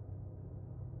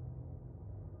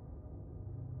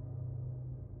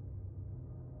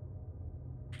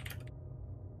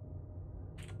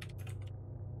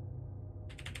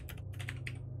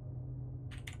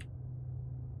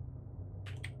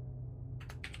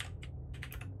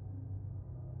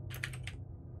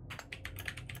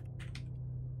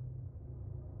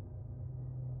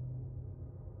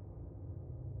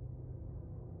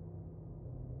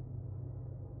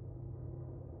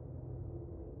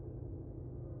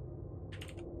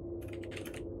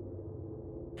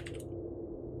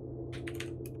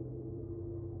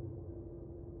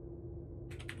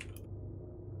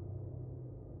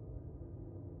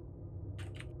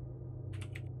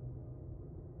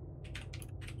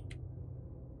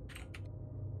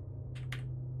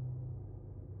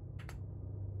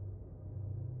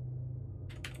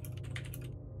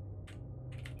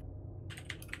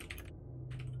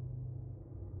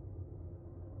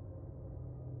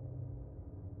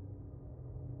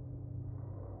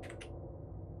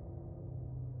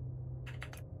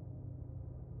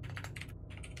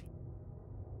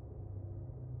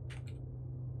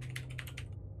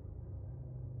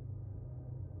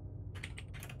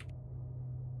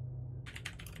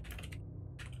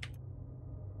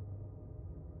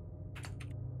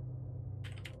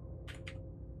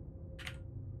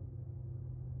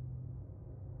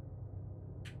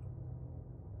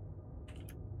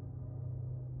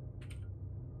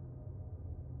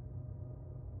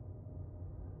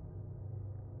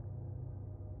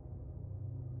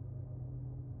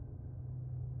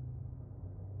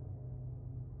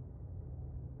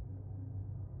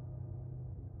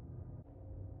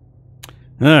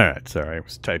 Alright, sorry. I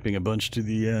was typing a bunch to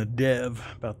the dev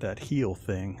about that heal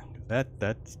thing.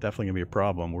 That's definitely going to be a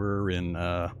problem. We're in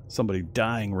somebody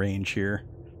dying range here.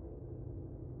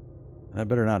 That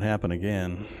better not happen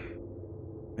again.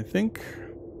 I think...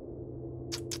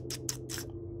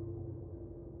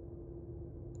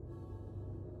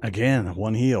 Again,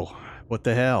 one heal. What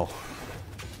the hell?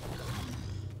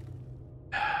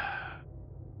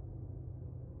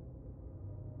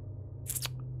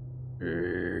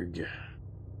 Erg.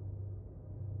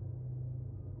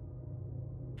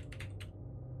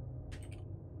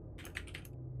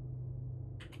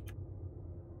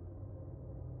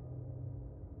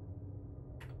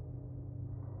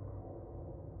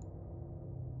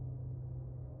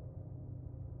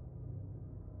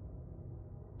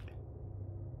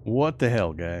 What the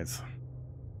hell, guys?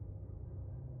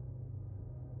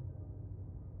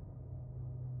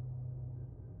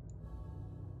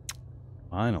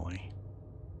 Finally.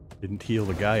 Didn't heal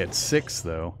the guy at 6,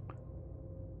 though.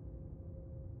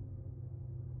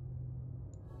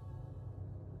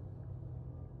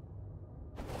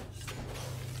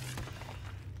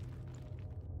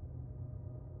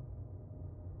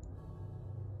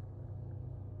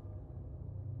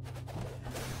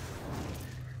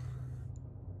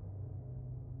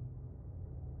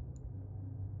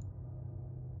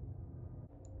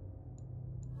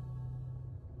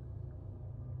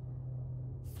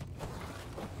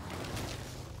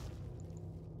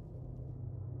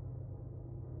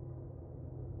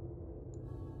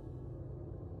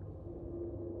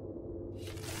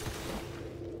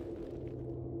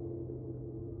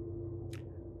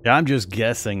 Yeah, I'm just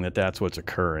guessing that that's what's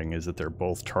occurring, is that they're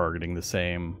both targeting the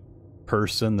same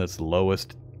person that's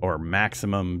lowest or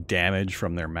maximum damage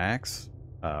from their max,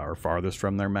 or farthest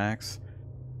from their max.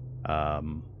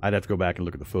 I'd have to go back and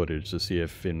look at the footage to see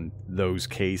if in those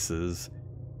cases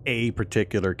a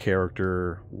particular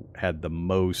character had the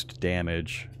most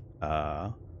damage,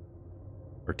 or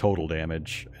total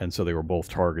damage, and so they were both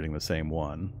targeting the same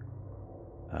one.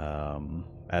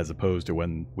 As opposed to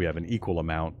when we have an equal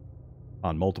amount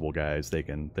on multiple guys, they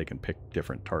can pick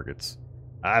different targets.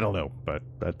 I don't know, but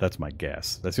that's my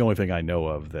guess. That's the only thing I know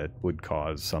of that would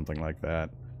cause something like that.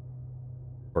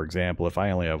 For example, if I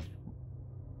only have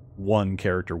one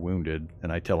character wounded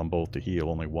and I tell them both to heal,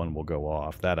 only one will go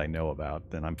off. That I know about,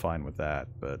 then I'm fine with that.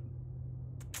 But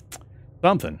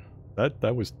something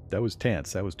that was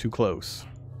tense. That was too close.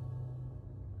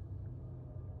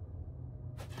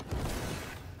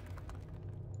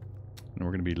 And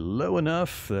we're going to be low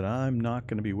enough that I'm not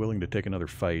going to be willing to take another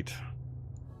fight.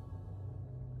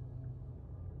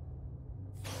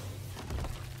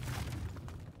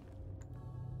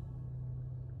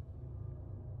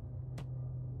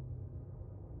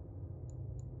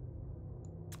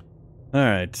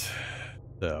 Alright.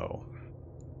 So,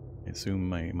 I assume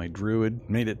my druid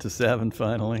made it to 7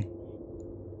 finally.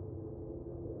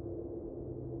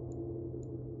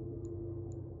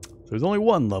 So there's only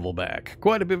one level back.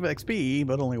 Quite a bit of XP,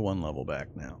 but only one level back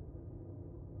now.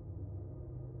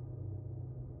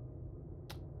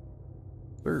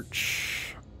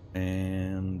 Search.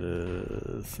 And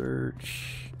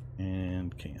search.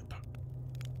 And camp.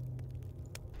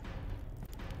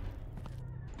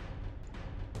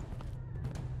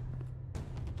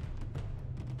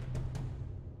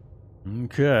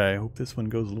 Okay, I hope this one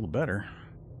goes a little better.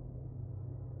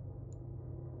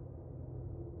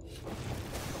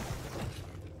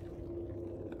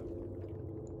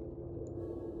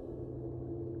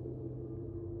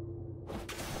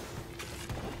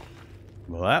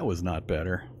 Well, that was not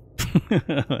better.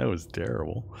 That was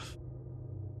terrible.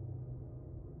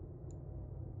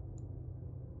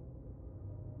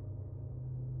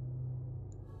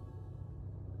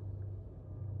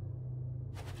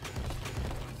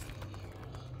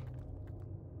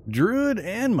 Druid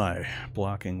and my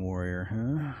blocking warrior,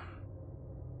 huh?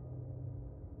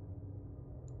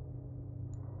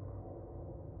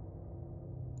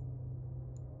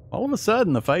 All of a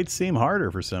sudden, the fights seem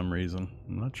harder for some reason.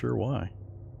 I'm not sure why.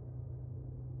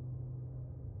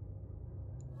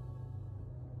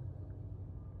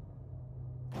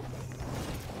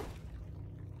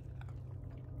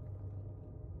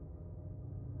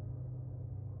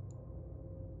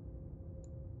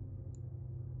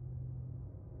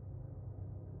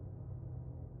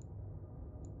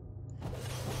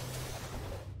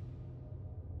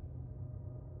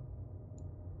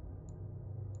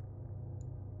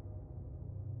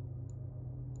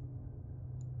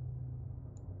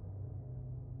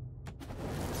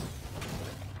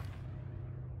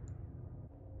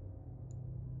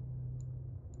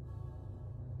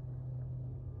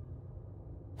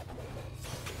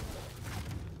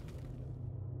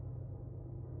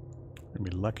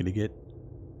 Gonna be lucky to get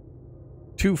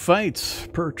 2 fights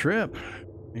per trip,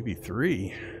 maybe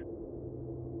 3.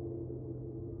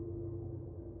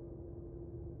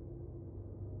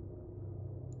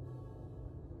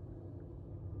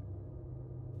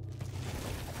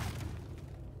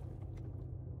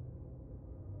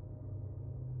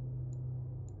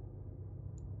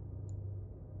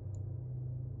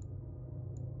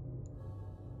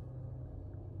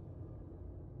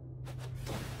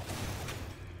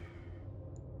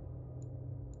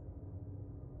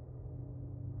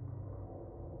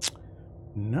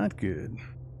 Not good.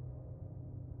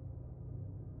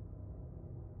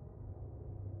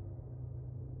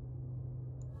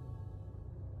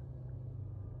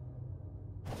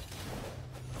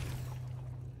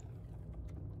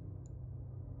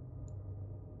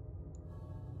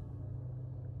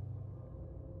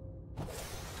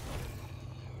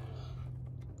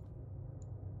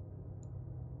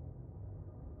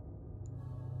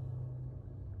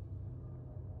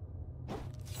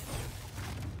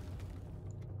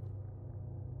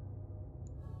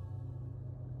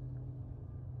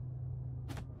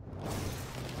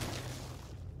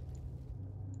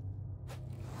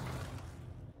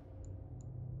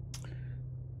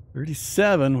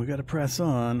 $37, we gotta press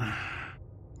on.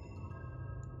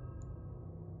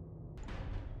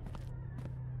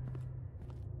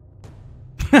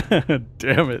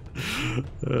 Damn it.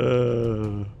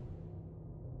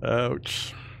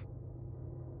 Ouch.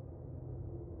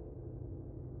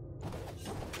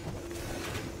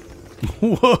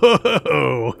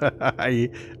 Whoa!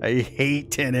 I hate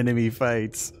 10 enemy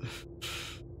fights.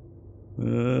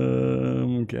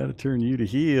 Gotta turn you to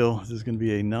heal. This is gonna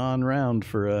be a non-round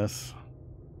for us.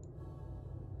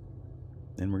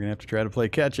 Then we're gonna have to try to play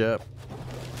catch up.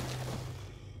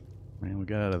 Man, we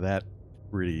got out of that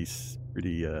pretty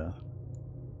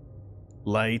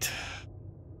light.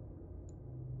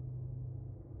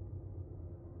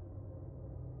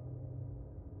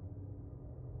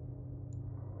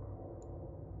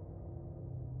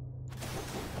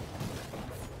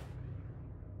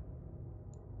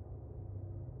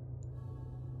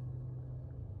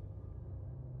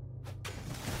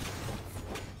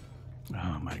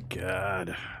 Oh my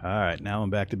god. Alright, now I'm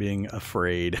back to being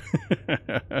afraid.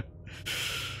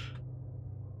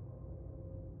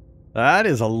 That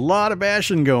is a lot of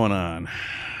bashing going on.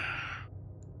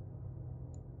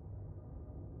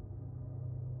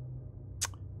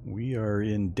 We are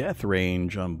in death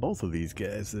range on both of these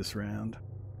guys this round.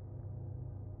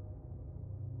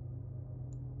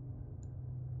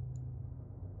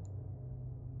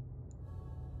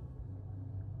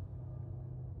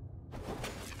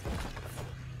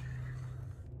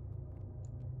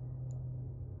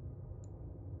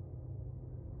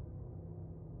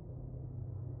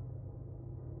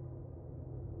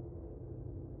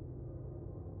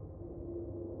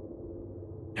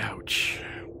 Ouch.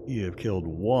 We have killed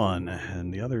 1,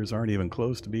 and the others aren't even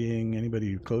close to being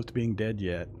anybody close to being dead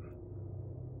yet.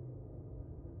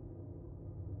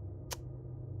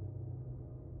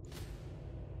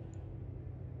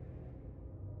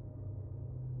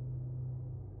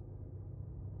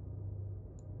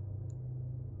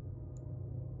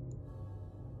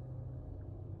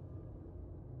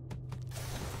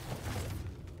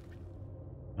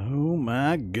 Oh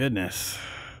my goodness.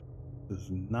 This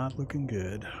is not looking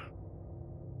good.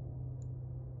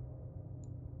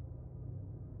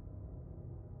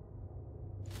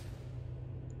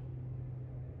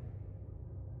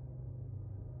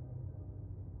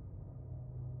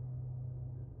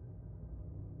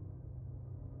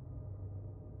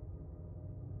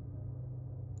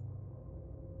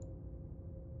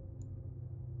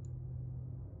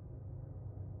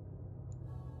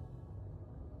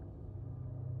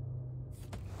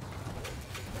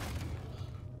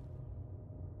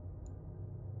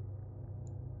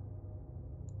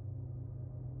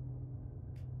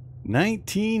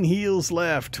 $19 heals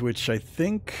left, which I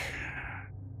think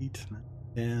 8,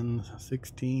 10,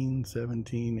 16,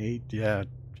 17, 8. Yeah,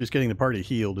 just getting the party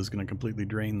healed is going to completely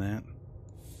drain that.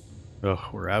 Oh,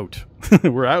 we're out.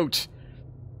 We're out.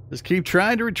 Just keep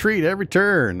trying to retreat every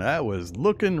turn. That was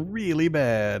looking really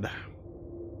bad.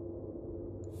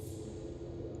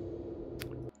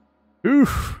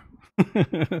 Oof.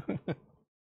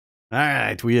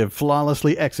 Alright, we have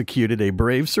flawlessly executed a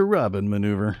Brave Sir Robin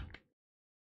maneuver.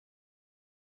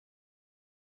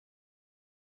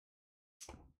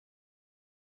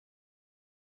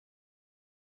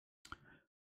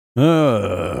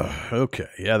 Okay.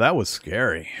 Yeah, that was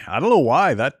scary. I don't know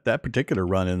why that particular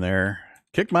run in there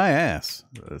kicked my ass.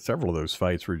 Several of those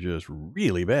fights were just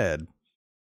really bad.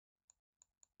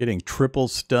 Getting triple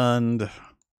stunned.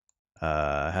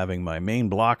 Having my main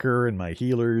blocker and my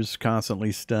healers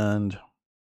constantly stunned.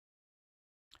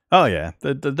 Oh yeah,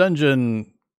 the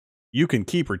dungeon, you can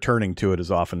keep returning to it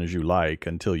as often as you like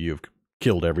until you've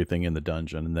killed everything in the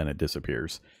dungeon, and then it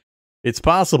disappears. It's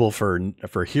possible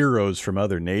for heroes from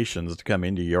other nations to come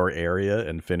into your area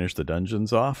and finish the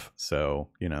dungeons off. So,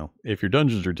 you know, if your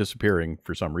dungeons are disappearing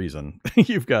for some reason,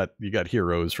 you got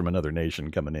heroes from another nation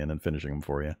coming in and finishing them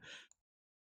for you.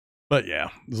 But yeah,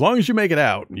 as long as you make it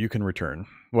out, you can return.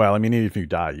 Well, I mean, even if you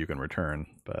die, you can return,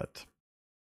 but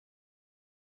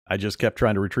I just kept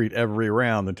trying to retreat every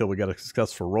round until we got a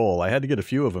successful roll. I had to get a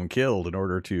few of them killed in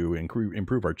order to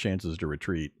improve our chances to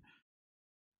retreat.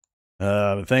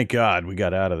 Thank God we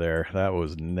got out of there. That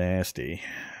was nasty.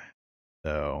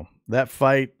 So that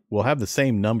fight will have the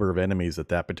same number of enemies at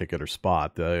that particular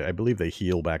spot. I believe they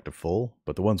heal back to full,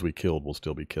 but the ones we killed will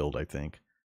still be killed, I think.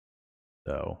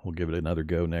 So we'll give it another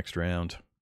go next round.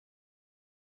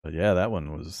 But yeah, that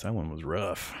one was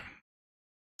rough.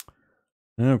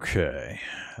 Okay.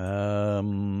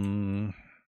 Going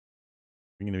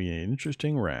to be an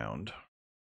interesting round.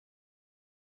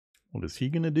 What is he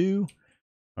going to do?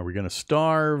 Are we going to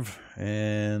starve?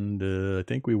 And I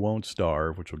think we won't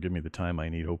starve, which will give me the time I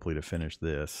need, hopefully, to finish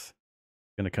this.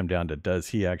 It's going to come down to, does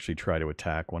he actually try to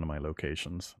attack one of my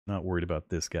locations? Not worried about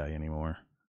this guy anymore.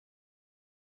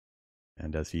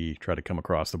 And does he try to come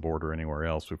across the border anywhere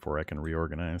else before I can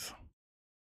reorganize?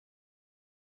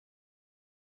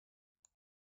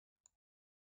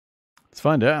 Let's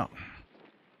find out.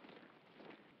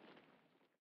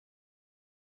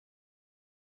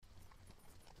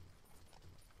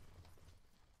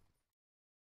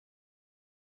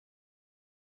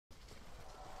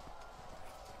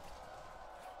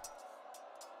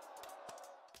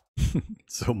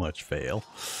 So much fail.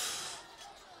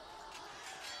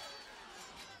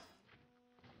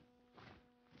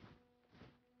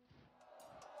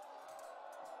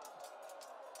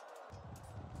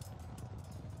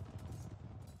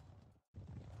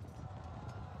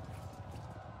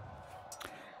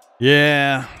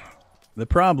 Yeah, the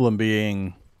problem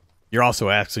being you're also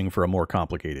asking for a more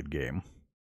complicated game.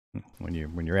 When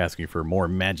you're asking for more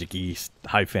magic-y,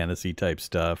 high fantasy type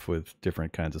stuff with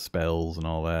different kinds of spells and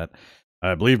all that.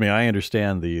 Believe me, I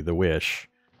understand the wish,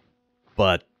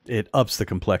 but it ups the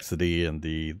complexity and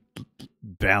the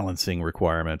balancing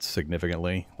requirements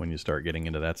significantly when you start getting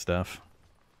into that stuff.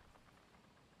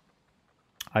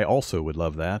 I also would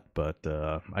love that, but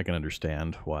I can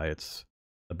understand why it's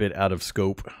a bit out of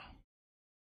scope.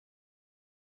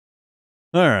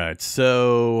 All right,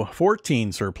 so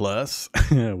 14 surplus.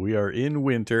 We are in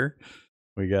winter.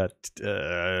 We got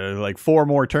like 4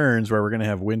 more turns where we're going to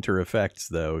have winter effects,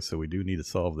 though, so we do need to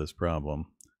solve this problem.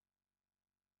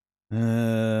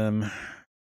 Percent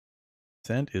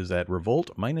is at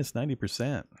revolt minus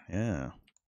 90%. Yeah.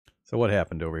 So what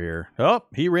happened over here? Oh,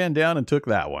 he ran down and took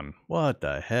that one. What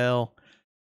the hell?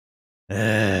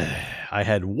 I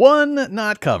had one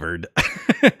not covered.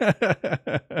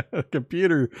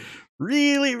 Computer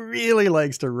really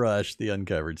likes to rush the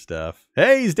uncovered stuff.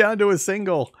 Hey, he's down to a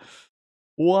single.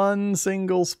 One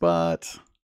single spot.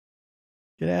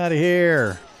 Get out of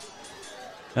here.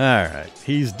 All right,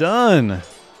 he's done.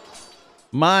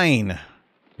 Mine.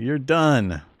 You're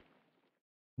done.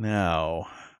 Now,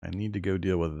 I need to go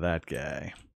deal with that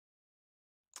guy.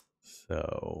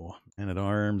 So,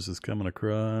 Man-at-Arms is coming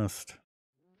across.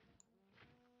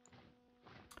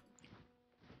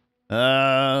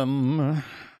 I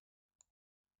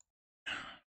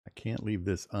can't leave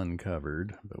this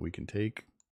uncovered, but we can take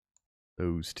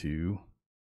those two.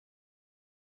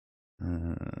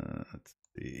 Let's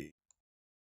see.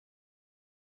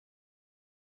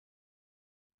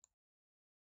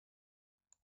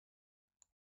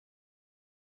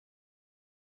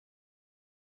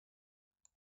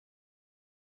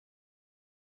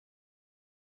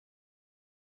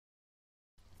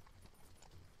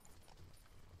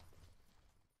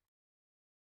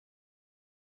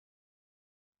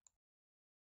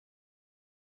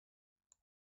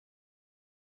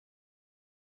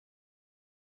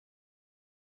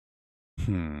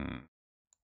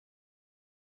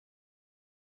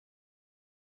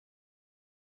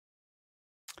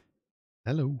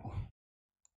 Hello.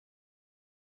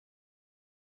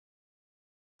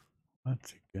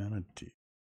 What's it gonna do?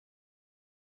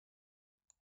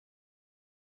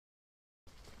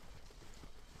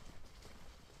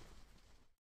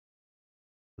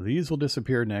 These will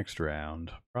disappear next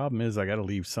round. Problem is I gotta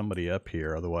leave somebody up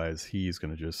here, otherwise he's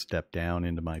gonna just step down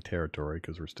into my territory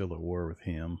because we're still at war with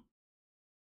him.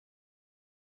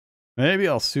 Maybe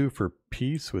I'll sue for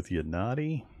peace with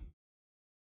Yanadi.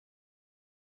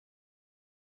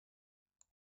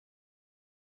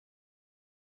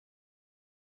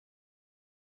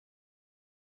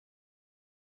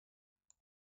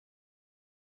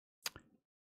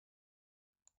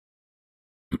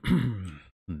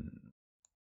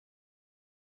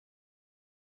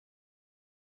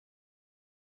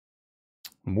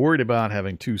 I'm worried about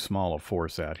having too small a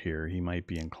force out here. He might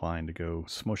be inclined to go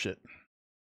smush it.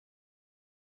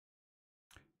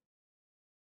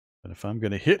 But if I'm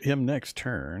going to hit him next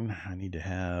turn, I need to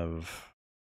have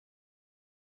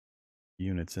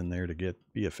units in there to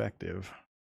be effective.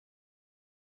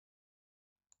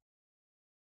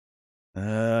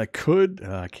 I could.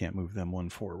 I can't move them one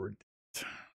forward.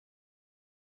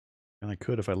 And I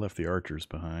could if I left the archers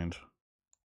behind.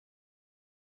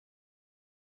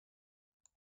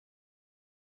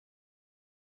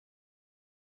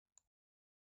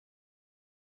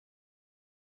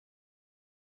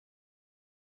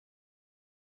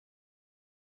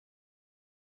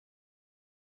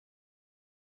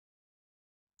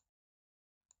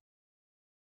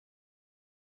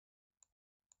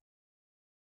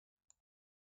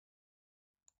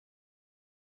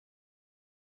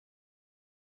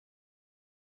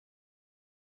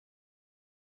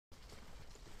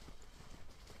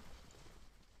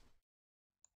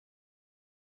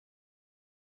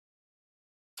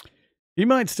 He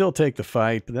might still take the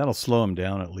fight, but that'll slow him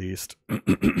down at least.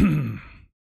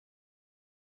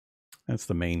 That's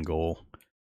the main goal.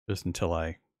 Just until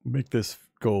I make this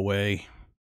go away.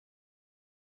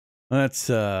 Let's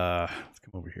come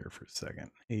over here for a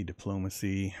second. Hey,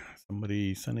 diplomacy.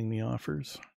 Somebody sending me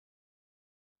offers?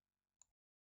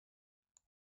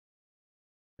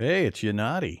 Hey, it's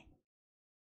Yanati.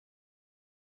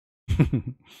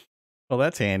 Well,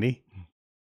 that's handy.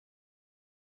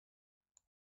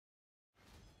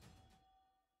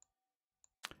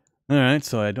 All right,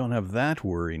 so I don't have that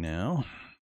worry now.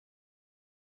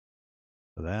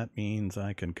 So that means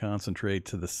I can concentrate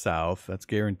to the south. That's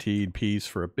guaranteed peace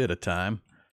for a bit of time.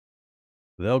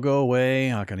 They'll go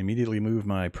away. I can immediately move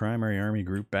my primary army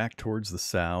group back towards the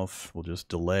south. We'll just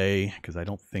delay because I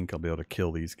don't think I'll be able to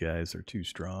kill these guys. They're too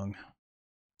strong.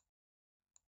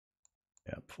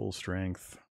 Yeah, full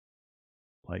strength.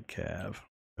 Light cav.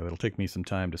 So it'll take me some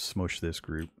time to smush this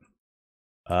group.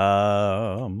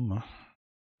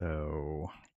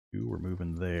 So we're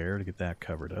moving there to get that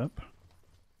covered up.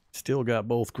 Still got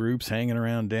both groups hanging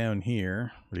around down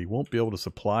here, but he won't be able to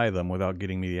supply them without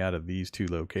getting me out of these two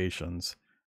locations.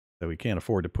 So he can't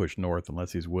afford to push north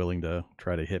unless he's willing to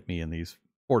try to hit me in these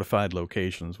fortified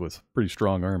locations with pretty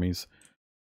strong armies.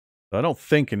 So I don't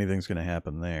think anything's going to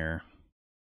happen there.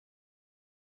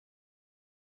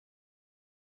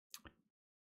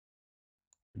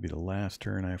 It'll be the last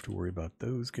turn I have to worry about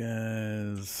those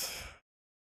guys.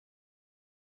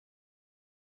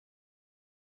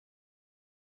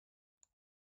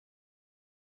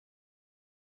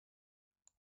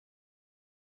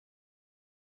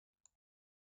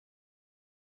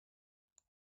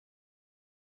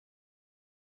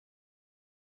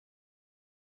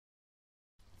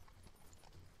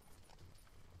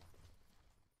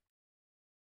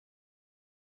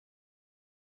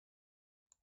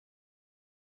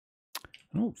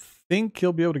 I don't think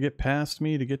he'll be able to get past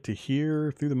me to get to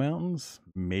here through the mountains.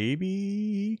 Maybe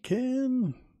he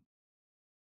can.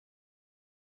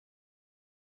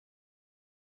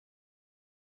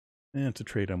 And it's a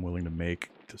trade I'm willing to make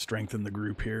to strengthen the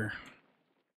group here.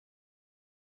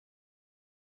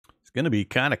 It's going to be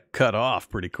kind of cut off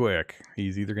pretty quick.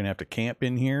 He's either going to have to camp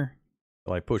in here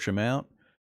till I push him out.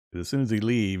 As soon as he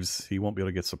leaves, he won't be able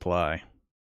to get supply.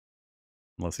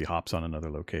 Unless he hops on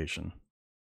another location.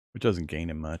 Which doesn't gain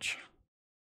him much.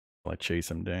 I'll chase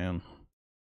him down.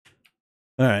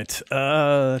 Alright,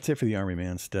 that's it for the army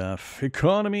man stuff.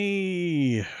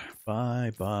 Economy!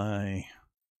 Bye-bye.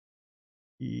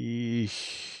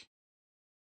 Eesh.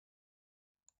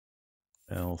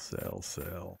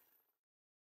 Sell.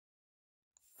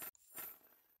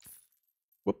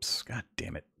 Whoops, god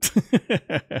damn it.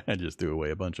 I just threw away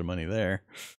a bunch of money there.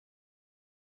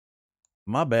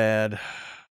 My bad.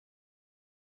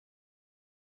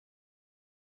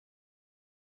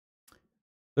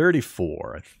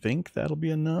 $34. I think that'll be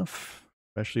enough.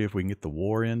 Especially if we can get the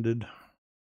war ended.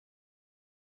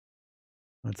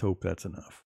 Let's hope that's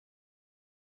enough.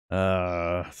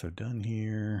 So done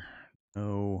here.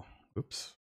 No.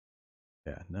 Oops.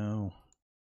 Yeah, no.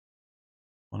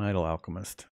 One idle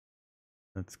alchemist.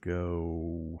 Let's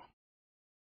go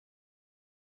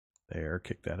there.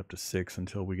 Kick that up to 6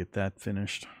 until we get that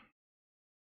finished.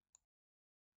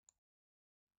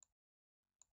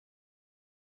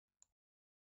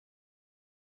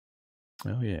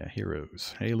 Oh yeah,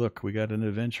 heroes. Hey, look, we got an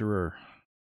adventurer.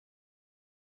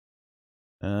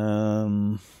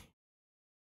 I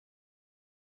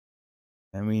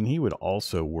mean, he would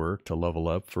also work to level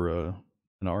up for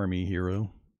an army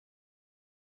hero.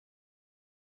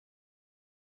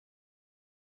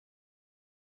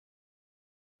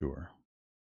 Sure.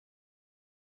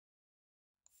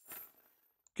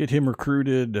 Get him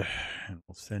recruited, and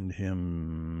we'll send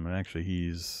him. Actually,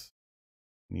 he's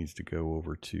needs to go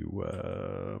over to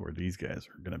where these guys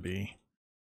are going to be.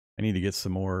 I need to get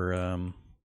some more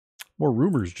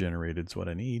rumors generated. Is what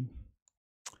I need.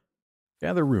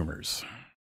 Gather rumors,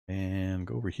 and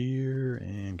go over here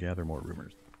and gather more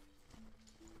rumors,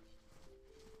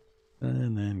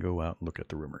 and then go out and look at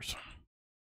the rumors.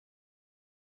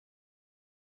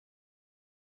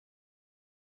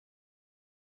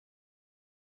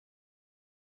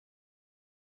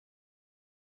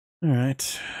 All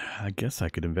right, I guess I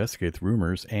could investigate the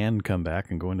rumors and come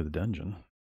back and go into the dungeon.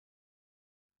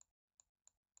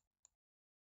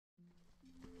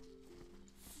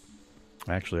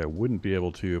 Actually, I wouldn't be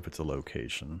able to if it's a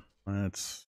location.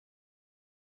 Let's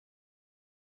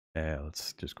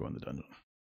just go in the dungeon.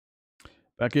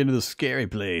 Back into the scary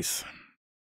place.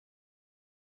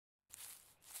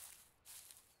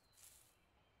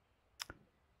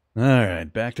 All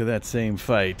right, back to that same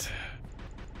fight.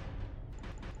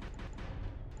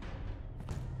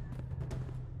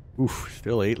 Oof,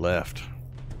 still 8 left.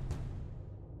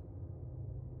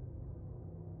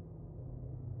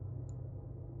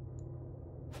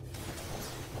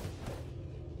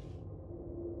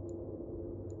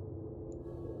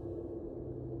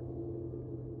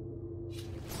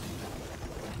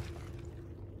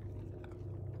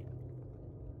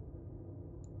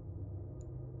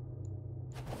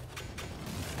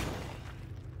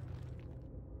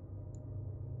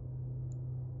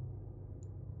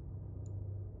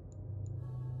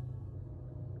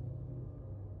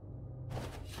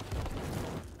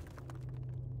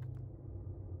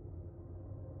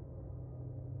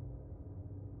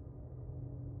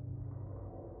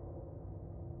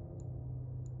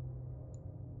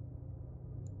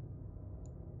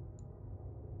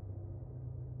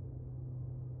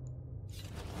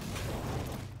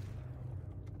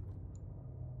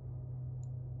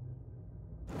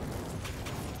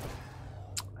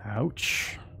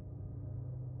 Ouch.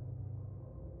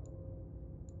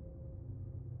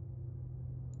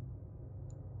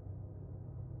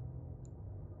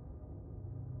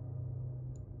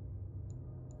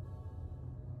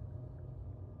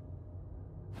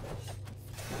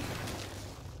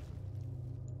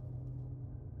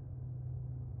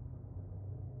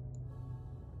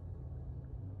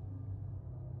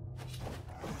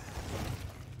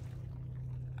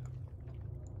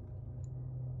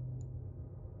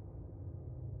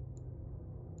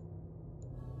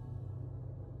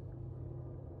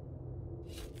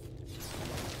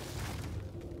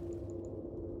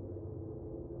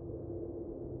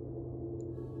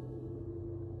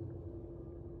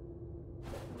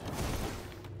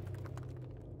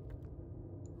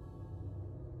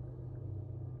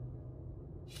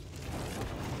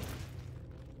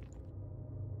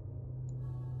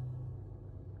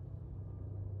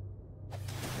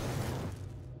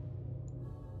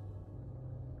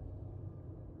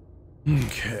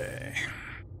 Okay.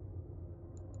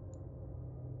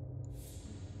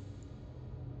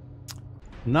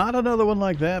 Not another one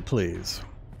like that, please.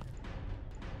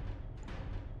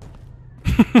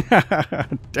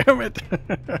 Damn it.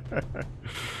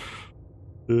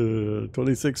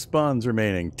 26 spawns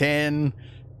remaining. 10,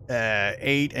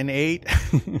 8 and 8.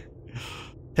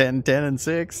 10, 10 and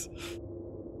 6.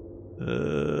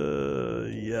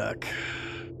 Yuck.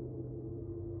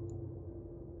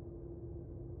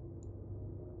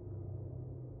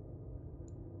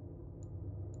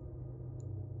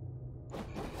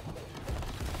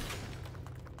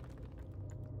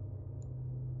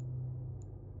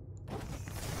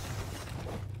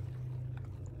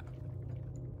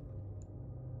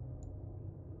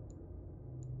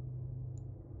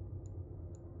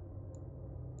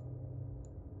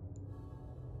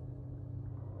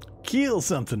 Kill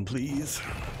something, please.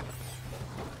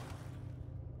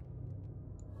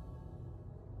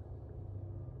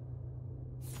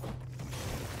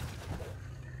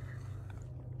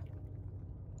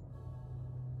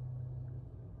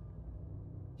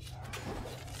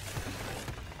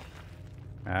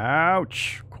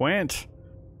 Ouch. Quint.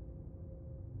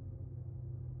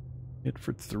 Hit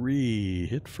for 3.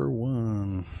 Hit for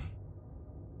 1.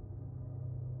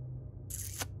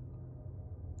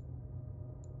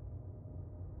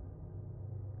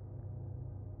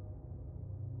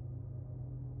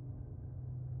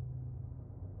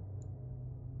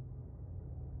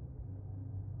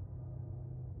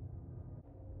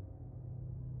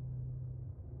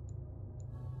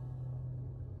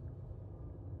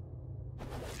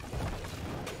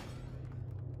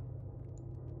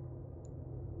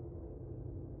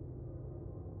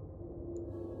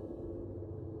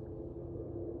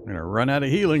 We're gonna run out of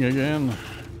healing again.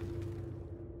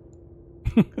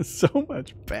 So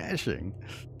much bashing.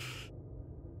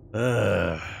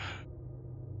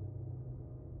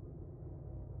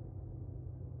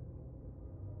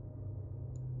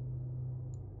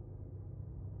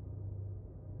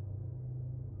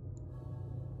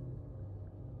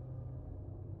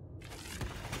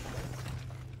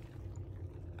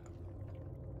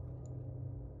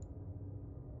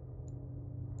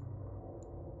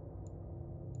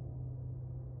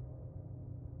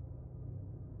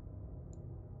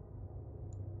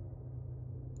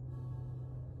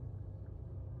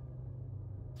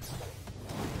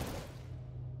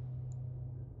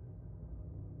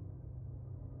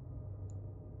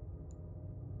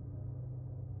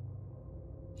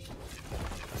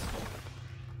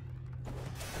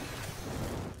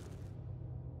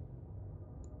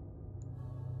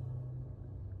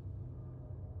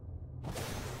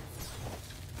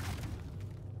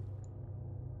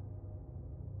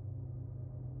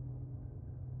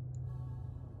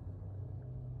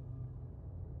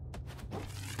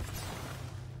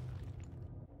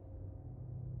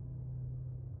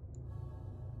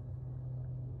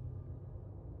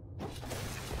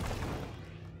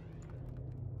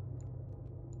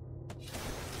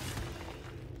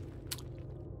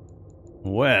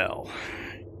 Well,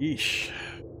 yeesh.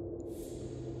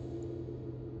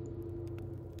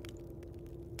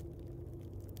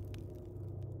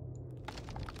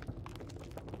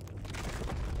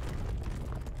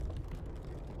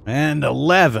 And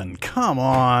 11. Come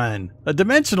on. A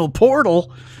dimensional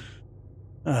portal?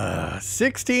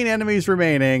 16 enemies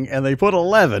remaining, and they put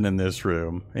 11 in this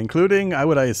room, including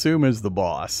what I assume is the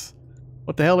boss.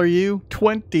 What the hell are you?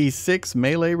 26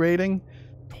 melee rating?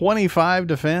 25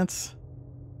 defense?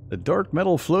 The dark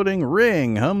metal floating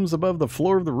ring hums above the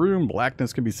floor of the room.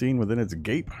 Blackness can be seen within its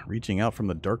gape. Reaching out from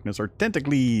the darkness are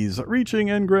tentacles, reaching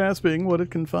and grasping what it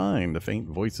can find. The faint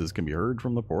voices can be heard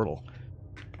from the portal.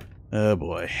 Oh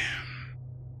boy.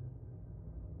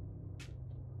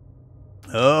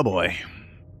 Oh boy.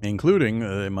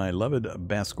 Including my loved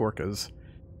Baskorkas.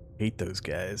 Hate those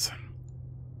guys.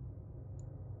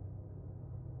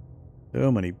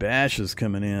 So many bashes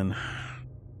coming in.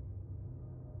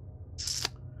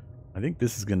 I think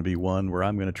this is going to be one where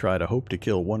I'm going to try to hope to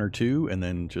kill 1 or 2, and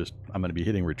then just, I'm going to be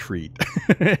hitting retreat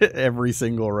every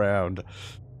single round.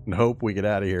 And hope we get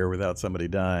out of here without somebody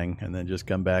dying, and then just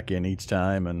come back in each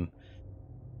time and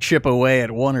chip away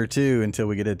at 1 or 2 until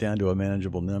we get it down to a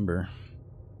manageable number.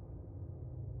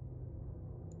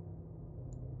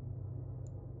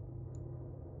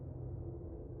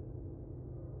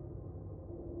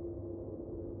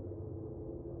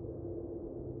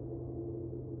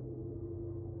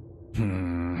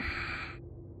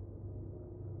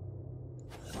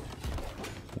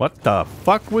 What the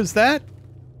fuck was that?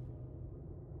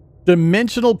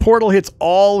 Dimensional portal hits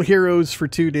all heroes for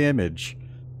 2 damage.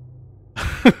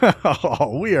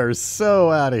 Oh, we are so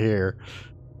out of here.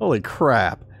 Holy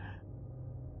crap.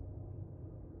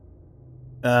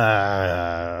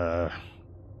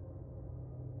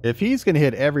 If he's going to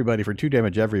hit everybody for 2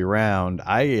 damage every round,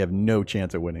 I have no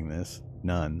chance of winning this.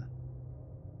 None.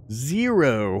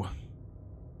 0.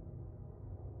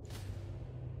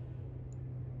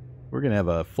 We're going to have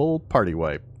a full party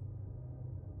wipe.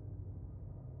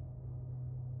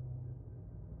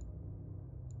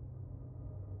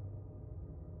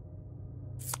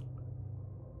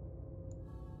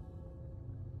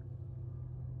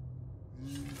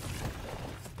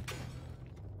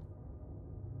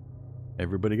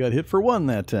 Everybody got hit for 1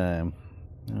 that time.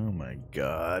 Oh my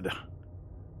god. At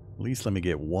least let me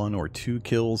get 1 or 2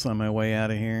 kills on my way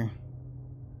out of here.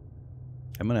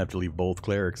 I'm going to have to leave both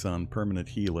clerics on permanent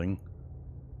healing.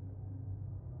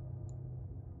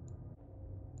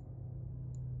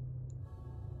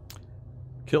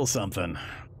 Kill something.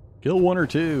 Kill 1 or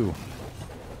 2.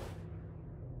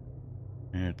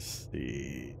 Let's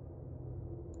see.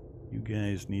 You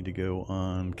guys need to go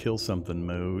on kill something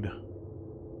mode.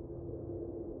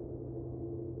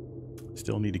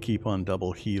 Still need to keep on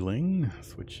double healing.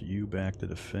 Switch you back to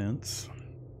defense.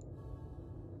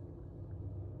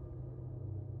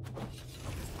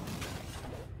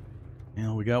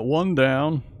 Now we got 1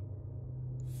 down.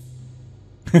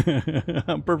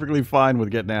 I'm perfectly fine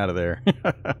with getting out of there.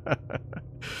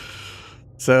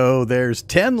 So there's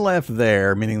 10 left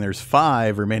there, meaning there's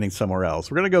 5 remaining somewhere else.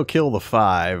 We're going to go kill the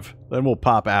 5. Then we'll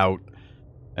pop out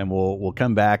and we'll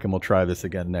come back and we'll try this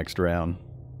again next round.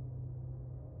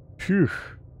 Phew.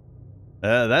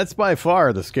 That's by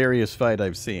far the scariest fight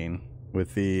I've seen,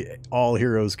 with the all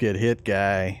heroes get hit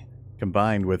guy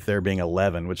combined with there being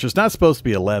 11, which is not supposed to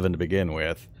be 11 to begin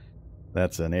with.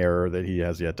 That's an error that he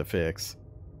has yet to fix.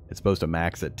 It's supposed to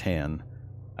max at 10.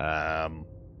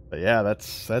 But yeah,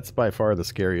 that's by far the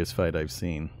scariest fight I've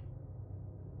seen.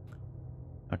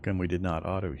 How come we did not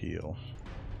auto-heal?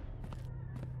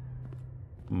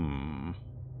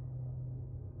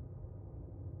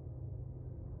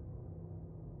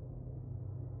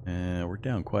 We're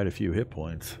down quite a few hit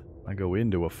points. I go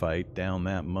into a fight down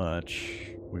that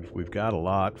much. We've got a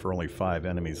lot for only 5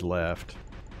 enemies left.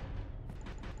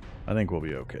 I think we'll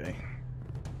be okay.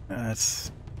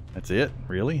 That's it,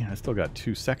 really? I still got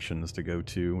 2 sections to go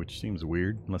to, which seems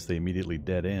weird, unless they immediately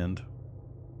dead end.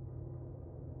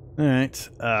 Alright,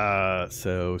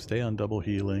 so stay on double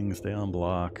healing, stay on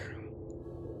block.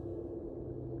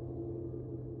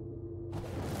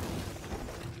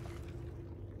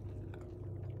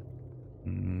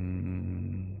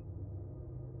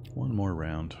 One more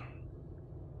round.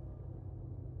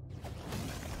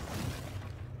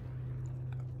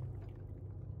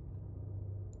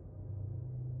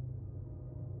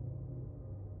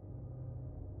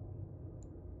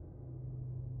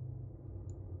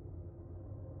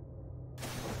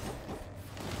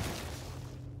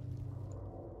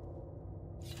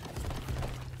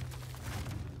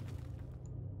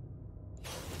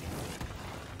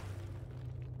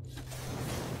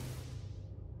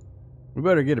 We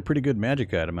better get a pretty good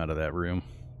magic item out of that room.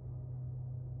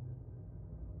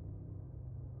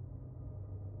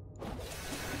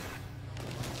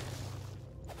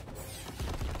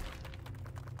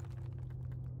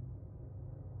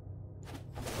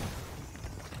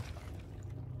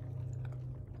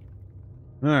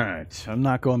 Alright, I'm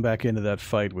not going back into that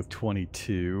fight with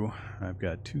 22. I've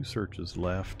got 2 searches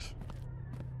left.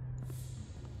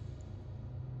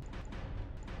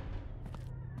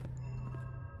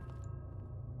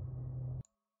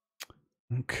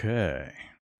 Okay.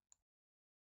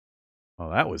 Oh,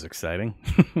 that was exciting.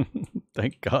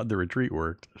 Thank God the retreat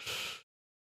worked.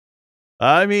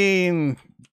 I mean,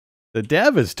 the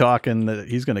dev is talking that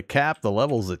he's going to cap the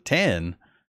levels at 10,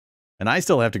 and I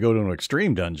still have to go to an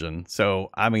extreme dungeon. So,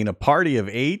 I mean, a party of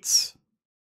 8s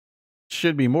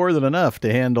should be more than enough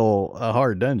to handle a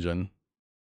hard dungeon.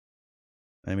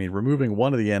 I mean, removing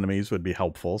one of the enemies would be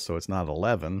helpful, so it's not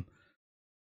 11.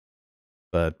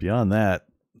 But beyond that,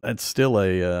 that's still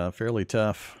a fairly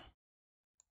tough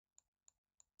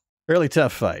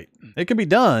fight. It can be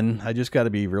done. I just got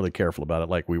to be really careful about it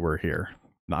like we were here.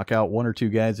 Knock out 1 or 2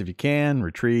 guys if you can,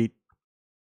 retreat.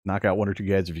 Knock out 1 or 2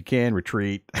 guys if you can,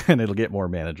 retreat, and it'll get more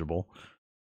manageable.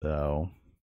 So,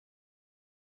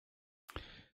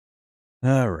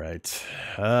 all right.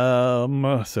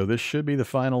 So this should be the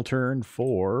final turn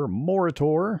for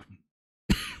Moritor.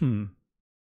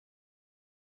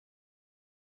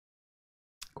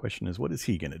 Question is, what is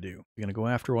he going to do? Is he going to go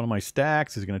after one of my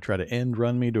stacks? Is he going to try to end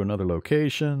run me to another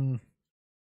location?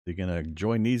 Is he going to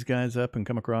join these guys up and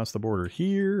come across the border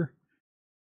here?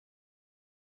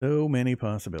 So many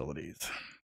possibilities.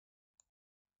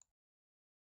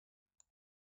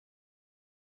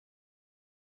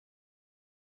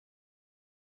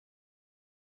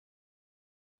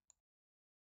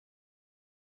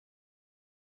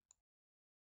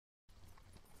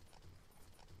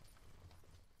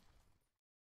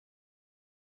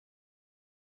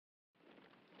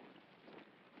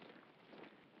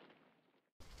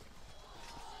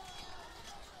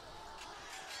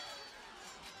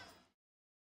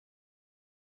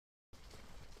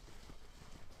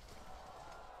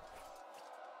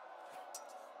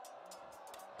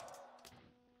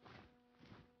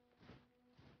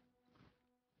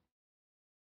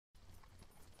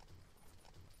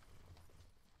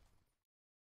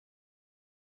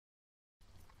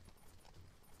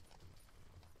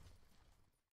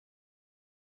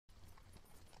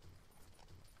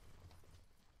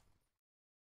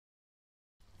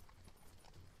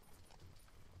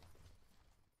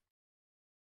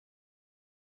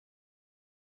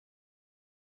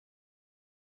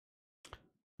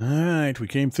 All right, we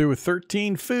came through with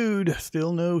 13 food,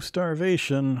 still no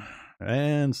starvation,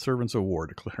 and Servants of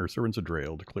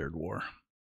Draeul declared war.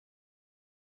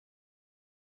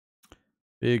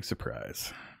 Big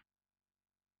surprise.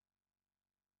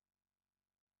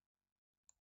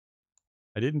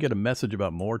 I didn't get a message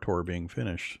about Moritor being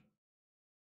finished.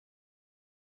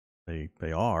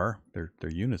 They are. Their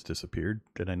units disappeared.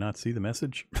 Did I not see the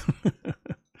message?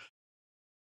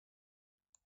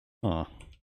 Huh.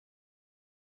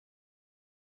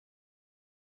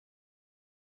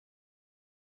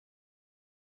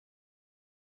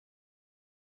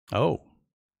 Oh,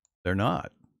 they're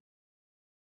not.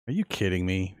 Are you kidding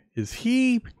me? Is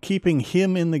he keeping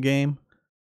him in the game?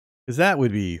 Because that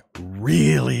would be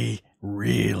really,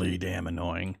 really damn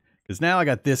annoying. Because now I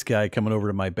got this guy coming over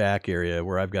to my back area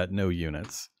where I've got no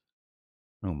units.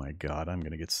 Oh my god, I'm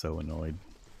going to get so annoyed.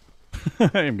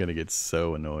 I am going to get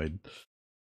so annoyed.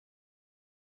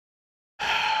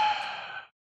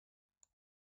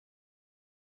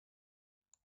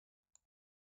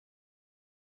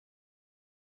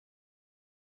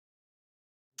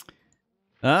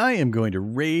 I am going to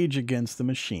rage against the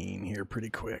machine here pretty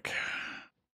quick.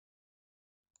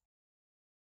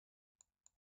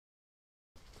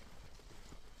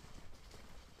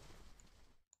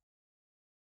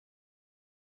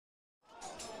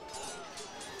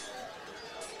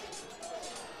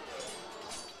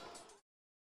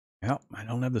 Well, I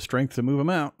don't have the strength to move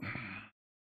him out.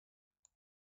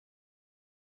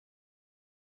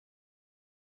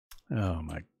 Oh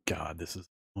my god, this is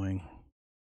annoying.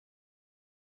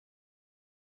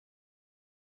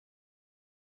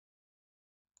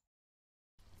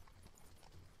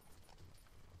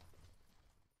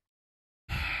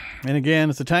 And again,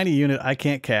 it's a tiny unit I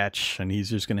can't catch, and he's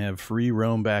just going to have free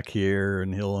roam back here,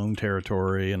 and he'll own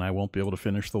territory, and I won't be able to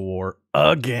finish the war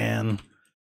again.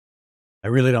 I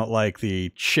really don't like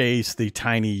the chase the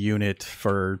tiny unit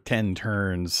for 10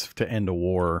 turns to end a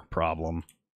war problem.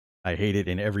 I hate it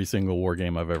in every single war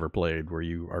game I've ever played, where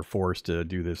you are forced to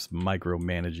do this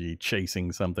micromanagey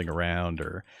chasing something around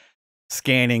or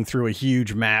scanning through a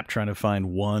huge map trying to find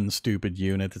one stupid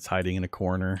unit that's hiding in a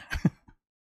corner.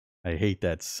 I hate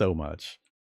that so much.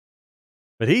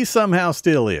 But he's somehow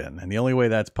still in, and the only way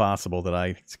that's possible that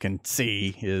I can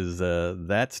see is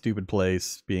that stupid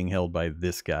place being held by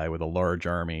this guy with a large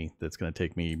army that's going to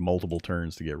take me multiple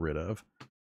turns to get rid of.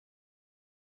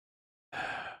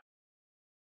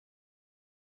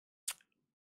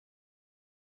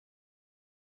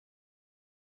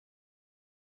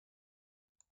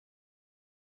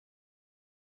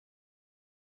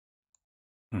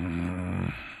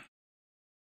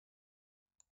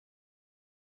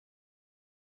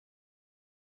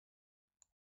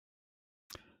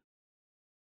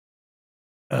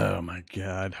 Oh my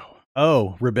god.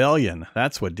 Oh, Rebellion.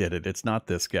 That's what did it. It's not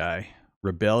this guy.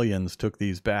 Rebellions took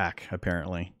these back,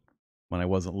 apparently. When I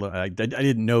wasn't I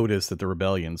didn't notice that the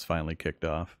Rebellions finally kicked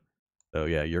off. So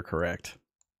yeah, you're correct.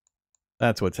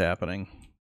 That's what's happening.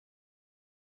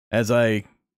 As I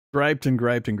griped and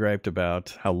griped and griped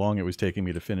about how long it was taking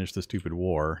me to finish the stupid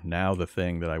war, now the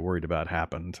thing that I worried about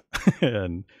happened.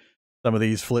 And some of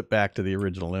these flip back to the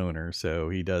original owner, so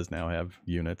he does now have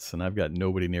units, and I've got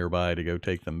nobody nearby to go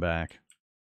take them back.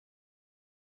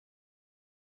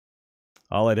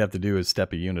 All I'd have to do is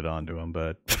step a unit onto him,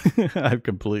 but I've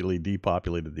completely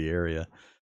depopulated the area.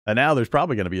 And now there's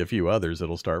probably going to be a few others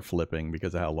that'll start flipping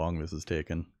because of how long this has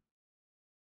taken.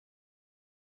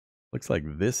 Looks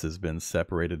like this has been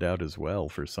separated out as well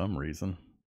for some reason,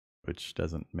 which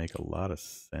doesn't make a lot of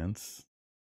sense.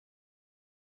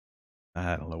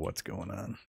 I don't know what's going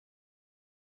on.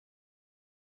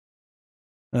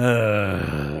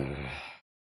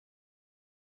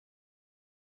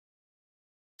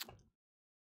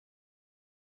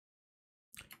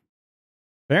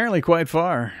 Apparently quite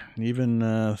far,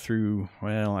 even through,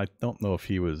 well, I don't know if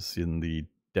he was in the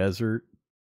desert.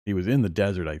 He was in the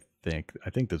desert, I think. I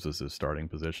think this was his starting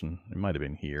position. It might have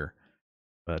been here.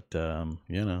 But,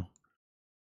 you know,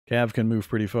 Cav can move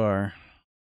pretty far.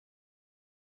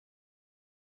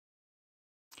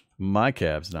 My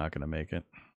Cav's not going to make it.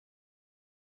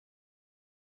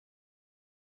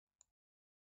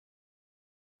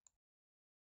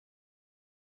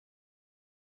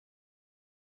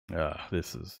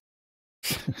 This is...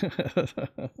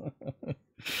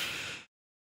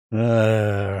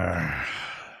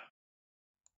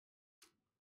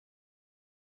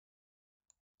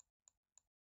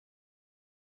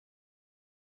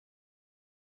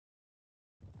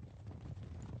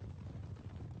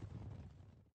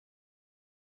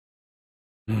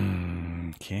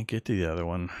 Can't get to the other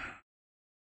one.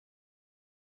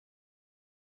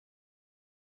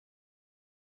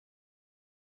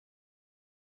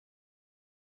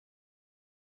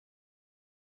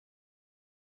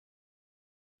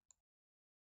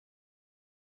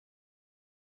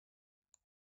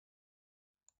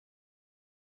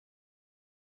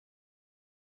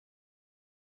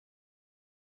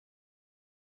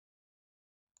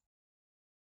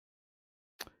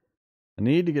 I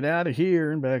need to get out of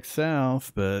here and back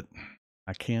south, but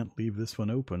I can't leave this one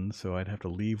open, so I'd have to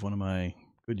leave one of my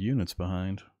good units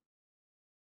behind.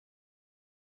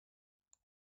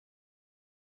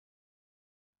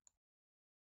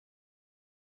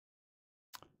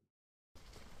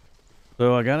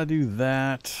 So I gotta do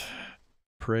that.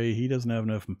 Pray he doesn't have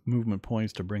enough movement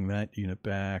points to bring that unit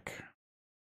back.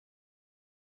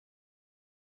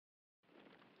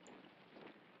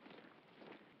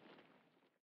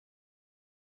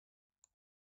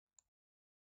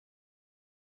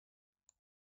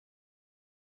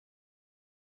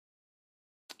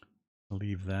 I'll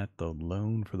leave that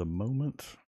alone for the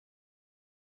moment.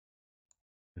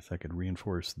 Guess I could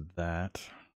reinforce that.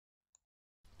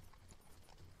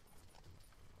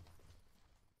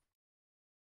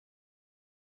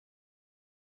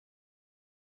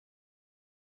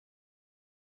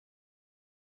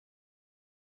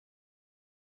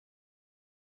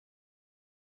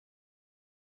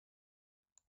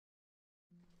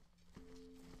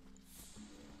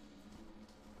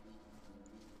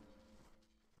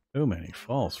 So many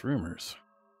false rumors.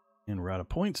 And we're out of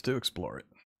points to explore it.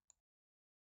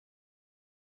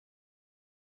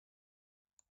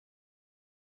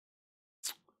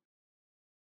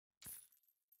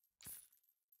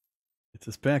 Gets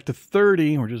us back to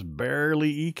 30. We're just barely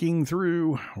eking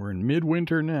through. We're in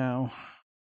midwinter now.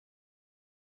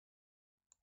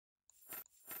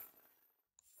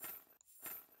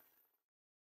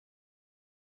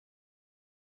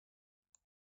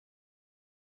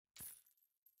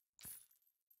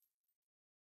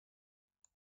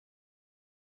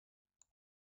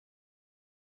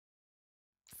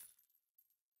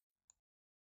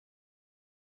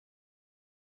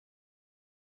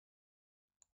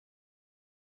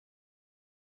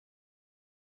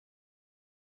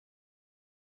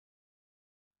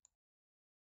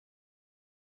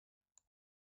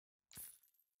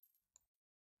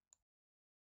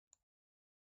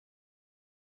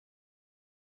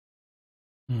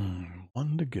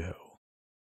 One to go.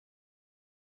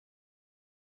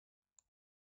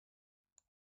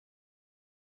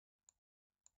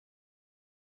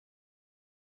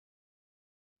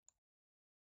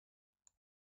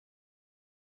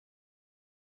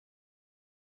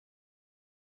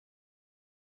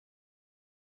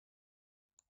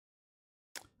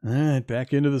 All right,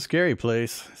 back into the scary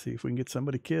place. See if we can get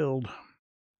somebody killed.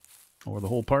 Or the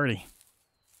whole party.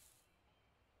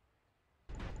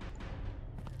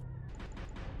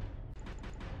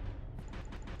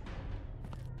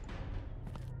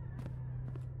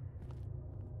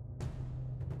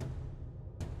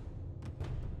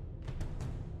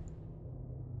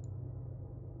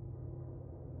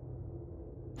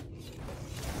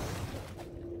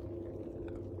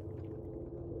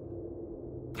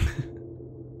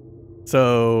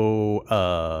 So,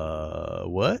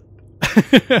 what?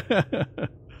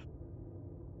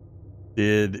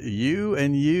 Did you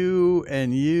and you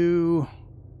and you...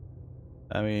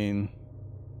 I mean...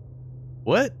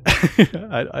 What?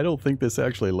 I don't think this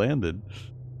actually landed.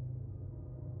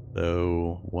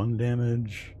 So, 1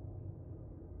 damage.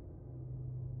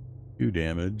 2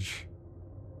 damage.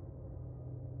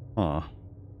 Huh.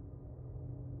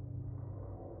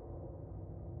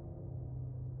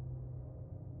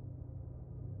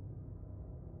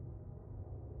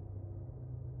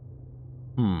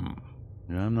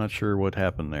 Yeah, I'm not sure what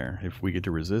happened there. If we get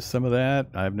to resist some of that,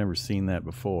 I've never seen that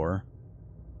before.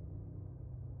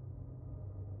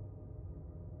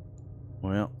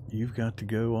 Well, you've got to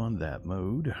go on that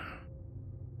mode.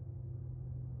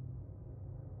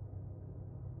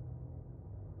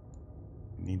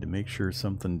 We need to make sure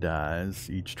something dies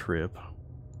each trip.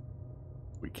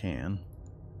 We can.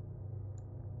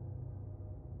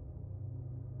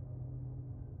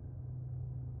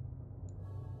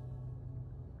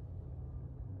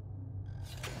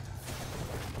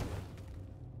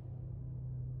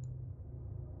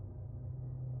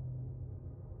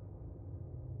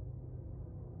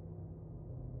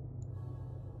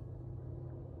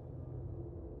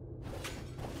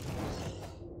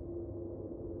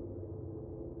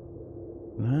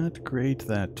 Not great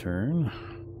that turn.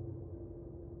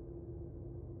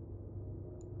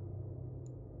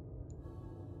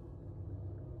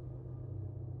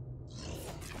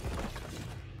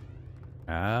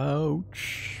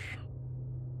 Ouch.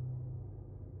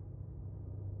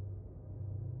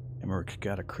 Emmerich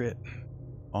got a crit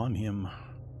on him.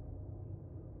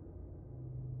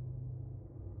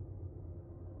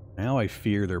 Now I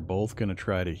fear they're both going to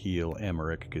try to heal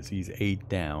Emmerich because he's 8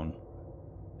 down.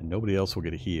 And nobody else will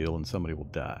get a heal and somebody will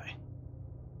die.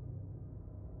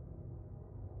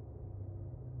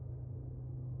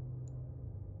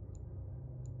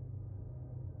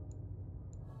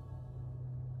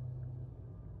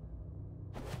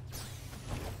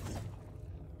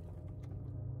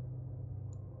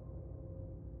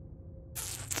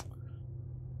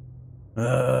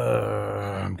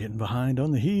 I'm getting behind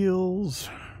on the heals.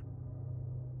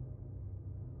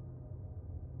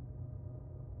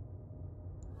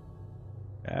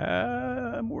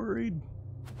 I'm worried.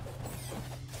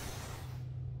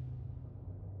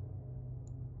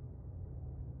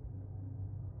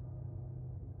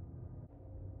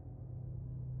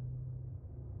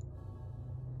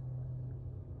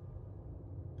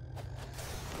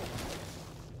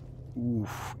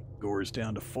 Oof, Gore's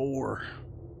down to 4.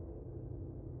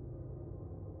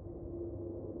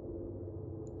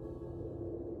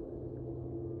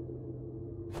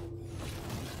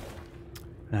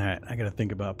 Alright, I gotta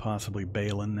think about possibly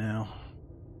bailing now.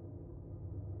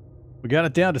 We got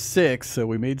it down to 6, so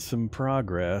we made some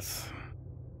progress.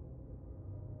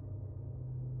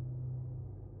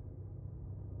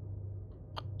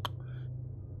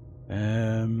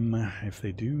 If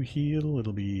they do heal,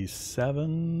 it'll be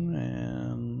 7,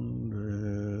 and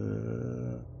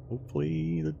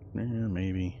hopefully,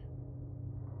 maybe.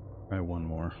 Try one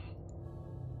more.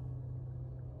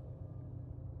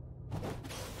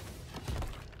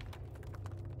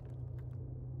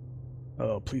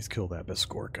 Oh, please kill that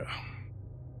Biscorca.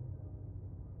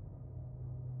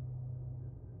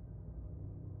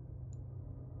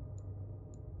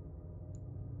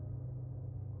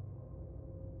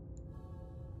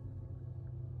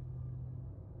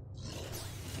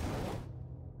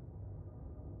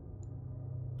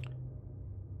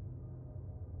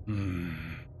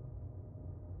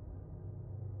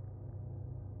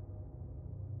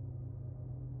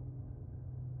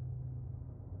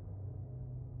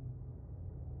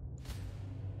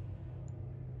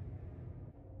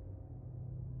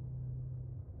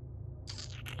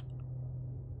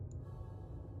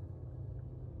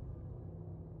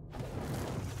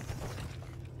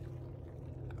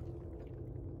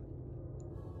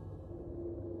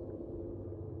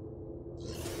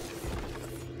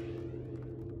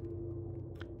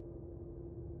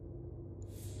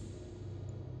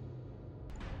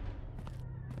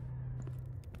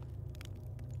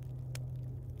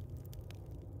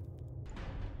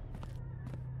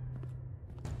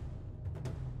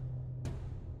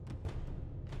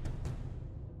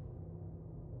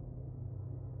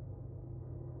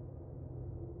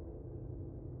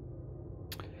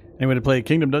 Anyone to play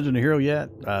Kingdom Dungeon Hero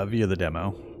yet? Via the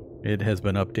demo. It has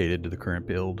been updated to the current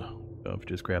build. So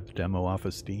just grab the demo off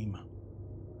of Steam.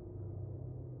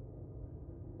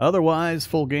 Otherwise,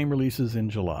 full game releases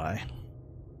in July.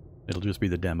 It'll just be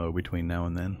the demo between now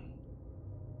and then.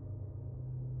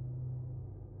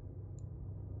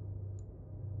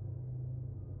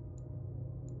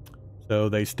 So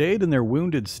they stayed in their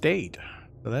wounded state.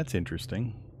 So that's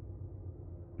interesting.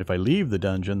 If I leave the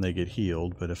dungeon, they get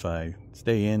healed, but if I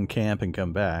stay in camp and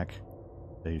come back,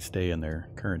 they stay in their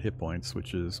current hit points,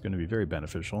 which is going to be very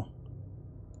beneficial.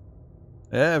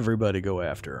 Everybody go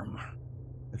after them.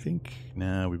 I think,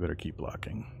 nah, we better keep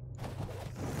blocking.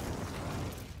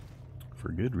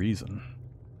 For good reason.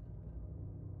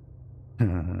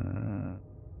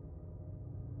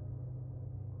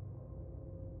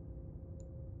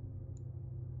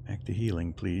 Back to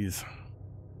healing, please.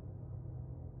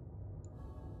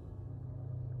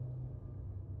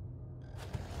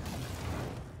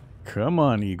 Come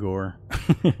on, Igor.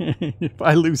 If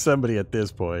I lose somebody at this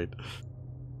point.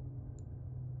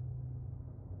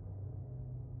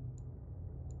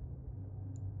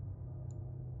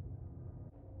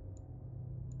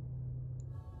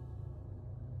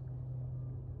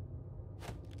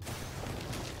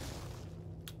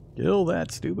 Kill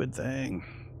that stupid thing.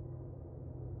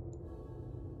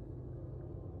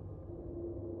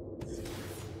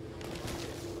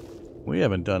 We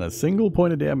haven't done a single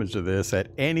point of damage to this at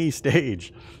any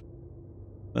stage.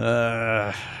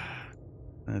 Let's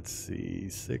see,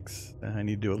 6. I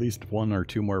need to do at least 1 or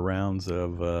 2 more rounds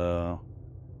of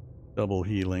double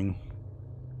healing.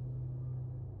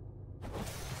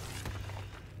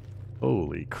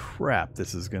 Holy crap,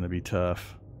 this is going to be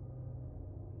tough.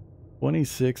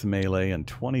 26 melee and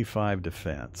 25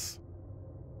 defense.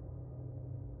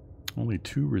 Only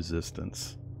 2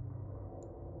 resistance.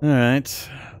 Alright,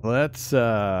 let's do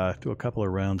a couple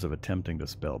of rounds of attempting to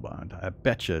spellbind. I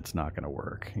bet you it's not going to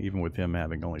work, even with him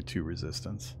having only 2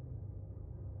 resistance.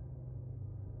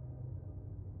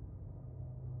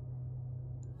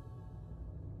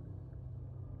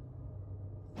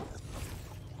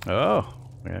 Oh,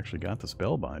 we actually got the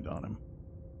spellbind on him.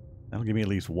 That'll give me at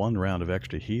least 1 round of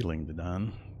extra healing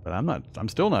done, but I'm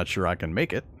still not sure I can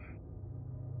make it.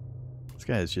 This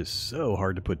guy is just so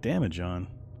hard to put damage on.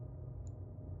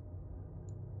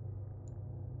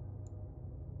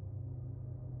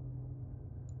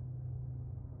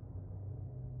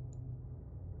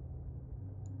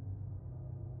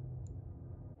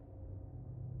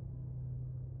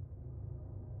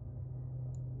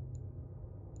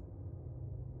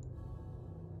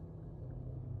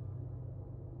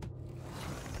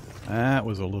 That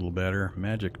was a little better.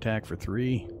 Magic attack for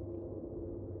 3.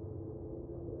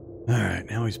 Alright,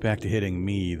 now he's back to hitting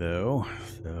me, though.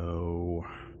 So...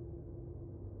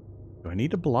 Do I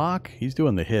need to block? He's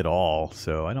doing the hit all,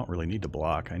 so I don't really need to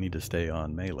block. I need to stay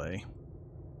on melee.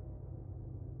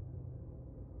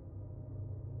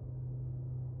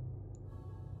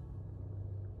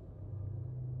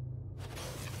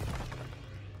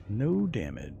 No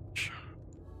damage.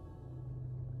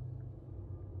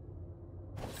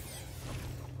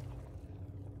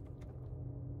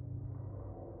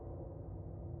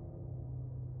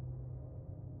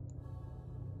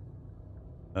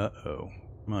 Uh-oh.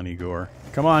 Come on, Igor.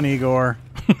 Come on, Igor.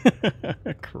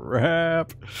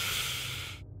 Crap.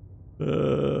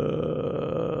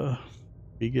 If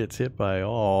he gets hit by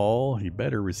all, he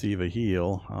better receive a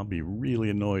heal. I'll be really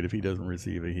annoyed if he doesn't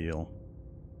receive a heal.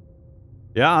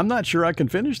 Yeah, I'm not sure I can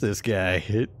finish this guy.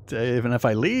 Even if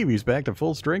I leave, he's back to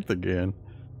full strength again.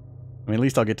 I mean, at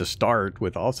least I'll get to start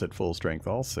with offset full strength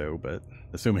also, but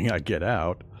assuming I get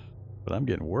out. But I'm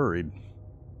getting worried.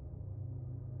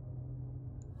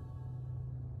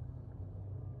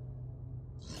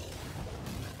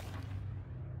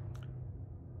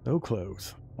 So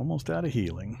close. Almost out of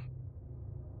healing.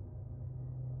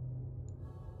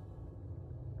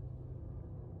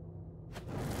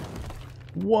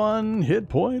 One hit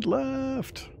point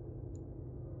left.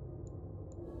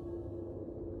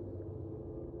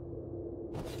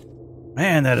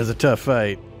 Man, that is a tough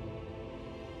fight.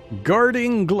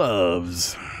 Guarding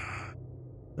gloves.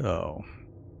 Oh.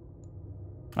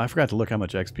 I forgot to look how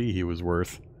much XP he was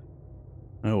worth.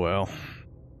 Oh well.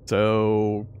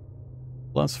 So,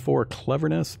 +4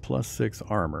 cleverness, +6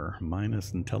 armor,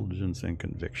 minus intelligence and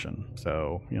conviction.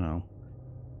 So, you know.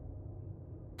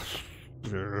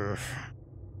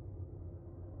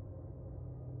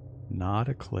 Not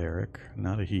a cleric,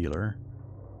 not a healer.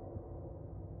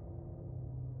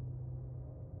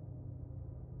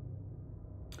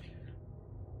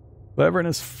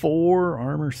 Cleverness 4,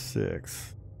 armor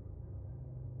 6.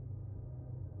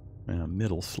 And a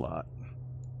middle slot.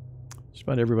 Just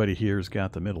about everybody here's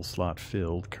got the middle slot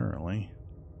filled currently.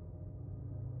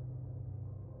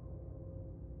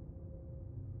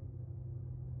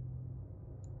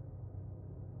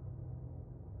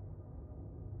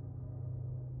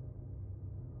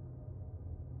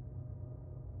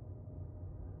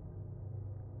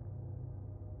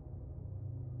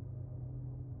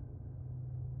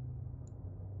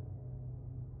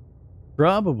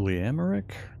 Probably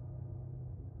Emmerich.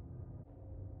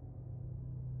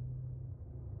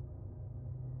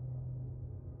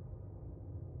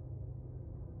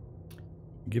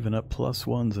 Giving up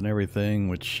 +1s and everything,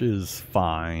 which is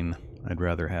fine. I'd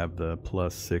rather have the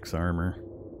 +6 armor.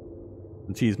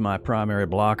 Since he's my primary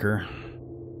blocker,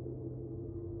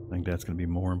 I think that's going to be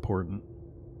more important.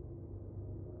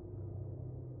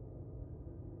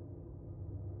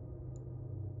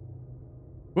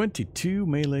 +22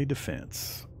 melee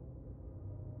defense.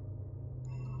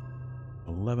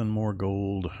 11 more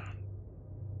gold.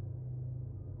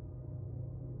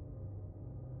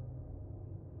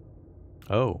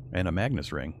 Oh, and a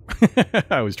Magnus ring.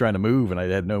 I was trying to move and I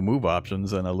had no move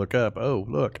options, and I look up. Oh,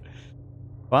 look.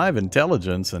 5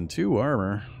 intelligence and 2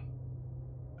 armor.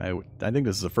 I think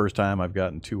this is the first time I've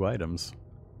gotten 2 items.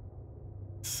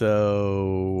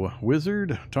 So,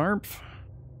 Wizard, Tarmph.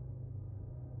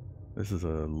 This is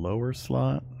a lower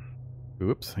slot.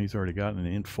 Oops, he's already gotten an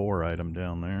Int 4 item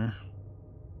down there.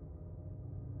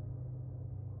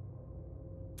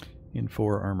 Int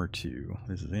 4 armor 2.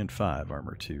 This is Int 5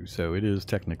 armor 2, so it is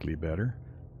technically better.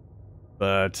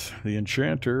 But the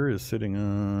enchanter is sitting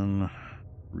on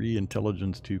 3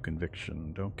 intelligence, 2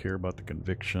 conviction. Don't care about the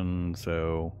conviction,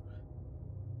 so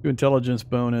 2 intelligence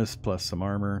bonus plus some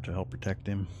armor to help protect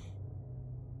him.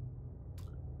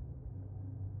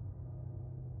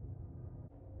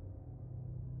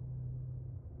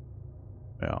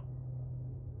 Yeah.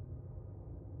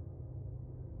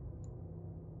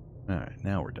 Alright,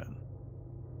 now we're done.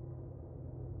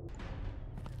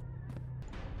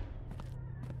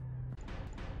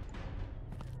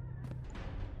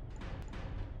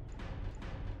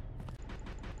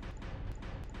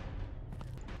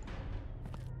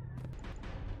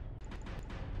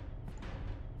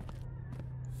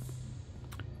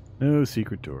 No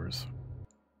secret doors.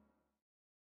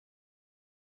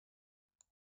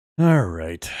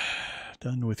 Alright.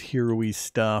 Done with hero-y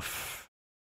stuff.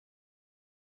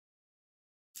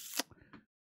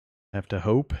 Have to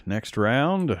hope next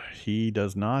round he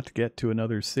does not get to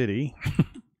another city.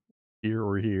 Here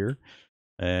or here.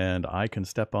 And I can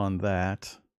step on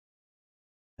that.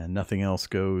 And nothing else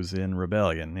goes in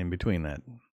rebellion in between that.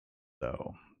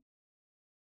 So.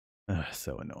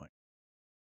 So annoying.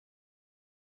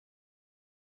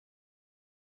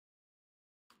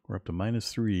 We're up to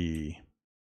 -3.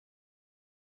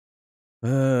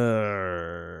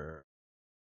 Uh,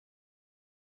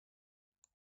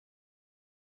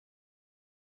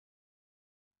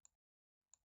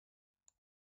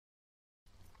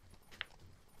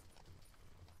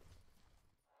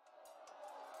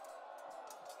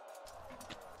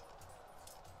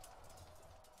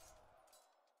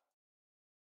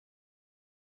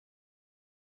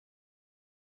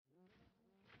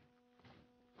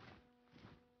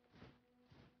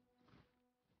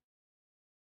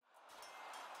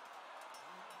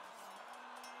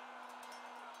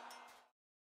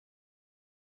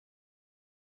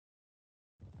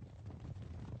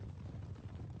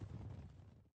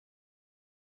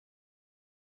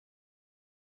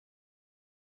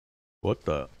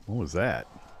 what was that?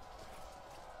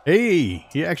 Hey,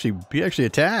 he actually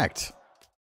attacked.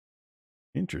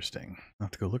 Interesting. I'll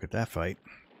have to go look at that fight.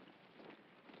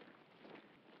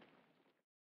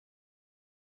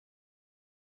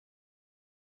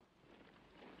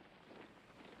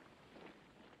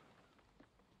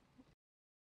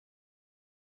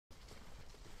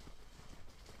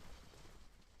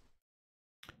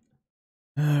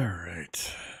 All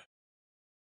right.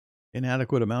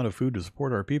 Inadequate amount of food to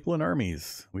support our people and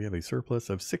armies. We have a surplus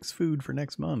of 6 food for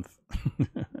next month.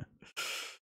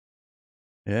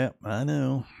 Yeah, I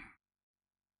know.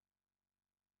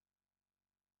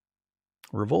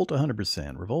 Revolt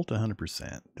 100%. Revolt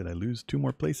 100%. Did I lose 2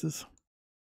 more places?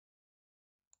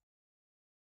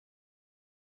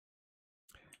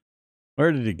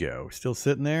 Where did he go? Still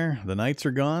sitting there? The knights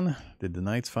are gone? Did the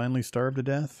knights finally starve to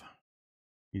death?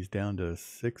 He's down to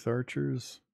 6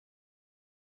 archers.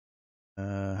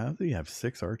 How does he have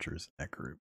 6 archers in that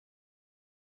group?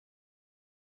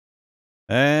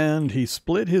 And he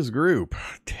split his group.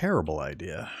 Terrible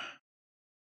idea.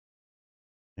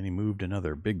 And he moved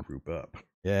another big group up.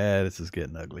 Yeah, this is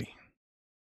getting ugly.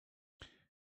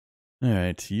 All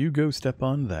right, you go step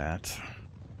on that.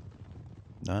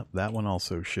 No, that one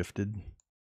also shifted.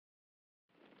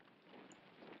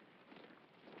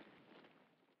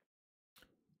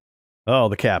 Oh,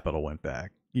 the capital went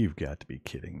back. You've got to be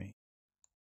kidding me.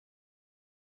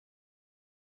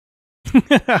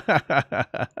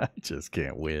 I just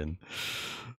can't win.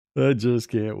 I just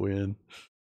can't win.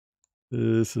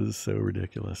 This is so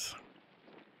ridiculous.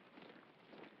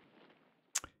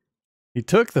 He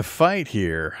took the fight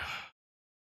here.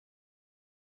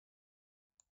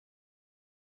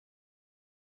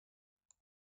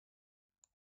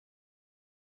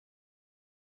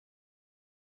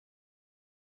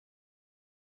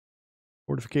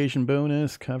 Fortification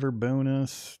bonus, cover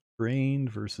bonus, trained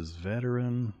versus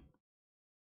veteran.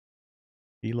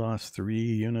 He lost 3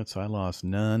 units. I lost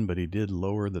none, but he did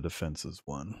lower the defenses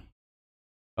 1.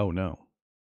 Oh no.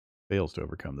 Fails to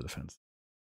overcome the defense.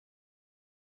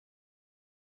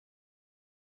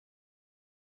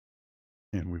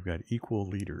 And we've got equal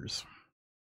leaders.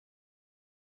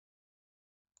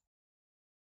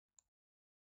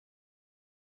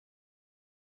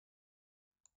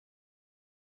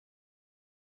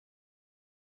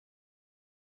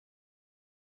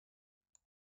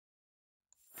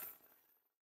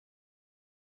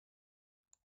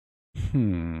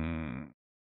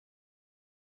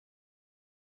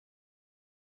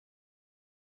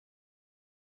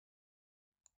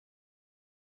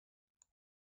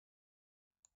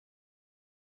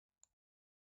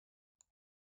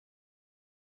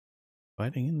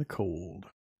 Fighting in the cold.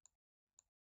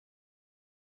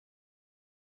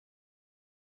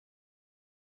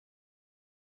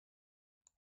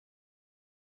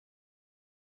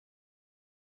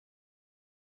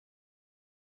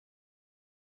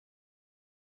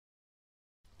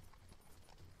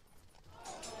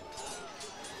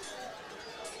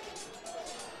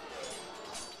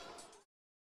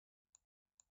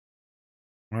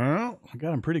 Well, I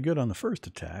got him pretty good on the first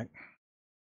attack.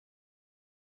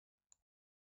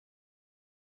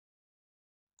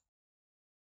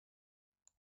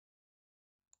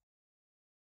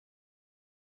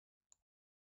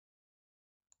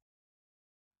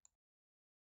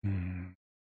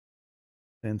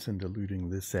 Sense in diluting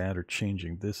this ad or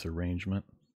changing this arrangement.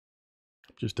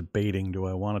 Just debating, do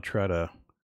I want to try to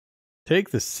take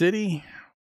the city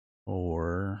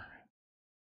or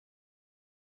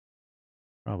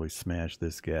probably smash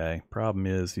this guy? Problem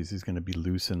is he's going to be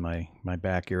loose in my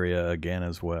back area again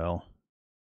as well.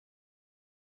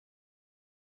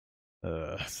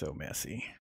 So messy.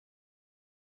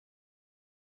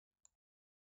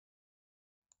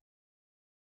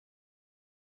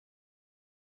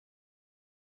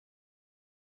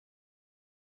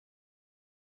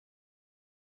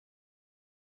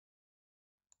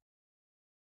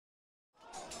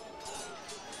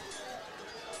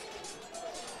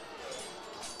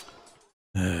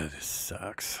 This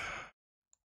sucks.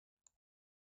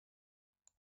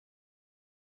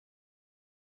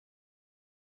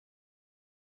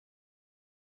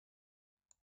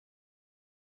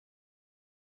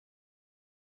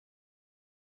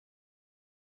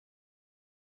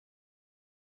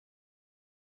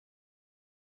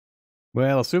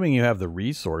 Well, assuming you have the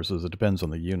resources, it depends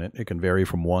on the unit. It can vary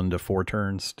from 1 to 4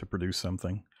 turns to produce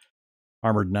something.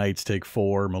 Armored Knights take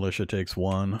 4, Militia takes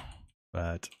 1,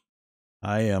 but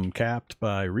I am capped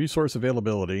by resource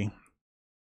availability,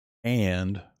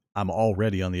 and I'm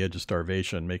already on the edge of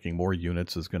starvation. Making more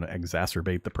units is going to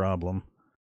exacerbate the problem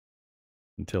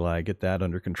until I get that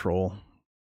under control,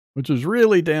 which is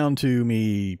really down to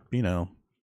me, you know,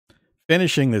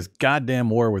 finishing this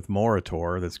goddamn war with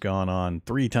Moritor that's gone on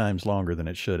 3 times longer than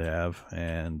it should have,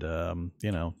 and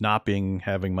you know, not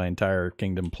having my entire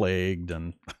kingdom plagued,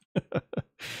 and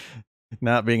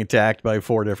not being attacked by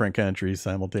 4 different countries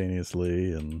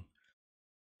simultaneously, and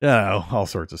you know, all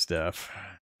sorts of stuff.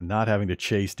 Not having to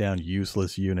chase down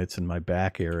useless units in my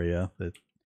back area that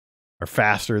are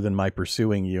faster than my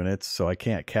pursuing units, so I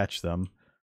can't catch them,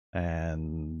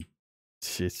 and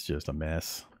it's just a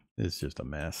mess. It's just a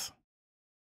mess.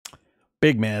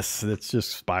 Big mess that's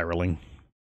just spiraling.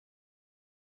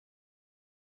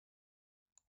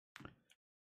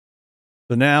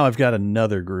 So now I've got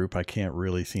another group I can't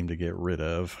really seem to get rid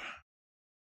of.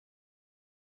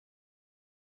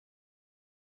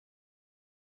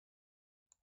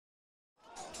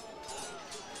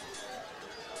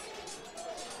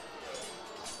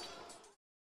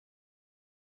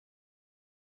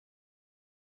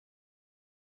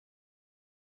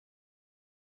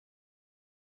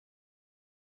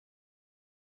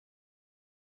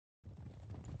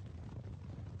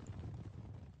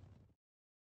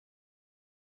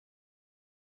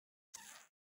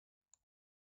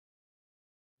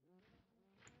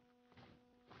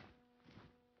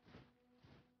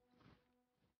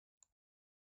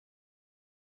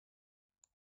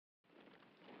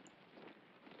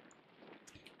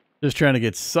 Just trying to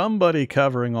get somebody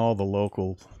covering all the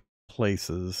local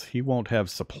places. He won't have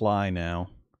supply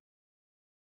now.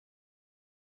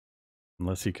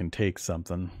 Unless he can take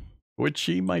something. Which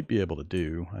he might be able to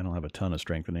do. I don't have a ton of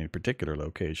strength in any particular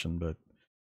location, but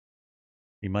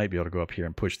he might be able to go up here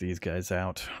and push these guys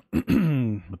out. But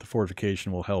the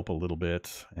fortification will help a little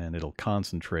bit, and it'll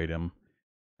concentrate him.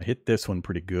 I hit this one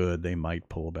pretty good. They might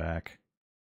pull back.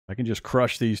 I can just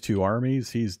crush these 2 armies.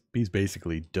 He's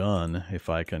basically done. If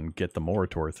I can get the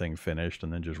Moritor thing finished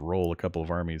and then just roll a couple of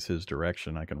armies his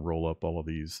direction, I can roll up all of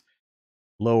these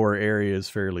lower areas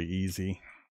fairly easy.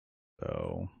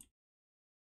 So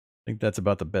I think that's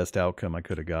about the best outcome I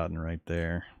could have gotten right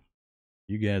there.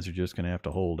 You guys are just going to have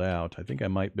to hold out. I think I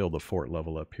might build a fort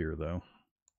level up here, though.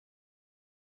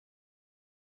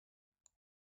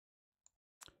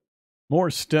 More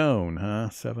stone, huh?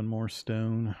 7 more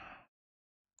stone.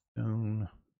 Stone.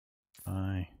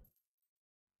 Bye.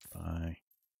 Bye.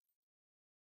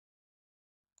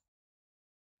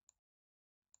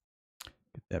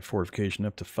 Get that fortification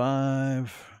up to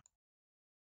 5.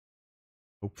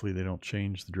 Hopefully they don't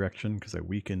change the direction, because I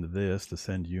weakened this to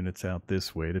send units out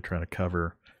this way to try to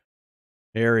cover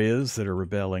areas that are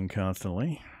rebelling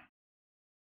constantly.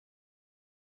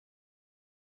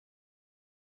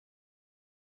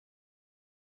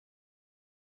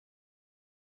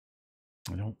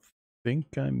 I don't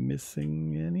think I'm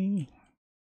missing any.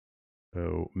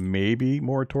 So maybe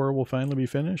Moritor will finally be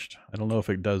finished. I don't know if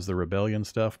it does the rebellion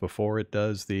stuff before it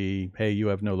does the, hey, you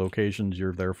have no locations,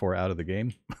 you're therefore out of the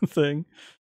game thing.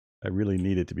 I really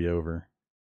need it to be over.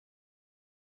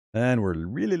 And we're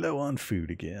really low on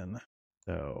food again.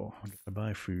 So I'm going to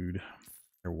buy food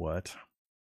or what.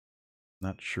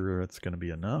 Not sure it's going to be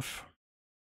enough.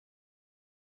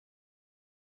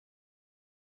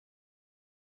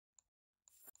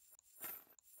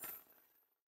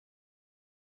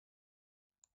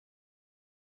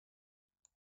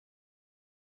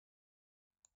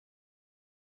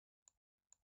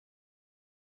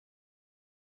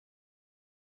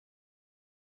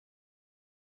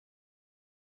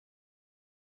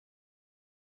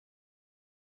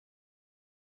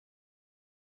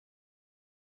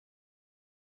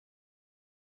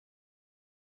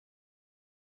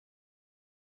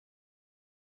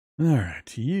 All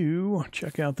right, you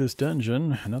check out this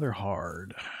dungeon. Another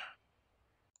hard.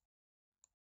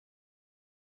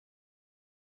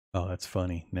 Oh, that's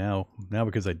funny. Now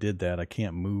because I did that, I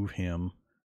can't move him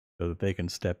so that they can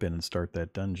step in and start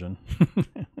that dungeon.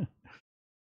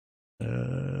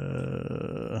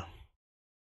 Well,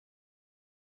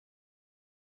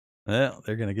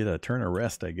 they're going to get a turn of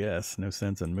rest, I guess. No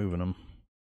sense in moving them.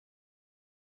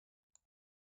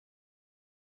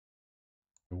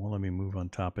 It won't let me move on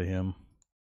top of him.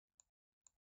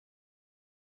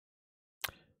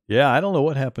 Yeah, I don't know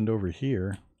what happened over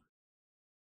here.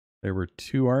 There were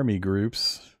 2 army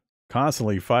groups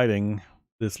constantly fighting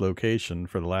this location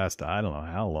for the last, I don't know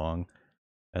how long.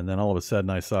 And then all of a sudden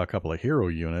I saw a couple of hero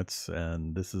units,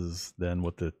 and this is then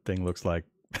what the thing looks like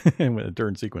when the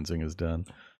turn sequencing is done.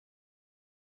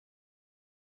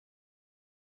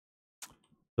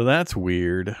 So that's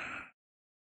weird.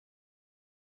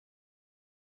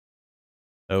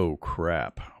 Oh,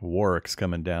 crap. Warwick's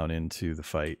coming down into the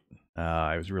fight.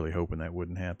 I was really hoping that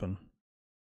wouldn't happen.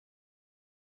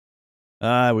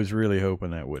 I was really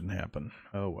hoping that wouldn't happen.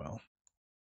 Oh, well.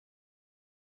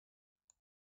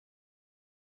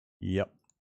 Yep.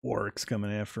 Warwick's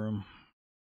coming after him.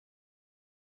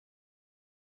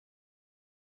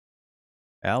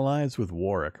 Allies with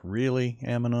Warwick. Really,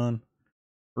 Ammonon?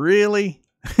 Really?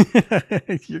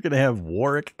 You're going to have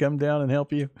Warwick come down and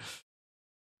help you?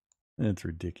 That's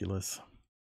ridiculous.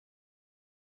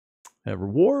 Have a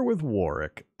war with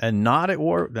Warwick and not at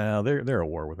war. No, they're at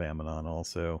war with Ammonon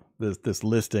also. This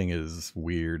listing is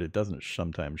weird. It doesn't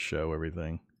sometimes show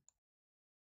everything.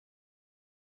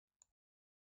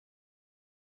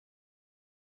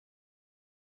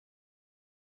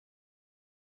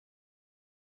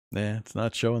 Yeah, it's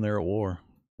not showing they're at war.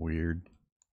 Weird.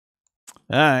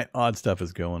 All right, odd stuff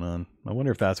is going on. I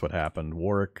wonder if that's what happened.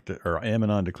 Warwick or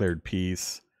Ammonon declared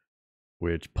peace,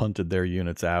 which punted their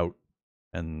units out,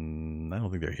 and I don't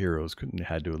think their heroes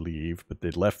had to leave, but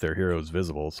they'd left their heroes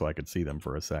visible so I could see them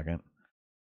for a second.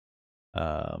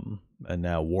 And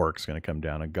now Warwick's going to come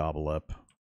down and gobble up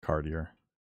Cartier,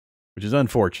 which is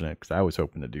unfortunate because I was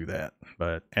hoping to do that.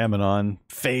 But Ammonon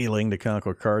failing to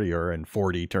conquer Cartier in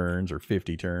 40 turns or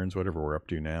 50 turns, whatever we're up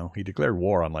to now. He declared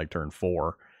war on like turn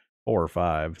 4 or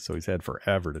 5, so he's had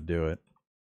forever to do it.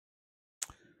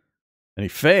 And he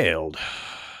failed.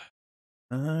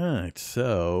 All right,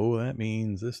 so that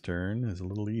means this turn is a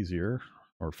little easier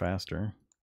or faster.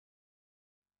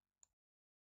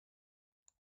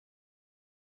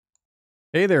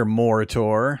 Hey there,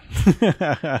 Moritor.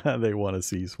 They want to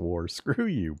cease war. Screw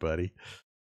you, buddy.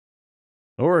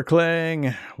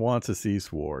 Oraclang wants to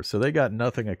cease war. So they got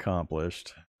nothing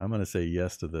accomplished. I'm going to say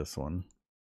yes to this one.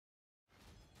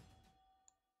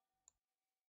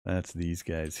 That's these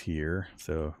guys here.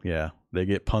 So, yeah, they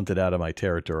get punted out of my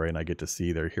territory, and I get to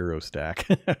see their hero stack.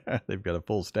 They've got a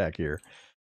full stack here.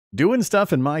 Doing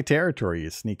stuff in my territory, you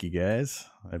sneaky guys.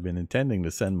 I've been intending to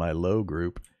send my low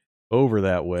group over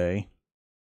that way.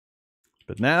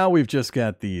 But now we've just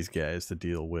got these guys to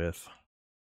deal with.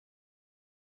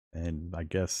 And I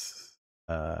guess,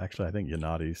 actually, I think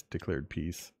Yanadi's declared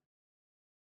peace.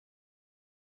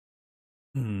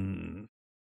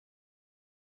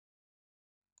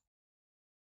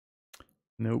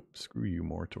 Nope, screw you,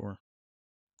 Mortor.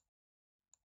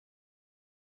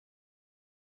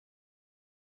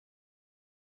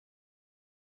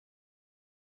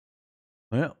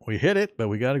 Well, we hit it, but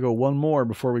we got to go one more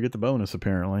before we get the bonus,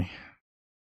 apparently.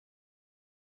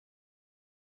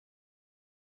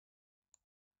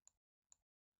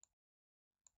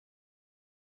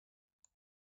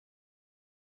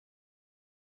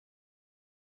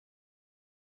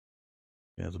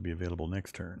 Yeah, it'll be available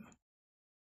next turn.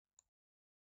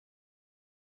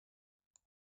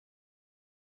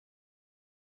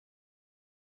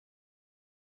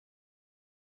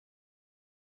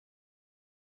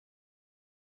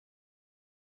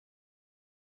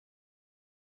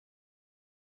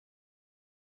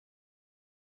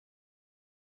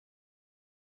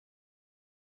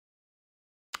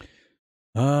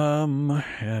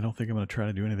 Yeah, I don't think I'm going to try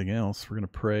to do anything else. We're going to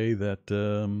pray that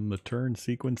the turn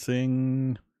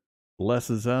sequencing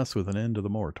blesses us with an end to the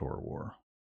Moritor War.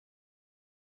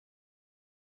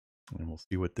 And we'll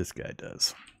see what this guy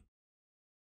does.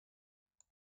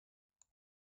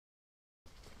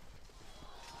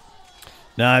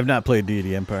 No, I've not played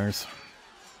Deity Empires.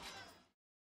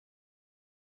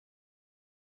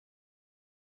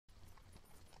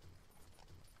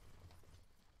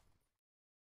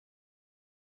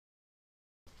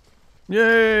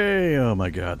 Yay! Oh my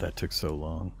god, that took so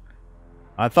long.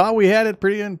 I thought we had it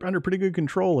under pretty good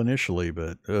control initially,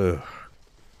 but ugh.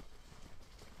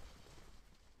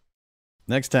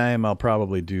 Next time I'll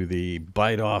probably do the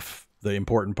bite off the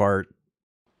important part,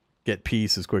 get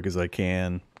peace as quick as I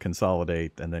can,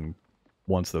 consolidate, and then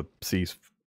once the cease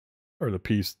or the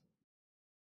peace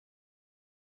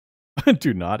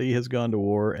Dunati has gone to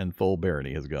war and Full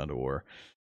Barony has gone to war.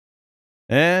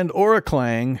 And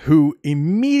Oraclang, who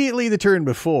immediately the turn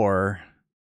before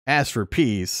asked for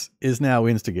peace, is now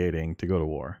instigating to go to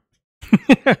war.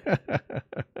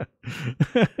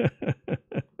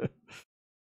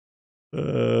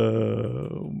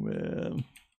 Oh, man.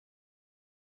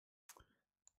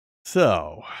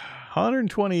 So,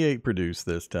 128 produced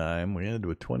this time. We ended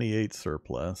with 28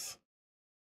 surplus.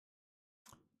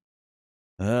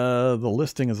 The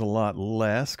listing is a lot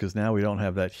less because now we don't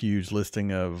have that huge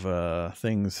listing of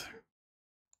things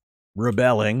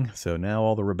rebelling. So now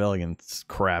all the rebellion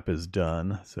crap is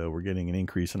done. So we're getting an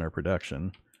increase in our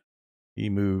production. He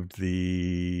moved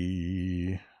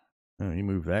he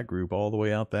moved that group all the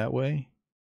way out that way.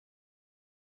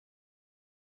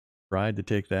 Tried to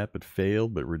take that, but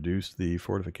failed, but reduced the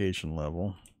fortification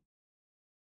level.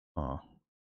 Huh.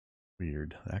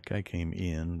 Weird. That guy came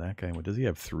in. That guy, does he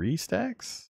have 3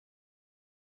 stacks?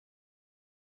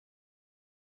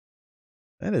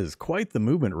 That is quite the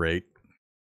movement rate.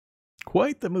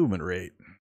 Quite the movement rate.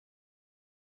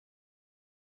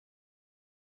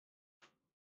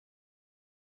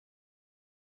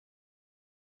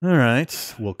 All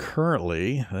right. Well,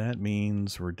 currently, that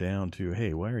means we're down to,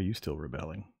 hey, why are you still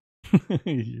rebelling?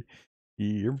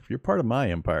 You're part of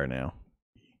my empire now.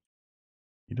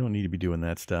 You don't need to be doing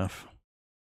that stuff.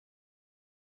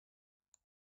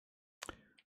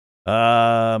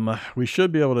 We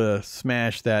should be able to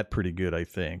smash that pretty good, I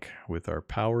think, with our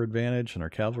power advantage and our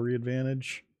cavalry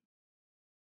advantage.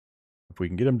 If we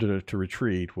can get him to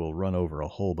retreat, we'll run over a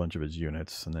whole bunch of his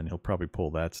units, and then he'll probably pull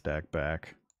that stack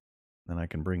back. Then I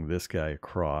can bring this guy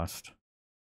across.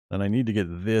 Then I need to get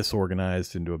this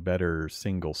organized into a better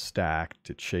single stack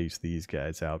to chase these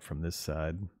guys out from this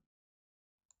side.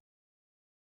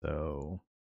 So,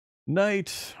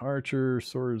 knight, archer,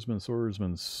 swordsman,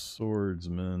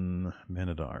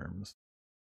 men-at-arms.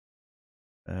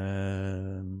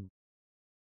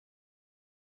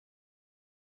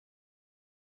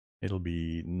 It'll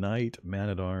be knight,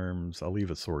 man-at-arms. I'll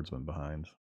leave a swordsman behind.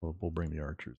 We'll bring the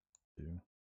archers too.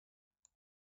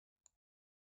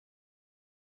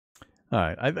 All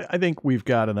right, I think we've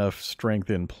got enough strength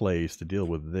in place to deal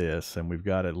with this, and we've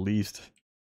got at least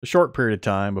a short period of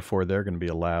time before they're going to be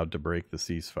allowed to break the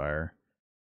ceasefire.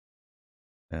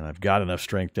 And I've got enough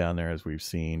strength down there, as we've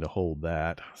seen, to hold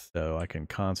that. So I can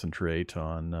concentrate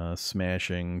on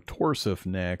smashing Torsif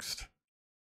next.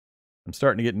 I'm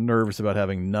starting to get nervous about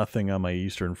having nothing on my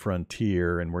eastern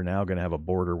frontier, and we're now going to have a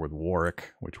border with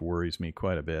Warwick, which worries me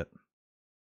quite a bit.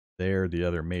 They're the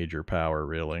other major power,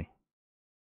 really.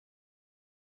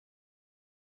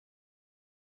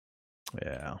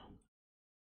 Yeah.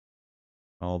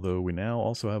 Although we now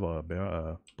also have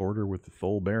a border with the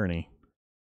Thule barony.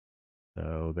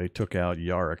 So they took out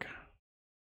Yarrick.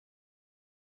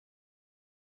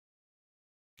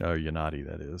 Oh, Yanati,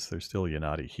 that is. There's still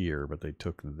Yanati here, but they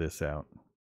took this out.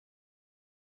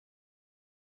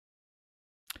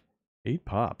 8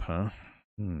 pop, huh?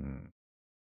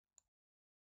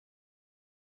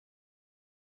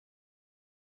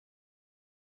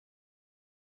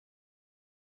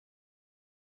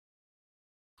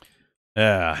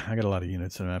 Yeah, I got a lot of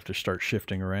units and I have to start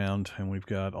shifting around, and we've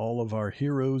got all of our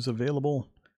heroes available.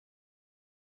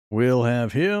 We'll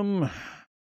have him.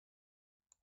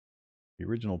 The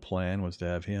original plan was to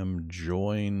have him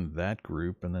join that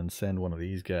group and then send one of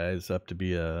these guys up to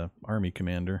be a army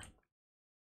commander.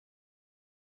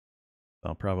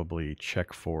 I'll probably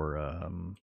check for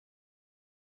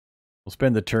we'll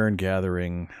spend the turn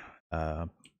gathering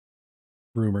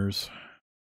rumors.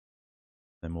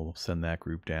 Then we'll send that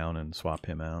group down and swap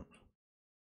him out.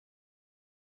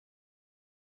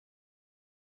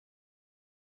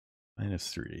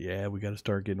 -3. Yeah, we got to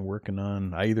start working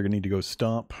on. I either need to go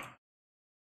stomp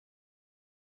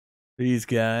these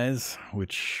guys,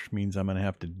 which means I'm going to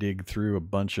have to dig through a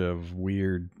bunch of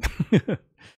weird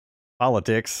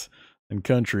politics and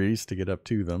countries to get up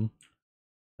to them.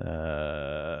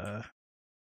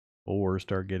 Or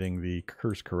start getting the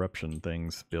curse corruption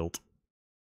things built.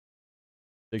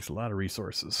 Takes a lot of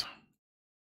resources.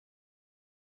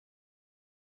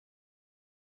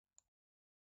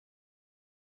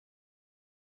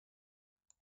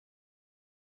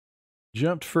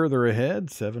 Jumped further ahead,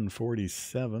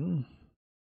 747.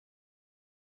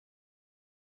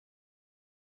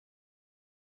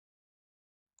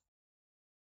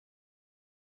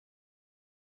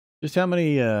 Just how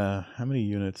many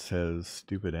units has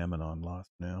stupid Ammonon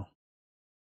lost now?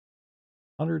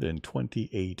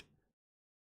 128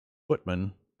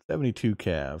 footmen, 72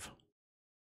 cav.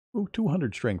 Ooh,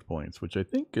 200 strength points, which I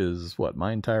think is, what,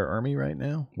 my entire army right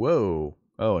now? Whoa.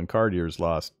 Oh, and Cardier's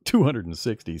lost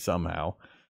 260 somehow.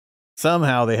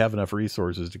 Somehow they have enough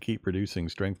resources to keep producing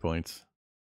strength points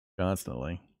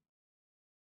constantly.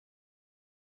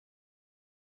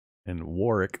 And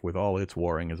Warwick, with all its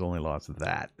warring, has only lost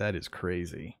that. That is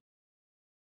crazy.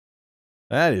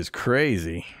 That is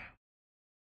crazy.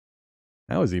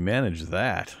 How has he managed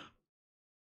that?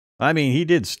 I mean, he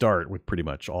did start with pretty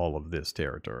much all of this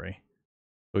territory.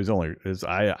 So he's only,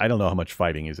 I don't know how much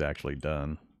fighting he's actually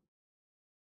done.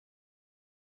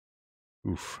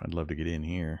 Oof, I'd love to get in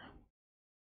here.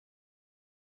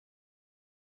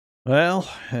 Well,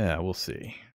 yeah, we'll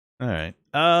see. All right.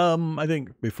 I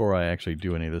think before I actually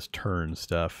do any of this turn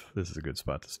stuff, this is a good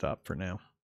spot to stop for now.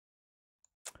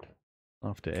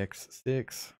 Off to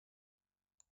X6.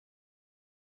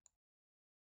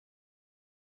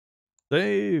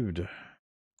 Saved.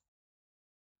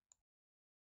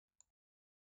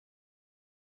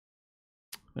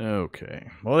 Okay.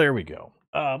 Well, there we go.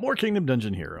 More Kingdom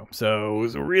Dungeon Hero. So it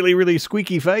was really, really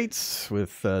squeaky fights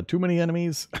with too many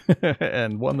enemies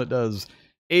and one that does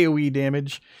AoE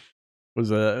damage. Was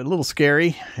a little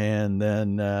scary, and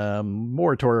then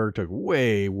Morator took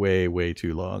way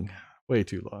too long. Way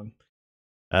too long.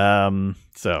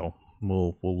 So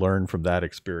we'll learn from that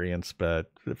experience.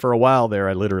 But for a while there,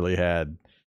 I literally had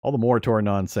all the Morator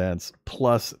nonsense,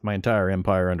 plus my entire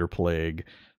empire under plague,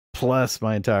 plus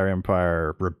my entire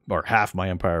empire, or half my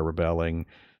empire rebelling,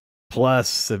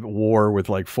 plus a war with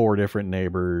like 4 different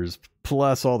neighbors,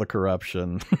 plus all the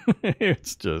corruption.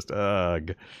 It's just,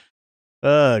 ugh.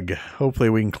 Ugh.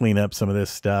 Hopefully we can clean up some of this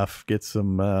stuff, get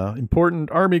some important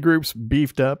army groups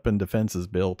beefed up and defenses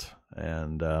built,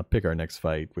 and pick our next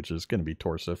fight, which is going to be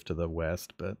Torsif to the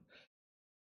west. But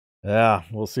yeah,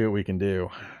 we'll see what we can do.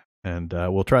 And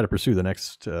we'll try to pursue the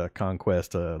next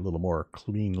conquest a little more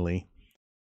cleanly.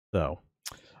 So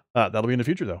that'll be in the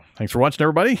future, though. Thanks for watching,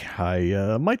 everybody.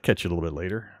 I might catch you a little bit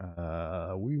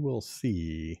later. We will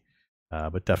see.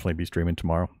 But definitely be streaming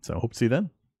tomorrow. So hope to see you then.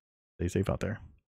 Stay safe out there.